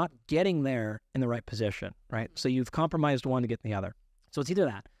 but you're not getting there in the right position, right? So you've compromised one to get the other. So it's either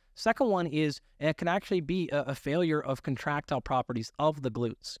that. Second one is it can actually be a failure of contractile properties of the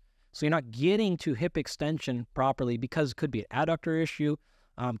glutes. So you're not getting to hip extension properly because it could be an adductor issue,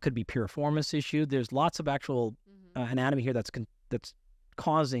 could be piriformis issue. There's lots of actual anatomy here that's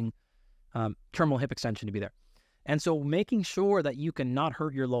causing terminal hip extension to be there. And so making sure that you can not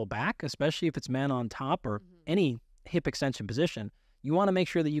hurt your low back, especially if it's man on top or any hip extension position, you want to make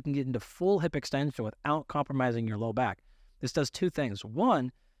sure that you can get into full hip extension without compromising your low back. This does two things.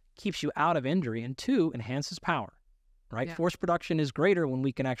 One, keeps you out of injury, and two, enhances power, right? Yeah. Force production is greater when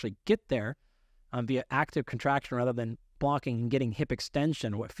we can actually get there via active contraction rather than blocking and getting hip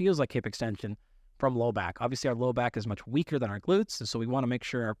extension, what feels like hip extension from low back. Obviously, our low back is much weaker than our glutes, and so we want to make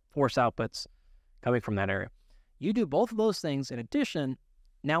sure our force output's coming from that area. You do both of those things. In addition,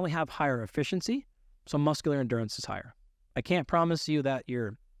 now we have higher efficiency, so muscular endurance is higher. I can't promise you that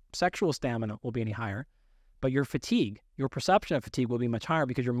your sexual stamina will be any higher, but your fatigue, your perception of fatigue will be much higher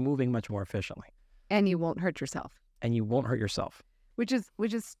because you're moving much more efficiently. And you won't hurt yourself. And you won't hurt yourself. Which is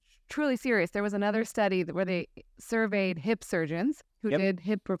truly serious. There was another study where they surveyed hip surgeons who did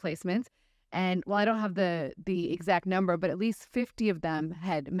hip replacements. And while I don't have the exact number, but at least 50 of them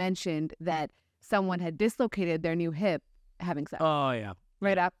had mentioned that someone had dislocated their new hip having sex. Oh, yeah.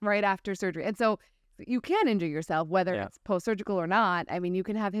 Right after surgery. And so you can injure yourself, whether it's post-surgical or not. I mean, you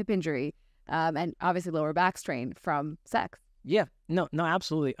can have hip injury and obviously lower back strain from sex. Yeah, no,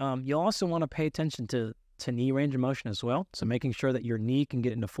 absolutely. You'll also want to pay attention to knee range of motion as well. So making sure that your knee can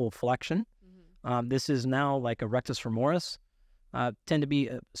get into full flexion. This is now like a rectus femoris. Tend to be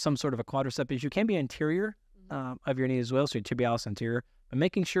some sort of a quadricep issue. Can be anterior of your knee as well, so your tibialis anterior. But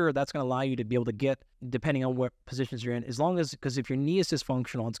making sure that's going to allow you to be able to get, depending on what positions you're in, as long as, because if your knee is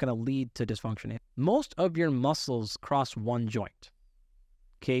dysfunctional, it's going to lead to dysfunction. Most of your muscles cross one joint,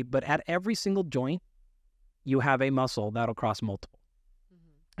 okay? But at every single joint, you have a muscle that'll cross multiple.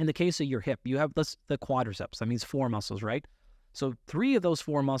 In the case of your hip, you have the quadriceps. That means 4 muscles, right? So 3 of those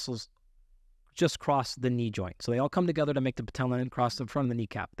 4 muscles just cross the knee joint. So they all come together to make the patella and cross the front of the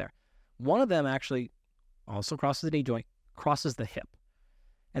kneecap there. One of them actually also crosses the knee joint, crosses the hip.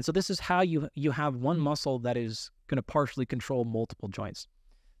 And so this is how you have one muscle that is going to partially control multiple joints.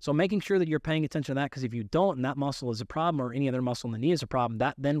 So making sure that you're paying attention to that, because if you don't, and that muscle is a problem, or any other muscle in the knee is a problem,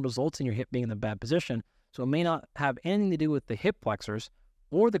 that then results in your hip being in a bad position. So it may not have anything to do with the hip flexors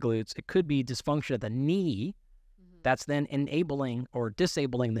or the glutes. It could be dysfunction of the knee that's then enabling or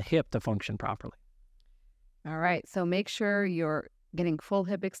disabling the hip to function properly. All right. So make sure you're getting full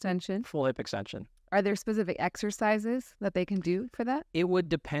hip extension. Full hip extension. Are there specific exercises that they can do for that? It would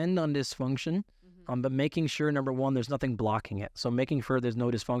depend on dysfunction, but making sure, number one, there's nothing blocking it. So making sure there's no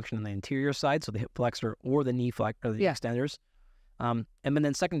dysfunction on the anterior side, so the hip flexor or the knee flexor, or the extenders. And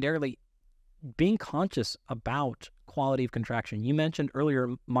then secondarily, being conscious about quality of contraction. You mentioned earlier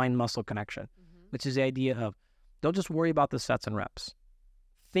mind-muscle connection, which is the idea of don't just worry about the sets and reps.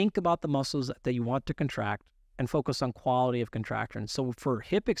 Think about the muscles that you want to contract and focus on quality of contraction. So for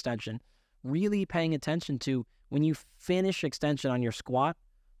hip extension, really paying attention to when you finish extension on your squat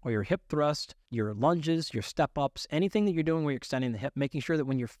or your hip thrust, your lunges, your step-ups, anything that you're doing where you're extending the hip, making sure that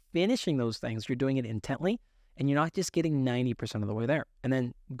when you're finishing those things, you're doing it intently and you're not just getting 90% of the way there and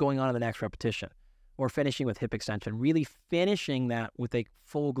then going on to the next repetition or finishing with hip extension, really finishing that with a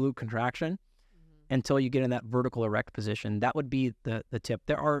full glute contraction until you get in that vertical erect position. That would be the tip.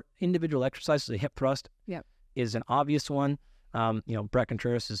 There are individual exercises. The hip thrust is an obvious one. Brett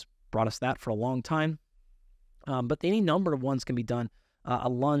Contreras has brought us that for a long time. But any number of ones can be done. A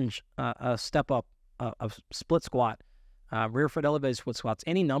lunge, a step up, a split squat, rear foot elevated split squats.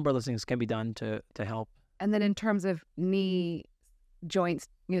 Any number of those things can be done to help. And then in terms of knee joints,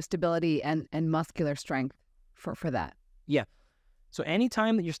 stability and muscular strength for that. Yeah. So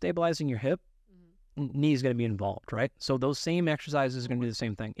anytime that you're stabilizing your hip, knee is going to be involved, right? So those same exercises are going to do the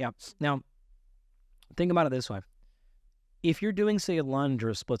same thing. Yeah. Now, think about it this way. If you're doing, say, a lunge or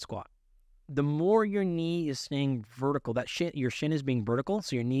a split squat, the more your knee is staying vertical, your shin is being vertical,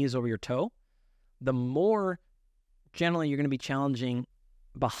 so your knee is over your toe, the more generally you're going to be challenging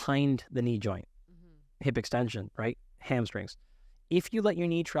behind the knee joint, hip extension, right? Hamstrings. If you let your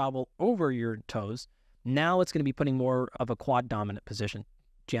knee travel over your toes, now it's going to be putting more of a quad dominant position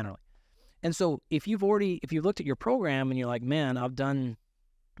generally. And so if you've looked at your program and you're like, man, I've done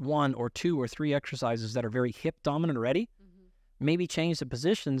 1 or 2 or 3 exercises that are very hip dominant already, maybe change the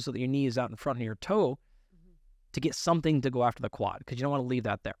position so that your knee is out in front of your toe to get something to go after the quad, because you don't want to leave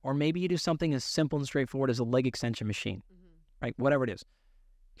that there. Or maybe you do something as simple and straightforward as a leg extension machine, right? Whatever it is.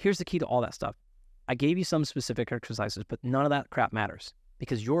 Here's the key to all that stuff. I gave you some specific exercises, but none of that crap matters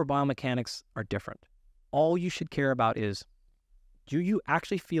because your biomechanics are different. All you should care about is, do you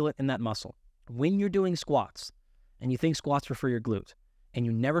actually feel it in that muscle? When you're doing squats and you think squats are for your glute and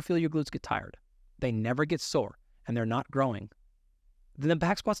you never feel your glutes get tired, they never get sore and they're not growing, then the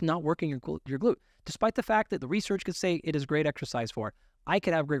back squat's not working your glute. Despite the fact that the research could say it is great exercise for it, I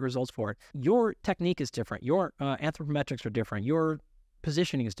could have great results for it. Your technique is different. Your anthropometrics are different. Your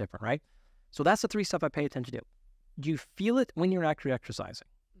positioning is different, right? So that's the 3 stuff I pay attention to. Do you feel it when you're actually exercising?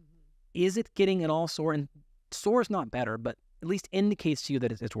 Is it getting it all sore? And sore is not better, but at least indicates to you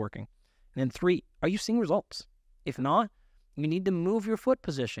that it's working. And then 3, are you seeing results? If not, you need to move your foot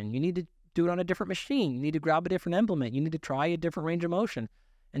position. You need to do it on a different machine. You need to grab a different implement. You need to try a different range of motion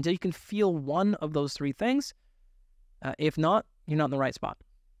until you can feel one of those 3 things. If not, you're not in the right spot.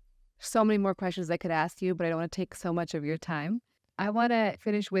 So many more questions I could ask you, but I don't want to take so much of your time. I want to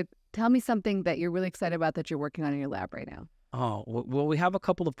finish with, tell me something that you're really excited about that you're working on in your lab right now. Oh, well, we have a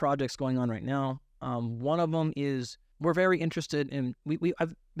couple of projects going on right now. One of them is we're very interested in,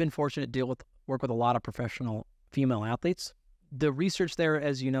 I've been fortunate to work with a lot of professional female athletes. The research there,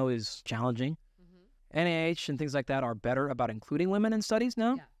 as you know, is challenging. NIH and things like that are better about including women in studies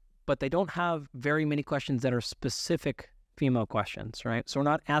now, but they don't have very many questions that are specific female questions, right? So we're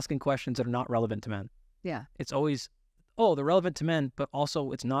not asking questions that are not relevant to men. Yeah. It's always, they're relevant to men, but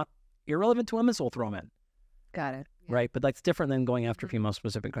also it's not irrelevant to women, so we'll throw them in. Got it. Yeah. Right, but that's different than going after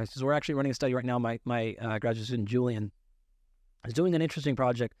female-specific questions. We're actually running a study right now. My graduate student, Julian, is doing an interesting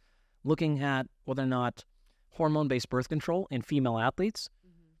project looking at whether or not hormone-based birth control in female athletes,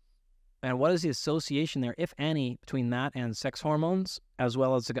 and what is the association there, if any, between that and sex hormones, as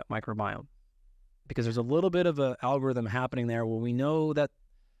well as the gut microbiome. because there's a little bit of an algorithm happening there where we know that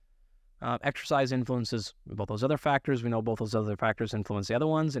exercise influences both those other factors. We know both those other factors influence the other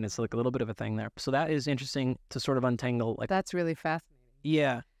ones, and it's like a little bit of a thing there. So that is interesting to sort of untangle. Like, that's really fascinating.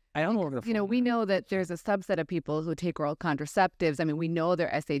 Yeah. I don't know where we know that there's a subset of people who take oral contraceptives. I mean, we know their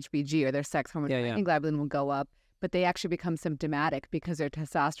SHBG or their sex hormone globulin will go up, but they actually become symptomatic because their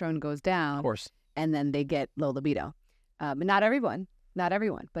testosterone goes down. Of course. And then they get low libido. Not everyone,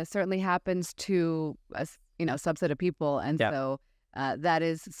 but it certainly happens to a subset of people. And so that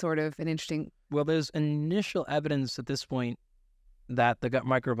is sort of an interesting. Well, there's initial evidence at this point that the gut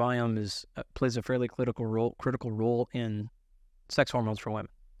microbiome plays a fairly critical role in sex hormones for women.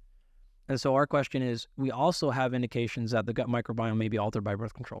 And so our question is, we also have indications that the gut microbiome may be altered by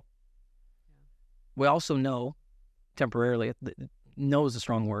birth control. We also know, temporarily, know is a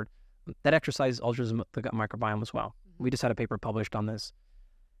strong word, that exercise alters the gut microbiome as well. We just had a paper published on this.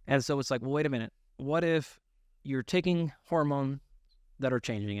 And so it's like, well, wait a minute. What if you're taking hormone that are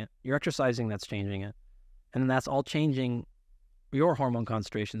changing it, you're exercising that's changing it, and then that's all changing your hormone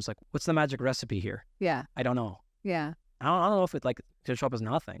concentrations? Like, what's the magic recipe here? Yeah. I don't know. Yeah. I don't know if it to show up as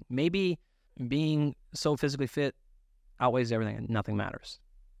nothing. Maybe being so physically fit outweighs everything and nothing matters.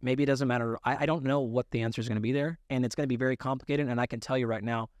 Maybe it doesn't matter. I don't know what the answer is going to be there, and it's going to be very complicated. And I can tell you right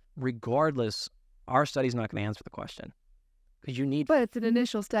now, regardless, our study's not going to answer the question, because you need. But it's an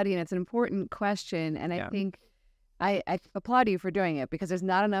initial study, and it's an important question. And I think I applaud you for doing it, because there's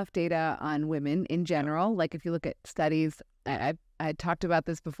not enough data on women in general. Like, if you look at studies, I talked about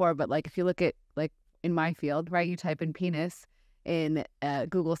this before, but like if you look at, like, in my field, right, you type in penis in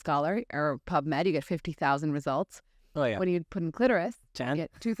Google Scholar or PubMed, you get 50,000 results. Oh yeah. When you put in clitoris, 10? you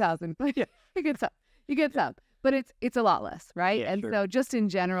get 2,000. Yeah, you get some. You get some, but it's a lot less, right? Yeah, and sure. so just in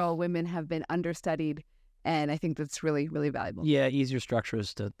general, women have been understudied, and I think that's really, really valuable. Yeah, easier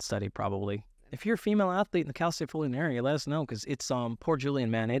structures to study probably. If you're a female athlete in the Cal State Fullerton area, let us know, because it's poor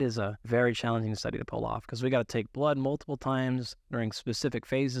Julian, man, it is a very challenging study to pull off, because we got to take blood multiple times during specific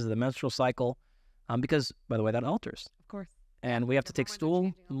phases of the menstrual cycle, because, by the way, that alters. Of course. And we have to take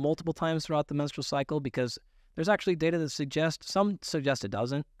stool multiple times throughout the menstrual cycle, because there's actually data that some suggest it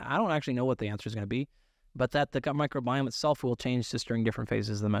doesn't. I don't actually know what the answer is going to be, but that the gut microbiome itself will change just during different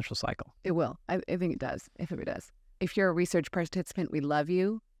phases of the menstrual cycle. It will. I think it does. If it does. If you're a research participant, we love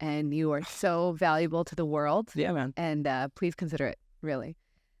you, and you are so valuable to the world. Yeah, man. And please consider it, really.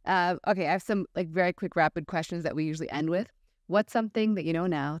 Okay, I have some very quick, rapid questions that we usually end with. What's something that you know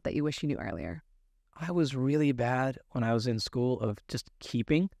now that you wish you knew earlier? I was really bad when I was in school of just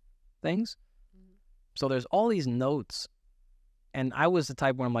keeping things. So there's all these notes, and I was the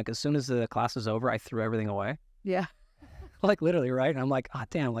type where I'm like, as soon as the class is over, I threw everything away. Yeah. Like, literally, right? And I'm like,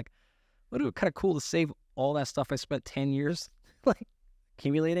 damn, like, what kind of cool to save all that stuff I spent 10 years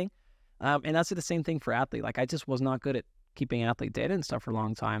accumulating. And that's the same thing for athlete. Like, I just was not good at keeping athlete data and stuff for a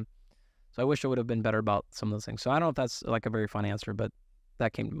long time. So I wish I would have been better about some of those things. So I don't know if that's like a very fun answer, but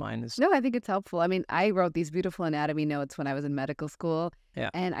that came to mind. No, I think it's helpful. I mean, I wrote these beautiful anatomy notes when I was in medical school,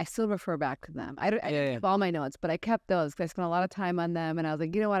 and I still refer back to them. I didn't keep all my notes, but I kept those because I spent a lot of time on them, and I was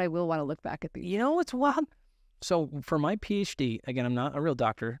like, you know what, I will want to look back at these. You know what's wild? So for my Ph.D., again, I'm not a real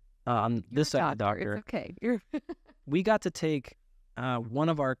doctor. I'm this side of the doctor. It's okay. We got to take one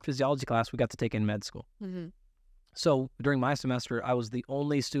of our physiology class we got to take in med school. Mm-hmm. So during my semester, I was the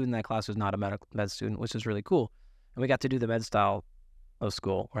only student in that class who's not a med student, which is really cool. And we got to do the med style of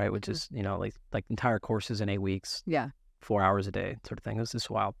school, right? Which is, like entire courses in 8 weeks. Yeah. 4 hours a day sort of thing. It was just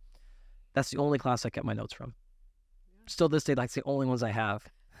wild. That's the only class I kept my notes from. Still this day, that's the only ones I have,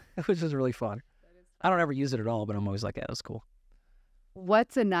 which is really fun. I don't ever use it at all, but I'm always like, yeah, that's cool.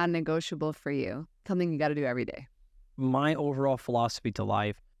 What's a non-negotiable for you? Something you got to do every day? My overall philosophy to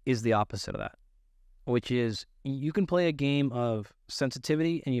life is the opposite of that, which is you can play a game of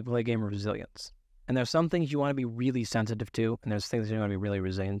sensitivity and you play a game of resilience. And there's some things you want to be really sensitive to, and there's things you want to be really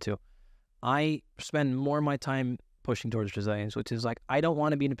resilient to. I spend more of my time pushing towards resilience, which is like, I don't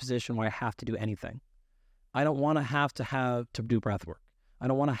want to be in a position where I have to do anything. I don't want to have to do breath work. I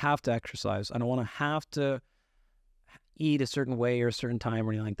don't want to have to exercise. I don't want to have to eat a certain way or a certain time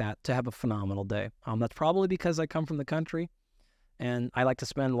or anything like that to have a phenomenal day. That's probably because I come from the country, and I like to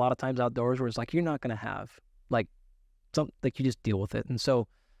spend a lot of times outdoors where it's like, you're not going to have you just deal with it. And so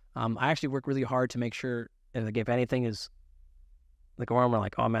I actually work really hard to make sure, if anything is like a we're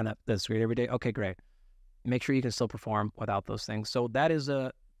like, oh man, that's great every day. Okay, great. Make sure you can still perform without those things. So that is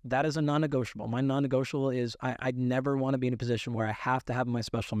a non-negotiable. My non-negotiable is I'd never want to be in a position where I have to have my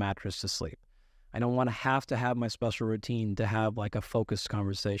special mattress to sleep. I don't want to have my special routine to have like a focused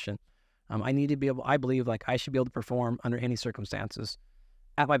conversation. I need to be able, I believe like I should be able to perform under any circumstances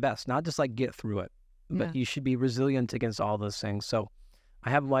at my best, not just like get through it. but you should be resilient against all those things. So I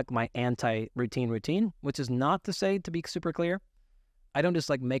have like my routine, which is not to say, to be super clear, I don't just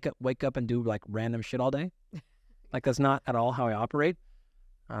like wake up and do like random shit all day. Like that's not at all how I operate.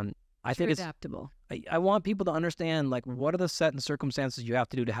 I think it's adaptable. I want people to understand like what are the set and circumstances you have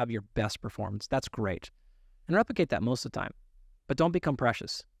to do to have your best performance. That's great. And replicate that most of the time. But don't become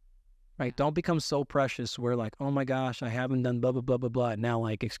precious. Right? Don't become so precious where like, oh my gosh, I haven't done blah, blah, blah, blah, blah. Now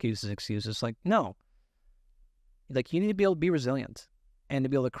like excuses. Like, no. Like you need to be able to be resilient and to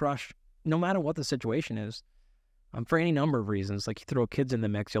be able to crush no matter what the situation is. For any number of reasons. Like you throw kids in the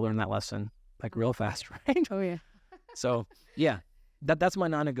mix, you'll learn that lesson like real fast, right? Oh yeah. So yeah, that's my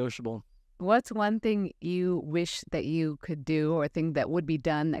non-negotiable. What's one thing you wish that you could do or thing that would be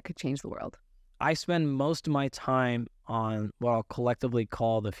done that could change the world? I spend most of my time on what I'll collectively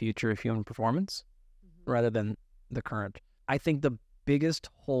call the future of human performance rather than the current. I think the biggest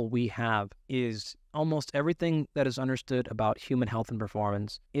hole we have is almost everything that is understood about human health and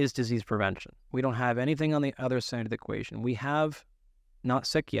performance is disease prevention. We don't have anything on the other side of the equation. We have not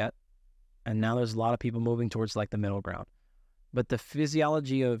sick yet, and now there's a lot of people moving towards like the middle ground. But the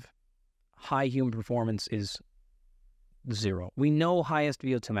physiology of high human performance is zero. We know highest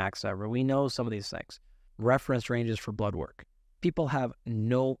VO2 max ever. We know some of these things. Reference ranges for blood work. People have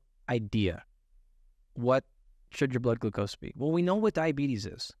no idea what should your blood glucose be. Well, we know what diabetes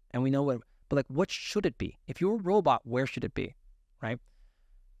is, and we know what, but like, what should it be? If you're a robot, where should it be, right?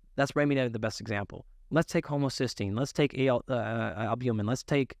 That's bringing me to the best example. Let's take homocysteine. Let's take albumin. Let's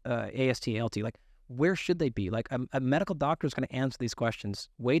take AST, ALT. Like, where should they be? Like, a medical doctor is going to answer these questions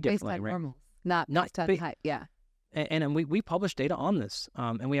way differently, based on right? normal, not based on height. Yeah. And we publish data on this,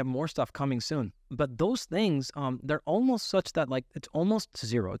 and we have more stuff coming soon. But those things, they're almost such that like it's almost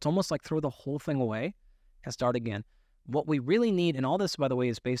zero. It's almost like throw the whole thing away and start again. What we really need, and all this, by the way,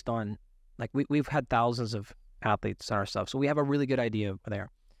 is based on like we've had thousands of athletes on our stuff, so we have a really good idea there.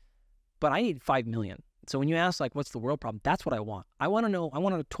 But I need 5 million. So when you ask like, what's the world problem? That's what I want. I want to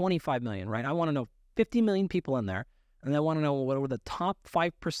know 25 million, right? I want to know 50 million people in there, and I want to know what are the top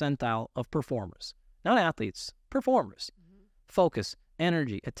 5 percentile of performers, not athletes. Performers, focus,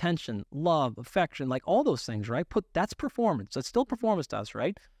 energy, attention, love, affection, like all those things, right? That's performance. That's still performance to us,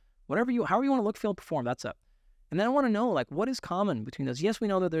 right? However you want to look, feel, perform, that's it. And then I want to know like what is common between those. Yes, we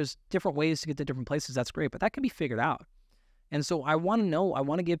know that there's different ways to get to different places. That's great, but that can be figured out. And so I want to know, I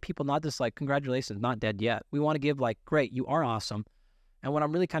want to give people not just like, congratulations, not dead yet. We want to give like, great, you are awesome. And what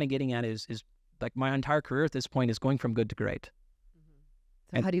I'm really kind of getting at is like my entire career at this point is going from good to great.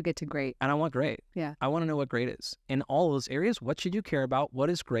 So how do you get to great? And I want great. Yeah. I want to know what great is. In all those areas, what should you care about? What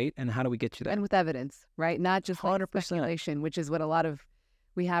is great? And how do we get you there? And with evidence, right? Not just like 100%. speculation, which is what a lot of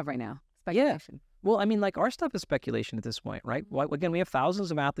we have right now. Speculation. Yeah. Well, I mean, like our stuff is speculation at this point, right? Well, again, we have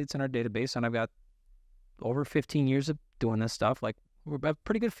thousands of athletes in our database, and I've got over 15 years of doing this stuff. Like we have a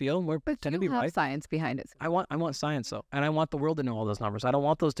pretty good feel, and we're tend to be right. Science behind it. I want science though, and I want the world to know all those numbers. I don't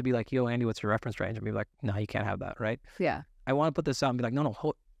want those to be like, yo, Andy, what's your reference range? And be like, no, you can't have that, right? Yeah. I want to put this out and be like, no,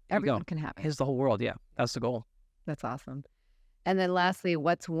 everyone can have it. Here's the whole world. Yeah, that's the goal. That's awesome. And then lastly,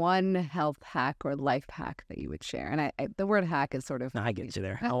 what's one health hack or life hack that you would share? And I the word hack is sort of... No, I get you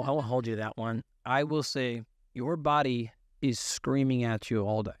there. I will hold you to that one. I will say your body is screaming at you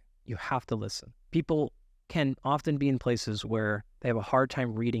all day. You have to listen. People can often be in places where they have a hard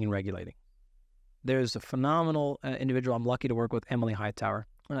time reading and regulating. There's a phenomenal individual I'm lucky to work with, Emily Hightower,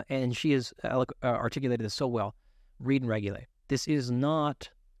 and she has articulated this so well. Read and regulate. This is not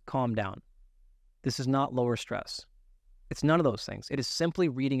calm down. This is not lower stress. It's none of those things. It is simply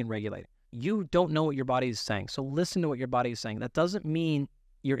reading and regulating. You don't know what your body is saying, so listen to what your body is saying. That doesn't mean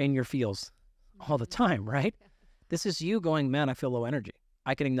you're in your feels all the time, right? This is you going, man, I feel low energy.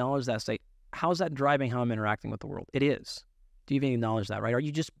 I can acknowledge that state. How's that driving how I'm interacting with the world? It is. Do you even acknowledge that, right? Are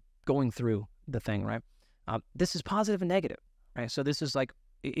you just going through the thing, right? This is positive and negative, right? So this is like,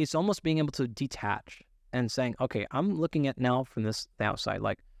 it's almost being able to detach and saying, okay, I'm looking at now from the outside,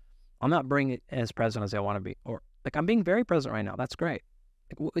 like, I'm not bringing it as present as I want to be, or like, I'm being very present right now. That's great.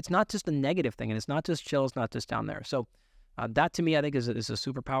 Like, it's not just a negative thing, and it's not just chill, it's not just down there. So that to me, I think is a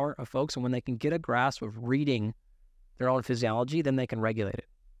superpower of folks. And when they can get a grasp of reading their own physiology, then they can regulate it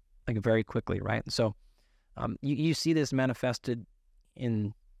like very quickly, right? And so you see this manifested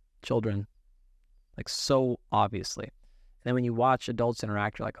in children like so obviously. And then when you watch adults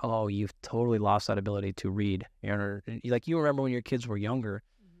interact, you're like, oh, you've totally lost that ability to read. Like you remember when your kids were younger,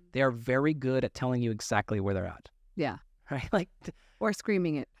 they are very good at telling you exactly where they're at. Yeah. Right? Like, or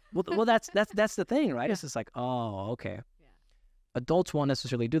screaming it. Well, that's the thing, right? Yeah. It's just like, oh, okay. Yeah. Adults won't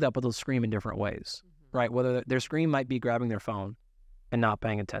necessarily do that, but they'll scream in different ways, right? Whether their scream might be grabbing their phone, and not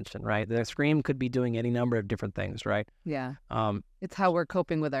paying attention, right? The screen could be doing any number of different things, right? Yeah. It's how we're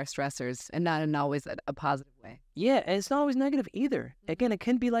coping with our stressors and not in always a positive way. Yeah, and it's not always negative either. Again, it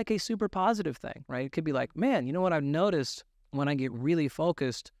can be like a super positive thing, right? It could be like, man, you know what I've noticed when I get really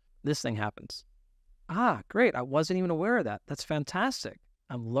focused, this thing happens. Ah, great. I wasn't even aware of that. That's fantastic.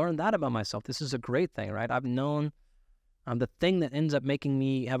 I've learned that about myself. This is a great thing, right? I've known the thing that ends up making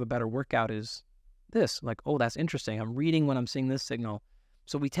me have a better workout is this. Like, oh, that's interesting. I'm reading when I'm seeing this signal.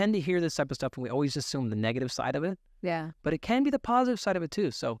 So we tend to hear this type of stuff and we always assume the negative side of it. Yeah. But it can be the positive side of it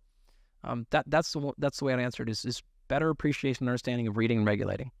too. So that's the way I answered is better appreciation and understanding of reading and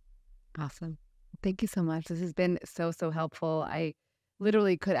regulating. Awesome. Thank you so much. This has been so helpful. I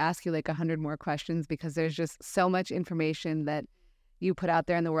literally could ask you like 100 more questions because there's just so much information that you put out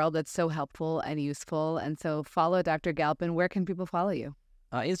there in the world that's so helpful and useful. And so follow Dr. Galpin. Where can people follow you?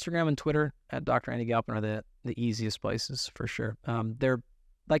 Instagram and Twitter at Dr. Andy Galpin are the easiest places for sure. They're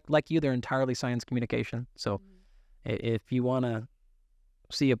like you, they're entirely science communication. So if you want to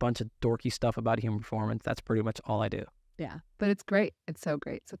see a bunch of dorky stuff about human performance, that's pretty much all I do. Yeah, but it's great. It's so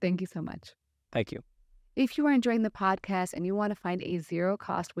great. So thank you so much. Thank you. If you are enjoying the podcast and you want to find a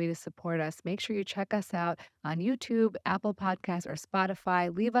zero-cost way to support us, make sure you check us out on YouTube, Apple Podcasts, or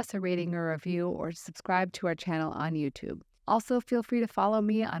Spotify. Leave us a rating or review or subscribe to our channel on YouTube. Also, feel free to follow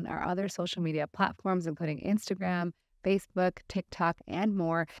me on our other social media platforms, including Instagram, Facebook, TikTok, and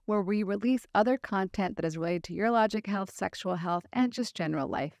more, where we release other content that is related to urologic health, sexual health, and just general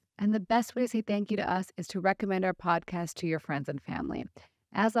life. And the best way to say thank you to us is to recommend our podcast to your friends and family.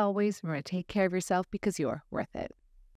 As always, remember to take care of yourself because you're worth it.